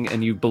training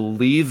and you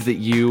believe that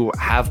you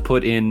have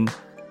put in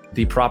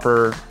the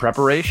proper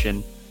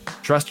preparation,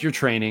 trust your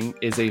training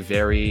is a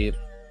very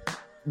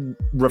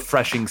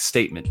refreshing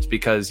statement,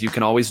 because you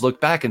can always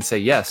look back and say,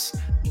 yes,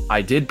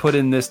 I did put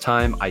in this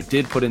time, I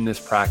did put in this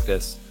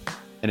practice,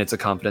 and it's a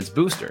confidence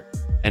booster.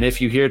 And if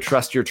you hear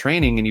trust your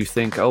training and you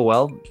think, oh,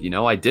 well,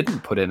 I didn't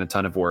put in a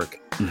ton of work,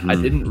 I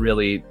didn't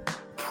really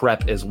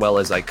prep as well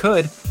as I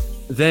could,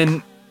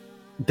 then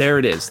there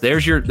it is.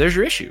 There's your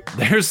issue.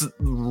 There's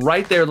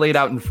right there laid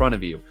out in front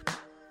of you.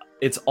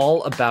 It's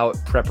all about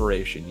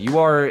preparation. You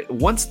are,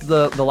 once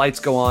the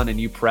lights go on and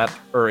you prep,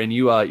 and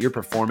you're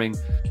performing,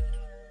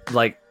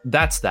 like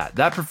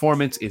that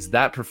performance is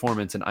that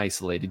performance and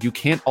isolated. You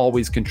can't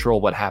always control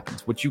what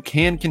happens. What you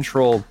can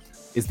control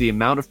is the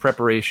amount of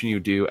preparation you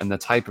do and the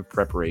type of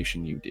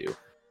preparation you do.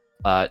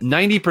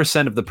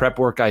 90% of the prep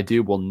work I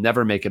do will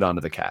never make it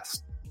onto the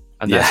cast.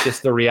 And that's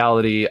just the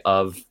reality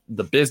of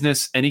the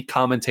business. Any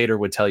commentator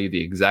would tell you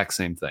the exact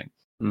same thing.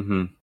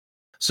 Mm-hmm.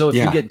 So if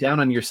you get down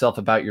on yourself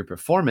about your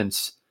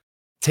performance,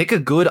 take a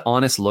good,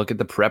 honest look at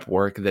the prep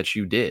work that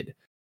you did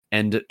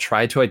and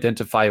try to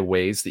identify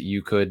ways that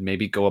you could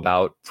maybe go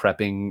about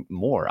prepping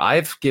more.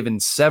 I've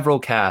given several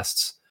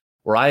casts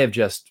where I have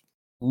just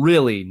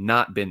really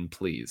not been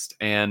pleased.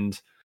 And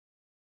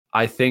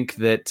I think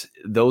that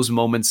those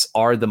moments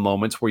are the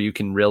moments where you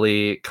can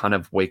really kind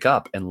of wake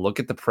up and look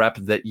at the prep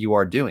that you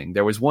are doing.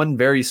 There was one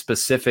very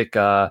specific,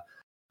 kind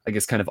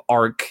of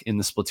arc in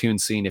the Splatoon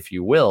scene, if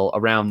you will,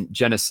 around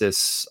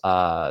Genesis.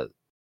 We're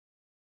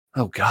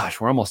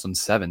almost on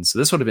 7. So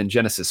this would have been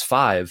Genesis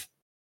 5,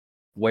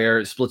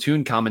 where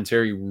Splatoon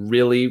commentary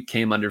really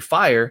came under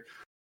fire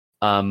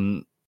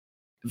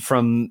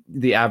from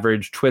the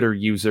average Twitter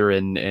user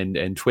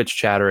and Twitch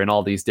chatter and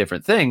all these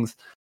different things.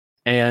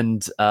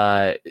 And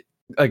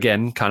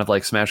again, kind of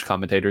like Smash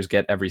commentators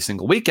get every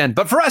single weekend.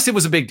 But for us, it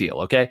was a big deal,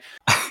 okay?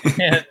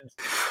 And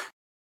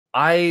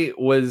I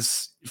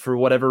was, for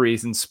whatever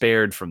reason,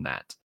 spared from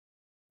that.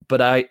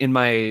 But in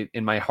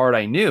my heart,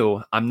 I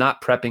knew I'm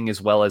not prepping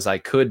as well as I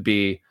could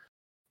be.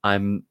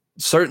 I'm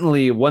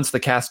certainly, once the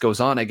cast goes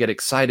on, I get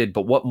excited,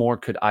 but what more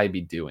could I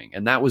be doing?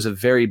 And that was a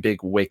very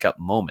big wake-up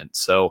moment.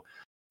 So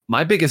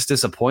my biggest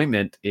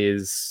disappointment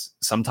is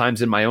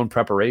sometimes in my own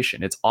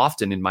preparation. It's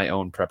often in my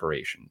own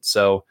preparation.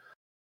 So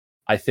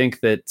I think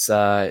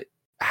that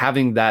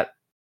having that,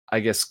 I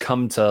guess,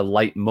 come to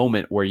light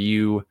moment where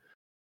you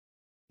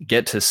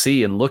get to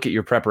see and look at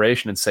your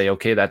preparation and say,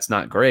 okay, that's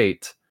not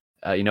great.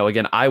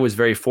 Again, I was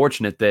very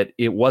fortunate that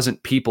it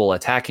wasn't people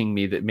attacking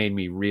me that made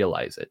me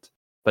realize it.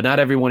 But not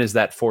everyone is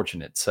that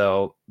fortunate.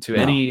 So to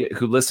any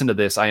who listen to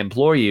this, I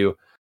implore you,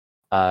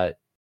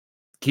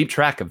 keep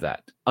track of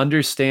that.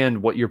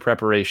 Understand what your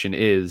preparation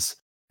is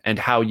and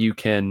how you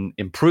can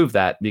improve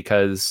that,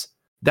 because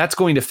that's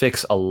going to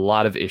fix a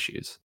lot of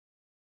issues.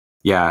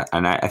 Yeah,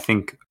 and I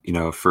think,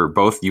 for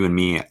both you and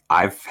me,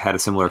 I've had a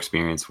similar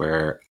experience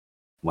where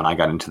when I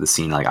got into the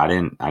scene, like I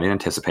didn't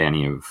anticipate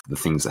any of the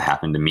things that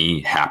happened to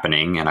me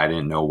happening, and I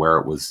didn't know where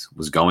it was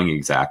going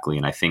exactly.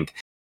 And I think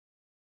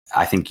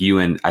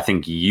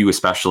you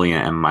especially,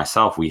 and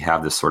myself, we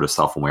have this sort of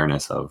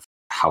self-awareness of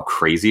how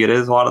crazy it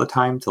is a lot of the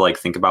time to like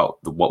think about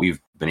what we've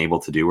been able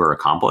to do or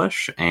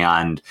accomplish,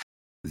 and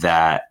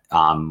that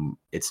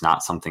it's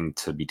not something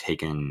to be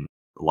taken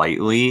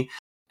lightly.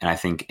 And I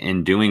think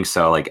in doing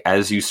so, like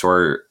as you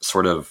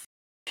sort of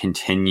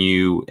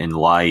continue in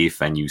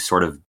life and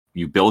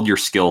you build your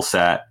skill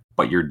set,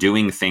 but you're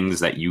doing things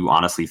that you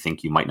honestly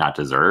think you might not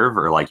deserve,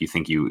 or like you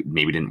think you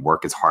maybe didn't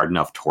work as hard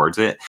enough towards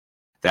it.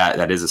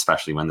 That is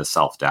especially when the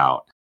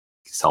self-doubt,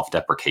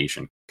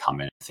 self-deprecation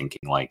come in,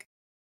 thinking like,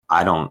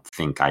 I don't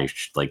think I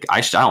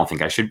don't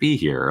think I should be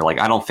here. Or like,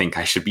 I don't think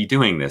I should be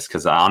doing this,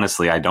 because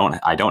honestly, I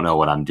don't know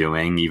what I'm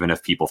doing, even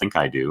if people think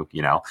I do,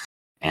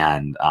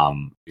 And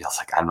it's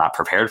like, I'm not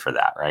prepared for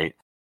that, right?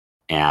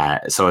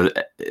 And so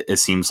it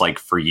seems like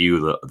for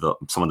you,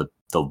 some of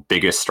the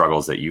biggest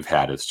struggles that you've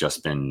had has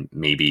just been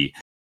maybe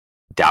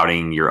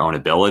doubting your own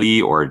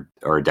ability or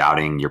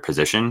doubting your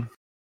position.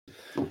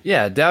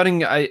 Yeah,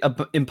 doubting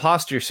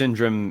imposter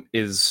syndrome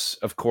is,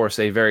 of course,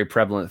 a very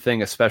prevalent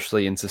thing,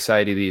 especially in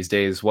society these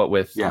days. What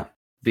with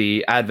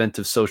the advent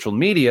of social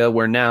media,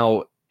 where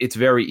now it's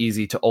very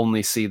easy to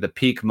only see the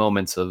peak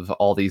moments of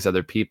all these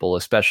other people,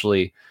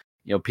 especially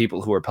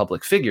people who are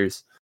public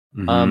figures.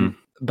 Mm-hmm.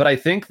 But I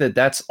think that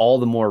that's all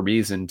the more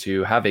reason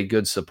to have a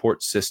good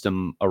support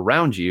system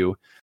around you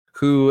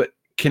who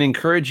can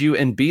encourage you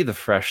and be the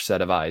fresh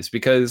set of eyes,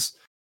 because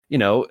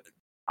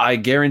I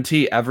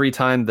guarantee every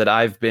time that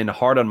I've been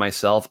hard on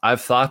myself, I've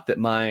thought that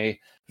my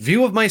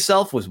view of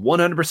myself was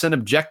 100%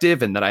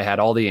 objective and that I had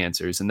all the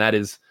answers. And that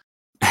is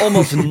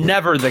almost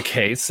never the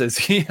case, as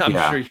I'm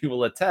sure you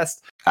will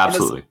attest.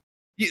 Absolutely.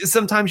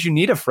 Sometimes you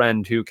need a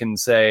friend who can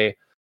say,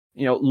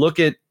 look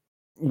at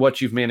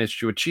what you've managed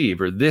to achieve,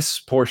 or this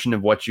portion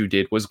of what you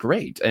did was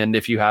great. And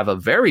if you have a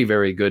very,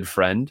 very good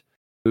friend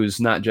who's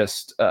not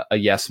just a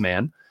yes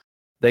man,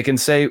 they can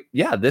say,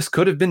 yeah, this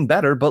could have been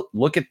better, but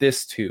look at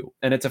this too.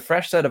 And it's a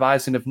fresh set of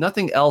eyes. And if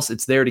nothing else,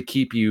 it's there to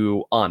keep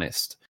you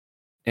honest.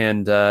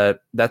 And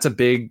that's a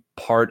big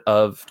part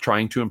of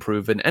trying to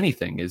improve in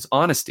anything, is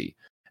honesty.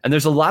 And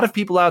there's a lot of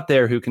people out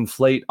there who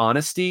conflate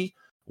honesty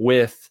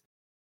with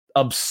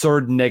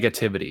absurd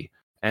negativity.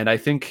 And I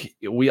think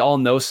we all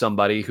know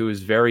somebody who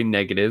is very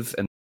negative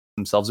and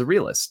themselves a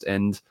realist.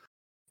 And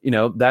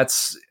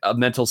that's a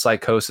mental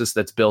psychosis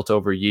that's built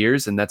over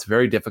years, and that's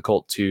very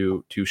difficult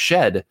to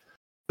shed.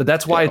 But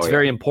that's why it's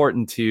very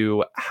important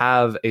to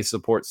have a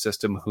support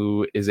system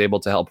who is able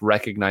to help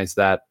recognize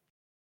that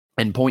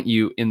and point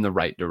you in the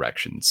right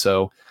direction.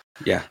 So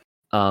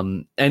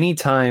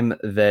anytime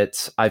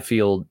that I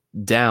feel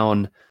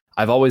down,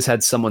 I've always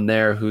had someone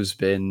there who's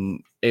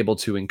been able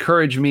to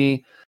encourage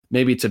me,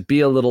 maybe to be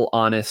a little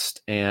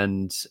honest,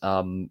 and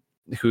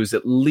who's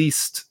at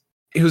least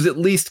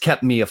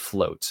kept me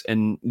afloat.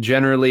 And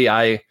generally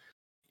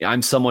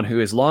I'm someone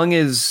who, as long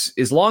as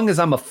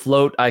I'm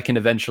afloat, I can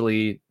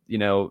eventually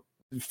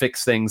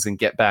fix things and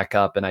get back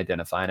up and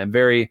identify. And I'm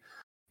very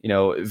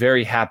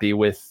very happy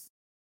with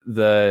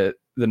the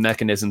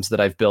mechanisms that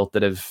I've built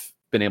that have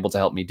been able to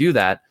help me do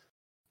that.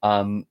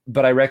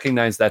 But I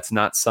recognize that's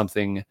not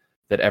something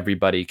that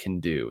everybody can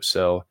do.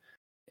 So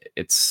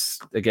it's,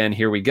 again,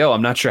 here we go.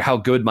 I'm not sure how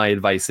good my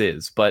advice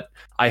is, but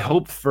I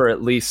hope for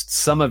at least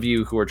some of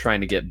you who are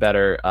trying to get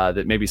better,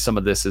 that maybe some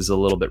of this is a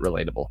little bit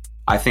relatable.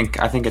 I think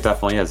it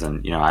definitely is.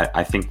 And,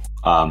 I think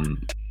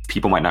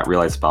people might not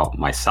realize about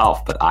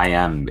myself, but I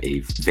am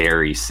a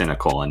very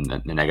cynical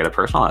and negative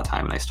person all that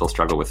time. And I still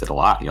struggle with it a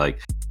lot.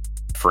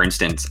 For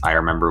instance, I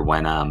remember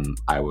when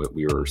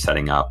we were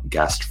setting up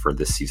guests for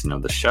this season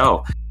of the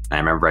show. And I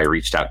remember I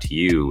reached out to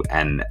you,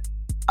 and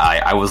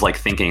I was like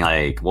thinking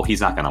like, well,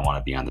 he's not going to want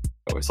to be on the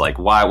show. It's like,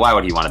 why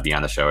would he want to be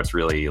on the show? It's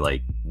really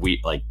like,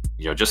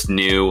 just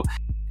new,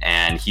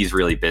 and he's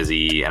really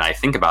busy. And I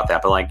think about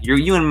that, but like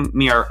you and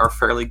me are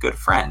fairly good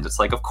friends. It's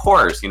like, of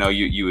course,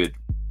 you would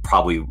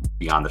probably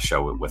be on the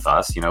show with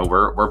us.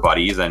 We're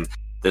buddies, and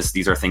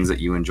these are things that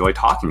you enjoy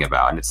talking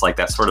about. And it's like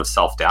that sort of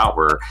self-doubt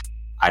where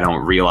I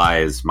don't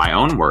realize my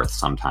own worth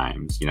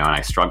sometimes, and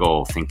I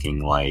struggle thinking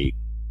like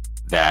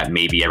that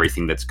maybe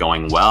everything that's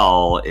going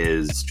well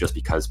is just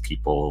because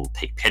people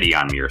take pity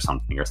on me or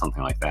something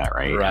like that.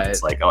 Right. Right. And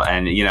it's like,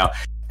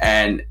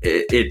 and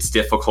it's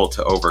difficult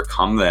to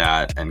overcome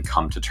that and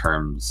come to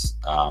terms,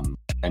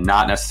 and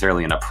not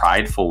necessarily in a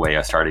prideful way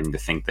of starting to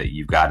think that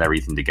you've got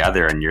everything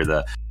together and you're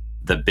the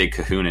big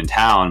cahoon in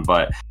town,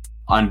 but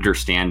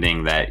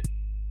understanding that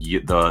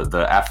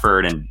the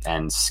effort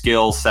and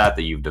skill set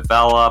that you've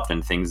developed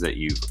and things that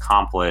you've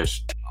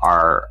accomplished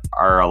are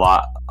a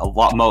lot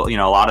more,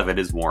 a lot of it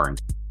is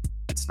warranted.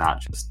 It's not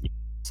just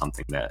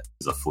something that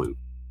is a fluke.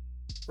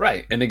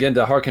 Right. And again,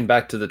 to harken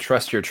back to the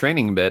trust your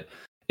training bit,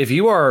 if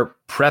you are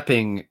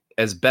prepping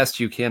as best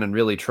you can and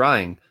really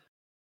trying,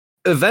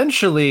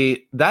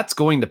 eventually that's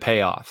going to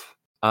pay off.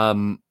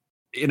 The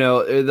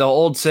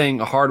old saying,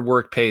 hard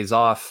work pays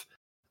off.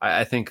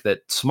 I think that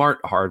smart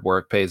hard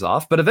work pays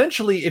off. But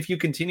eventually, if you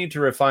continue to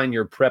refine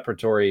your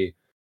preparatory,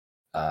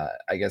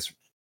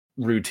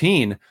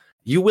 routine,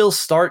 you will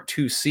start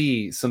to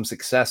see some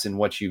success in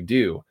what you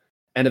do.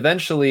 And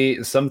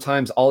eventually,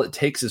 sometimes all it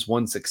takes is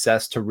one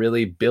success to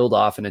really build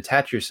off and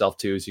attach yourself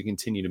to as you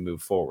continue to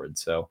move forward.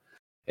 So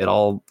it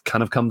all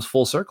kind of comes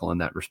full circle in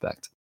that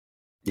respect.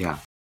 Yeah.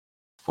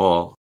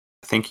 Well,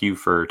 thank you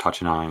for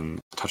touching on,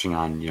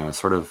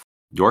 sort of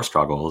your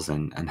struggles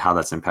and how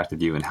that's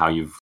impacted you and how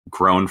you've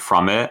grown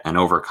from it and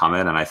overcome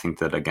it. And I think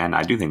that, again,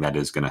 I do think that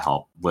is going to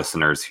help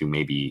listeners who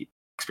may be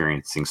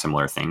experiencing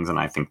similar things. And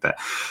I think that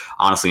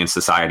honestly, in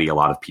society, a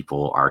lot of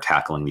people are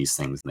tackling these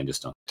things and they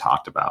just don't get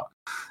talked about.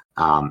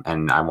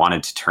 And I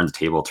wanted to turn the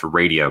table to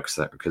Radio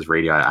because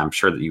Radio, I'm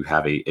sure that you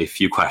have a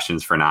few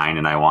questions for Nine.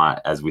 And I want,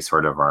 as we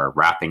sort of are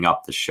wrapping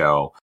up the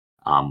show,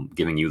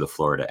 giving you the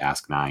floor to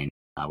ask Nine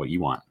what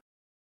you want.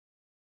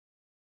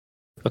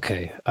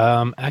 Okay.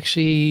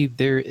 Actually,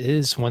 there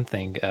is one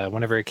thing.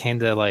 Whenever it came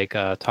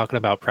to talking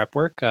about prep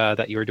work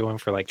that you were doing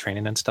for like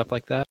training and stuff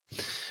like that,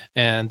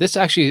 and this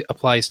actually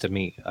applies to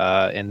me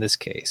in this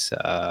case.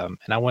 And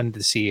I wanted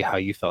to see how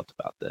you felt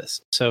about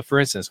this. So, for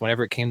instance,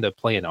 whenever it came to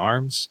playing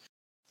arms,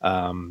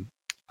 um,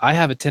 I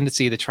have a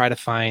tendency to try to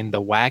find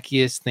the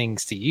wackiest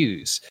things to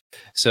use.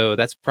 So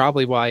that's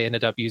probably why I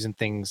ended up using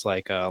things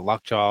like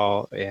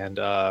Lockjaw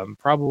and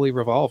probably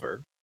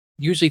Revolver.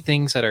 Usually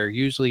things that are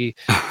usually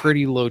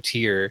pretty low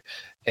tier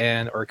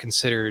and are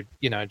considered,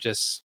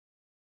 just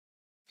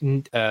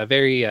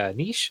very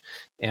niche.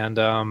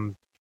 And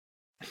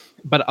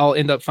but I'll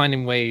end up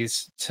finding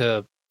ways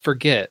to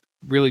forget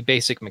really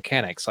basic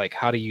mechanics like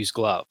how to use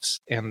gloves,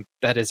 and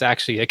that is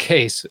actually a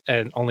case.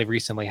 And only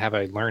recently have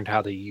I learned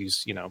how to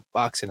use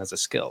boxing as a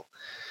skill.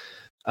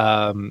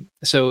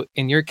 So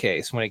in your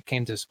case, when it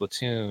came to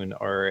Splatoon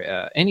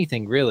or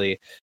anything really,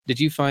 did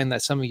you find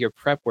that some of your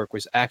prep work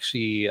was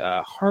actually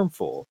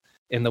harmful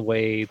in the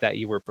way that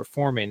you were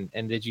performing?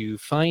 And did you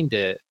find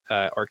it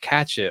or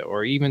catch it,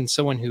 or even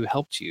someone who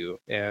helped you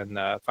and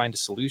find a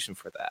solution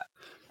for that?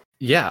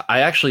 Yeah, I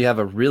actually have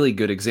a really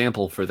good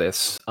example for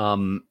this.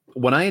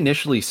 When I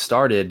initially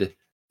started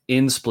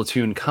in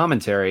Splatoon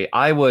commentary,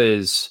 I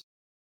was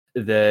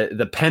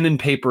the pen and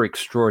paper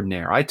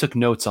extraordinaire. I took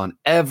notes on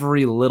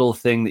every little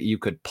thing that you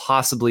could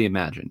possibly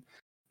imagine,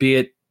 be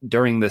it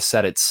during the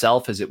set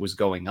itself as it was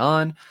going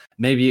on.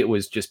 Maybe it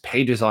was just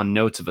pages on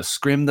notes of a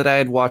scrim that I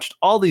had watched,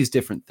 all these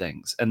different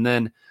things. And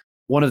then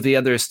one of the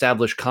other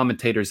established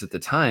commentators at the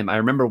time, I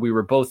remember we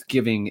were both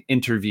giving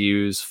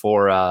interviews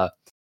for a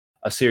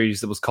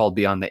series that was called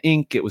Beyond the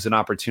Ink. It was an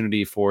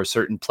opportunity for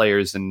certain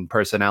players and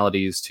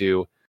personalities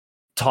to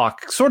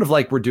talk sort of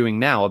like we're doing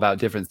now about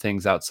different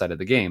things outside of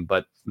the game.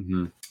 But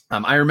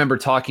I remember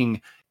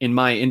talking in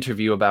my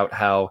interview about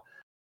how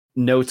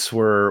notes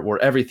were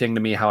everything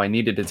to me, how I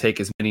needed to take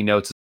as many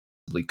notes as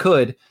I possibly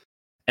could.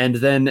 And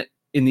then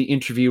in the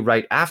interview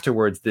right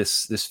afterwards,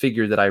 this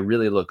figure that I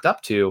really looked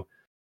up to,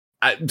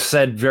 I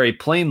said very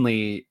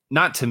plainly,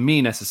 not to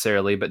me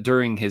necessarily, but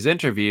during his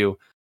interview,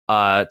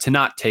 to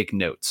not take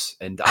notes.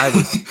 And I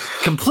was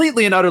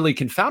completely and utterly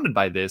confounded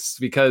by this,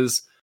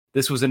 because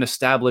this was an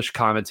established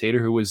commentator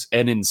who was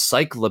an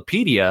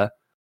encyclopedia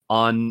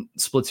on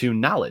Splatoon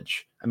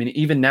knowledge. I mean,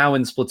 even now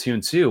in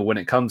Splatoon 2, when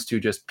it comes to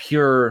just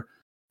pure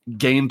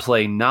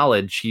gameplay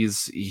knowledge,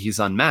 he's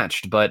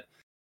unmatched. But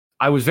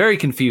I was very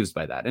confused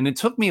by that. And it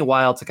took me a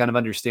while to kind of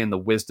understand the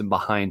wisdom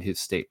behind his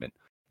statement.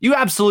 You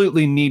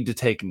absolutely need to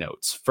take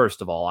notes.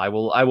 First of all, I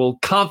will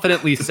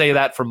confidently say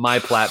that from my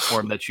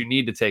platform, that you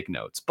need to take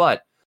notes.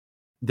 But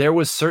there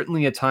was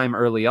certainly a time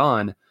early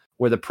on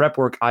where the prep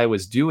work I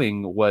was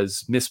doing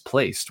was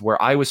misplaced, where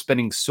I was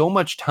spending so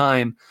much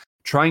time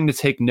trying to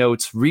take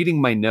notes, reading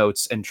my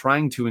notes, and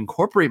trying to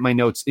incorporate my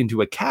notes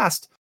into a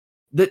cast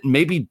that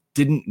maybe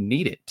didn't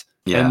need it.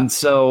 Yeah. And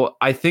so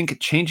I think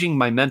changing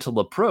my mental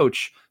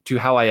approach to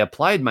how I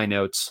applied my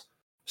notes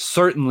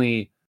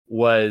certainly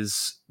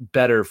was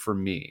better for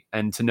me.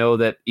 And to know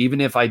that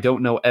even if I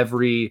don't know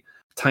every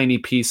tiny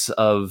piece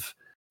of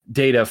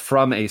data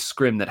from a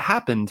scrim that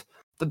happened,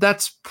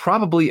 that's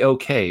probably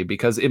okay,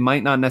 because it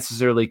might not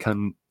necessarily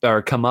come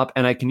up,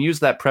 and I can use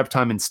that prep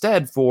time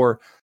instead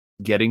for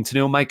getting to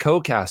know my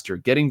co-caster,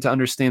 getting to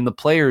understand the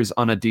players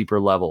on a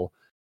deeper level,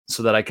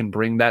 so that I can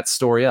bring that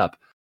story up,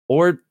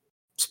 or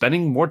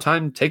spending more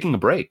time taking a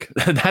break.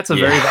 That's a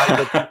very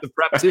valuable piece of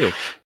prep too.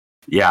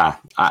 Yeah,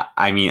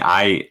 I mean,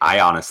 I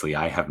honestly,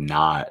 I have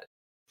not.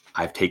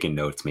 I've taken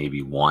notes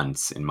maybe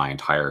once in my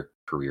entire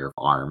career of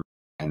ARM,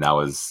 and that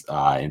was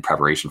in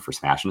preparation for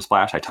Smash and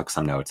Splash. I took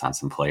some notes on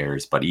some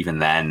players, but even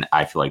then,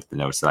 I feel like the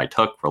notes that I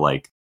took were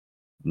like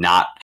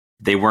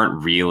they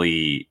weren't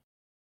really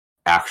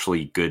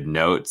actually good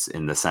notes,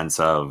 in the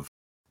sense of,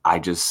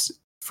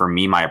 for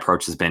me, my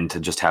approach has been to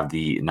just have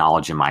the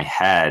knowledge in my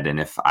head, and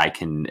if I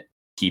can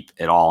keep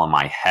it all in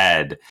my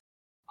head,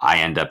 I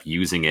end up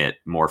using it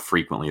more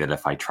frequently than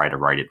if I try to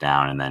write it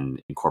down and then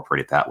incorporate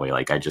it that way.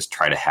 Like, I just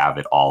try to have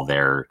it all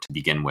there to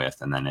begin with,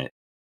 and then it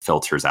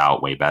filters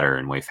out way better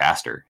and way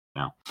faster,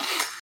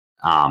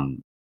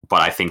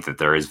 But I think that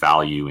there is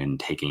value in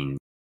taking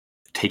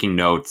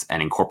notes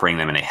and incorporating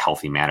them in a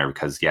healthy manner,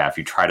 because if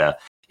you try to,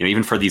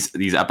 even for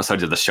these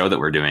episodes of the show that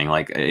we're doing,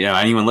 like,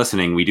 anyone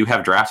listening, we do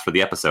have drafts for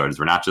the episodes.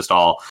 We're not just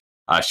all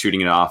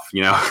shooting it off,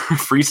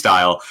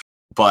 freestyle,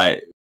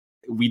 but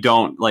we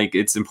don't, like,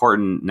 it's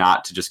important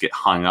not to just get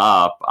hung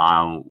up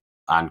on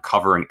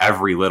covering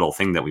every little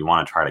thing that we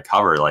want to try to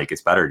cover. Like,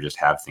 it's better just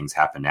have things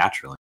happen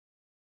naturally.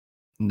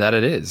 That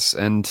it is.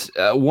 And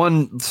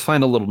one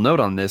final little note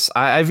on this,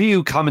 I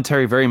view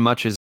commentary very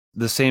much as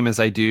the same as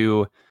I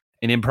do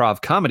an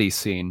improv comedy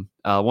scene.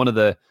 One of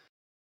the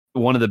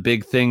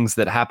big things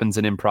that happens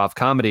in improv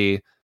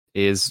comedy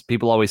is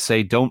people always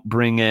say, don't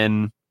bring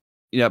in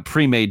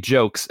pre-made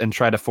jokes and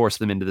try to force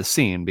them into the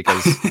scene,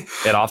 because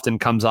it often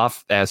comes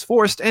off as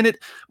forced, and it,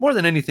 more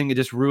than anything, it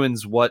just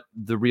ruins what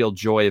the real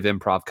joy of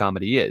improv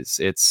comedy is.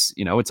 It's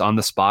it's on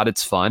the spot,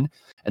 it's fun,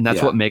 and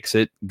that's what makes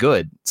it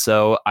good.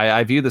 So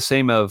I view the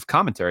same of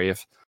commentary.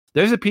 If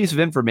there's a piece of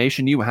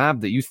information you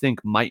have that you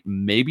think might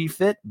maybe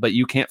fit, but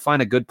you can't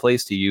find a good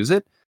place to use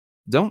it,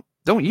 don't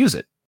use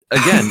it.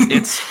 Again,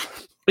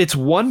 it's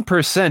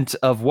 1%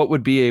 of what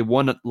would be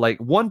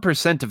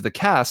 1% of the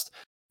cast,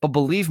 but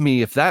believe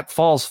me, if that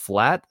falls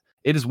flat,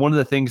 it is one of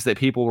the things that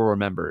people will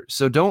remember.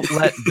 So don't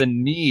let the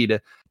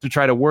need to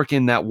try to work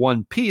in that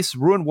one piece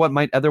ruin what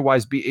might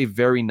otherwise be a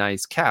very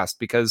nice cast,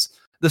 because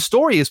the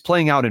story is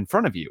playing out in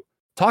front of you.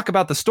 Talk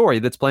about the story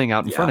that's playing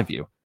out in front of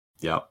you.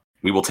 Yeah.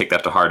 We will take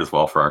that to heart as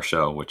well for our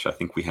show, which I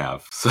think we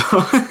have. So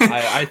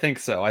I think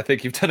so. I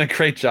think you've done a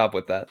great job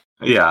with that.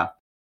 Yeah.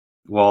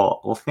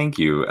 Well, thank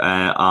you.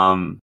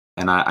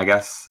 And I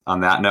guess on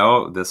that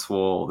note, this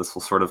will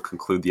sort of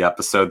conclude the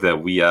episode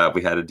that we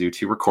had to do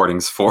 2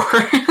 recordings for.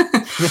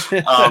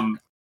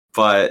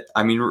 But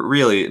I mean,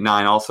 really,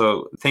 Nine,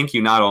 also thank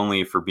you not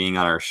only for being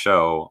on our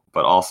show,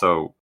 but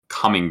also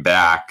coming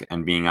back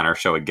and being on our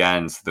show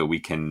again so that we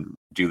can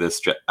do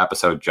this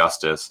episode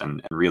justice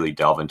and really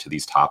delve into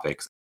these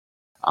topics.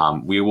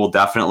 We will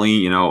definitely,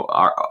 you know,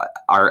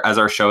 as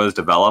our show has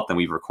developed and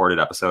we've recorded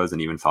episodes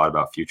and even thought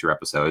about future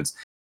episodes,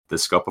 the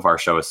scope of our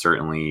show is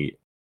certainly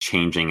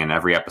changing, and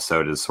every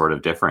episode is sort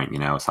of different. You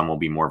know, some will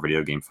be more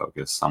video game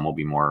focused, some will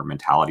be more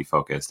mentality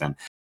focused, and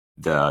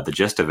the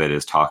gist of it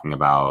is talking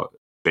about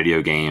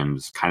video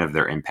games, kind of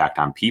their impact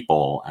on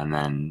people, and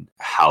then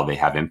how they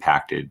have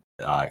impacted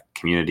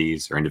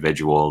communities or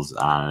individuals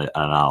on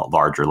a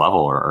larger level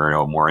or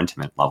a more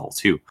intimate level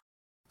too.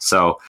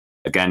 So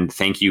again,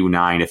 thank you,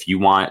 Nine. If you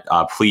want,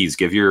 please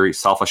give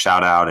yourself a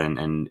shout out,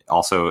 and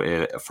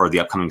also for the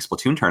upcoming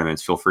Splatoon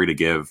tournaments, feel free to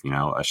give, you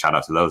know, a shout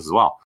out to those as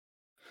well.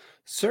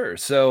 Sure.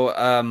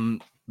 So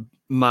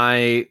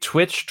my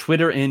Twitch,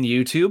 Twitter, and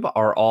YouTube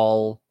are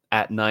all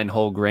at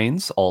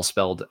NineWholeGrains, all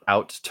spelled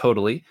out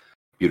totally.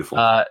 Beautiful.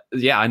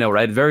 Yeah, I know,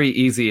 right? Very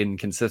easy and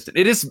consistent.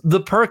 It is the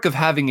perk of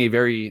having a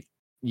very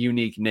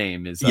unique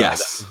name is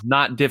yes,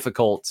 not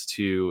difficult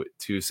to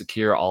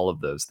secure all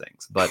of those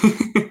things. But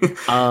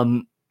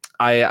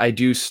I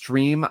do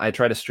stream. I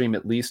try to stream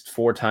at least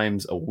 4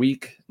 times a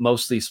week,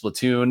 mostly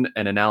Splatoon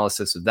and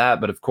analysis of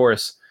that. But of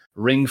course,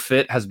 Ring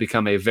Fit has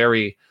become a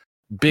very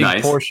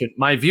big portion.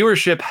 My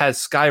viewership has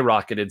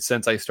skyrocketed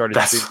since I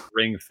started streaming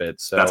Ring Fit.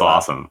 So that's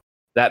awesome.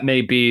 That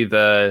may be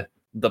the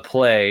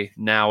play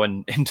now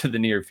and into the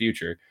near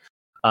future.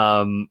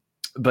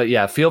 But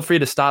yeah, feel free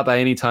to stop by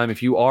anytime.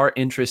 If you are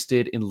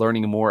interested in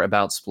learning more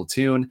about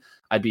Splatoon,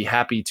 I'd be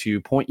happy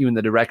to point you in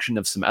the direction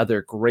of some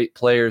other great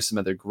players, some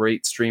other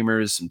great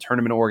streamers, some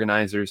tournament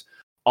organizers,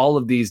 all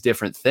of these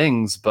different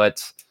things.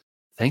 But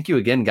thank you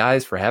again,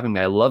 guys, for having me.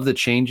 I love the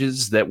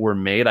changes that were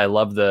made. I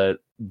love the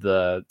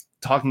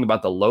talking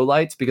about the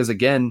lowlights, because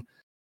again,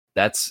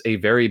 that's a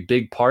very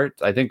big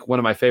part. I think one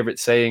of my favorite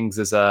sayings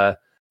is the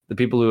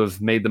people who have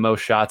made the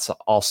most shots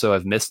also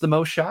have missed the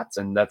most shots,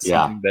 and that's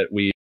something that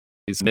we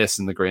miss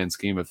in the grand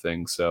scheme of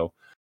things. So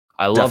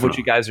I love what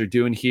you guys are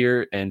doing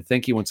here, and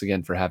thank you once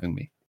again for having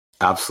me.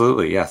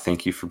 Absolutely. Yeah.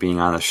 Thank you for being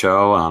on the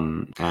show.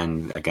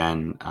 And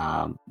again,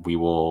 we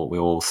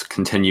will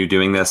continue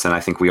doing this. And I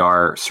think we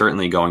are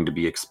certainly going to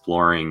be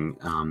exploring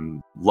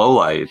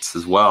lowlights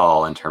as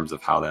well in terms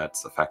of how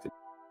that's affected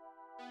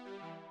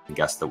the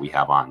guests that we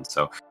have on.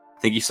 So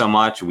thank you so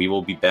much. We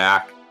will be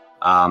back.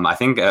 I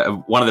think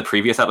one of the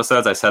previous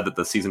episodes, I said that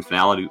the season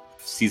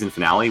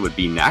finale would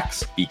be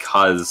next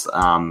because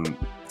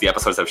the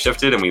episodes have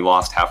shifted and we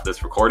lost half of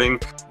this recording.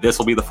 This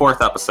will be the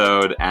 4th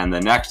episode, and the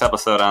next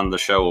episode on the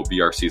show will be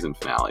our season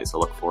finale. So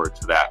look forward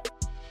to that.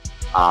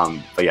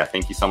 But yeah,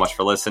 thank you so much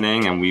for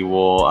listening. And we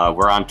will,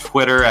 we're on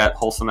Twitter at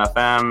Wholesome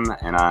FM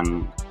and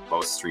on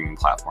most streaming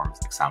platforms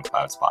like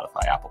SoundCloud,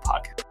 Spotify, Apple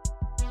Podcasts.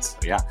 So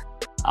yeah,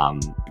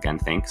 again,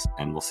 thanks,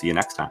 and we'll see you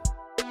next time.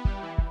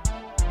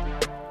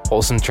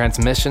 Wholesome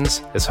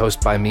Transmissions is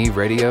hosted by me,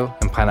 Radio,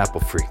 and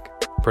PineappleFreak.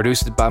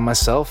 Produced by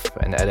myself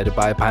and edited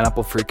by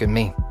PineappleFreak and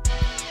me.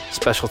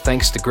 Special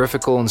thanks to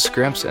Grifficle and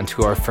Scrimps and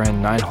to our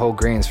friend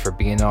NineWholeGrains for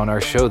being on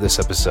our show this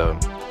episode.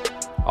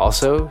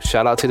 Also,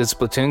 shout out to the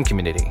Splatoon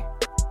community.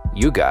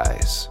 You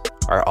guys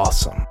are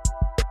awesome.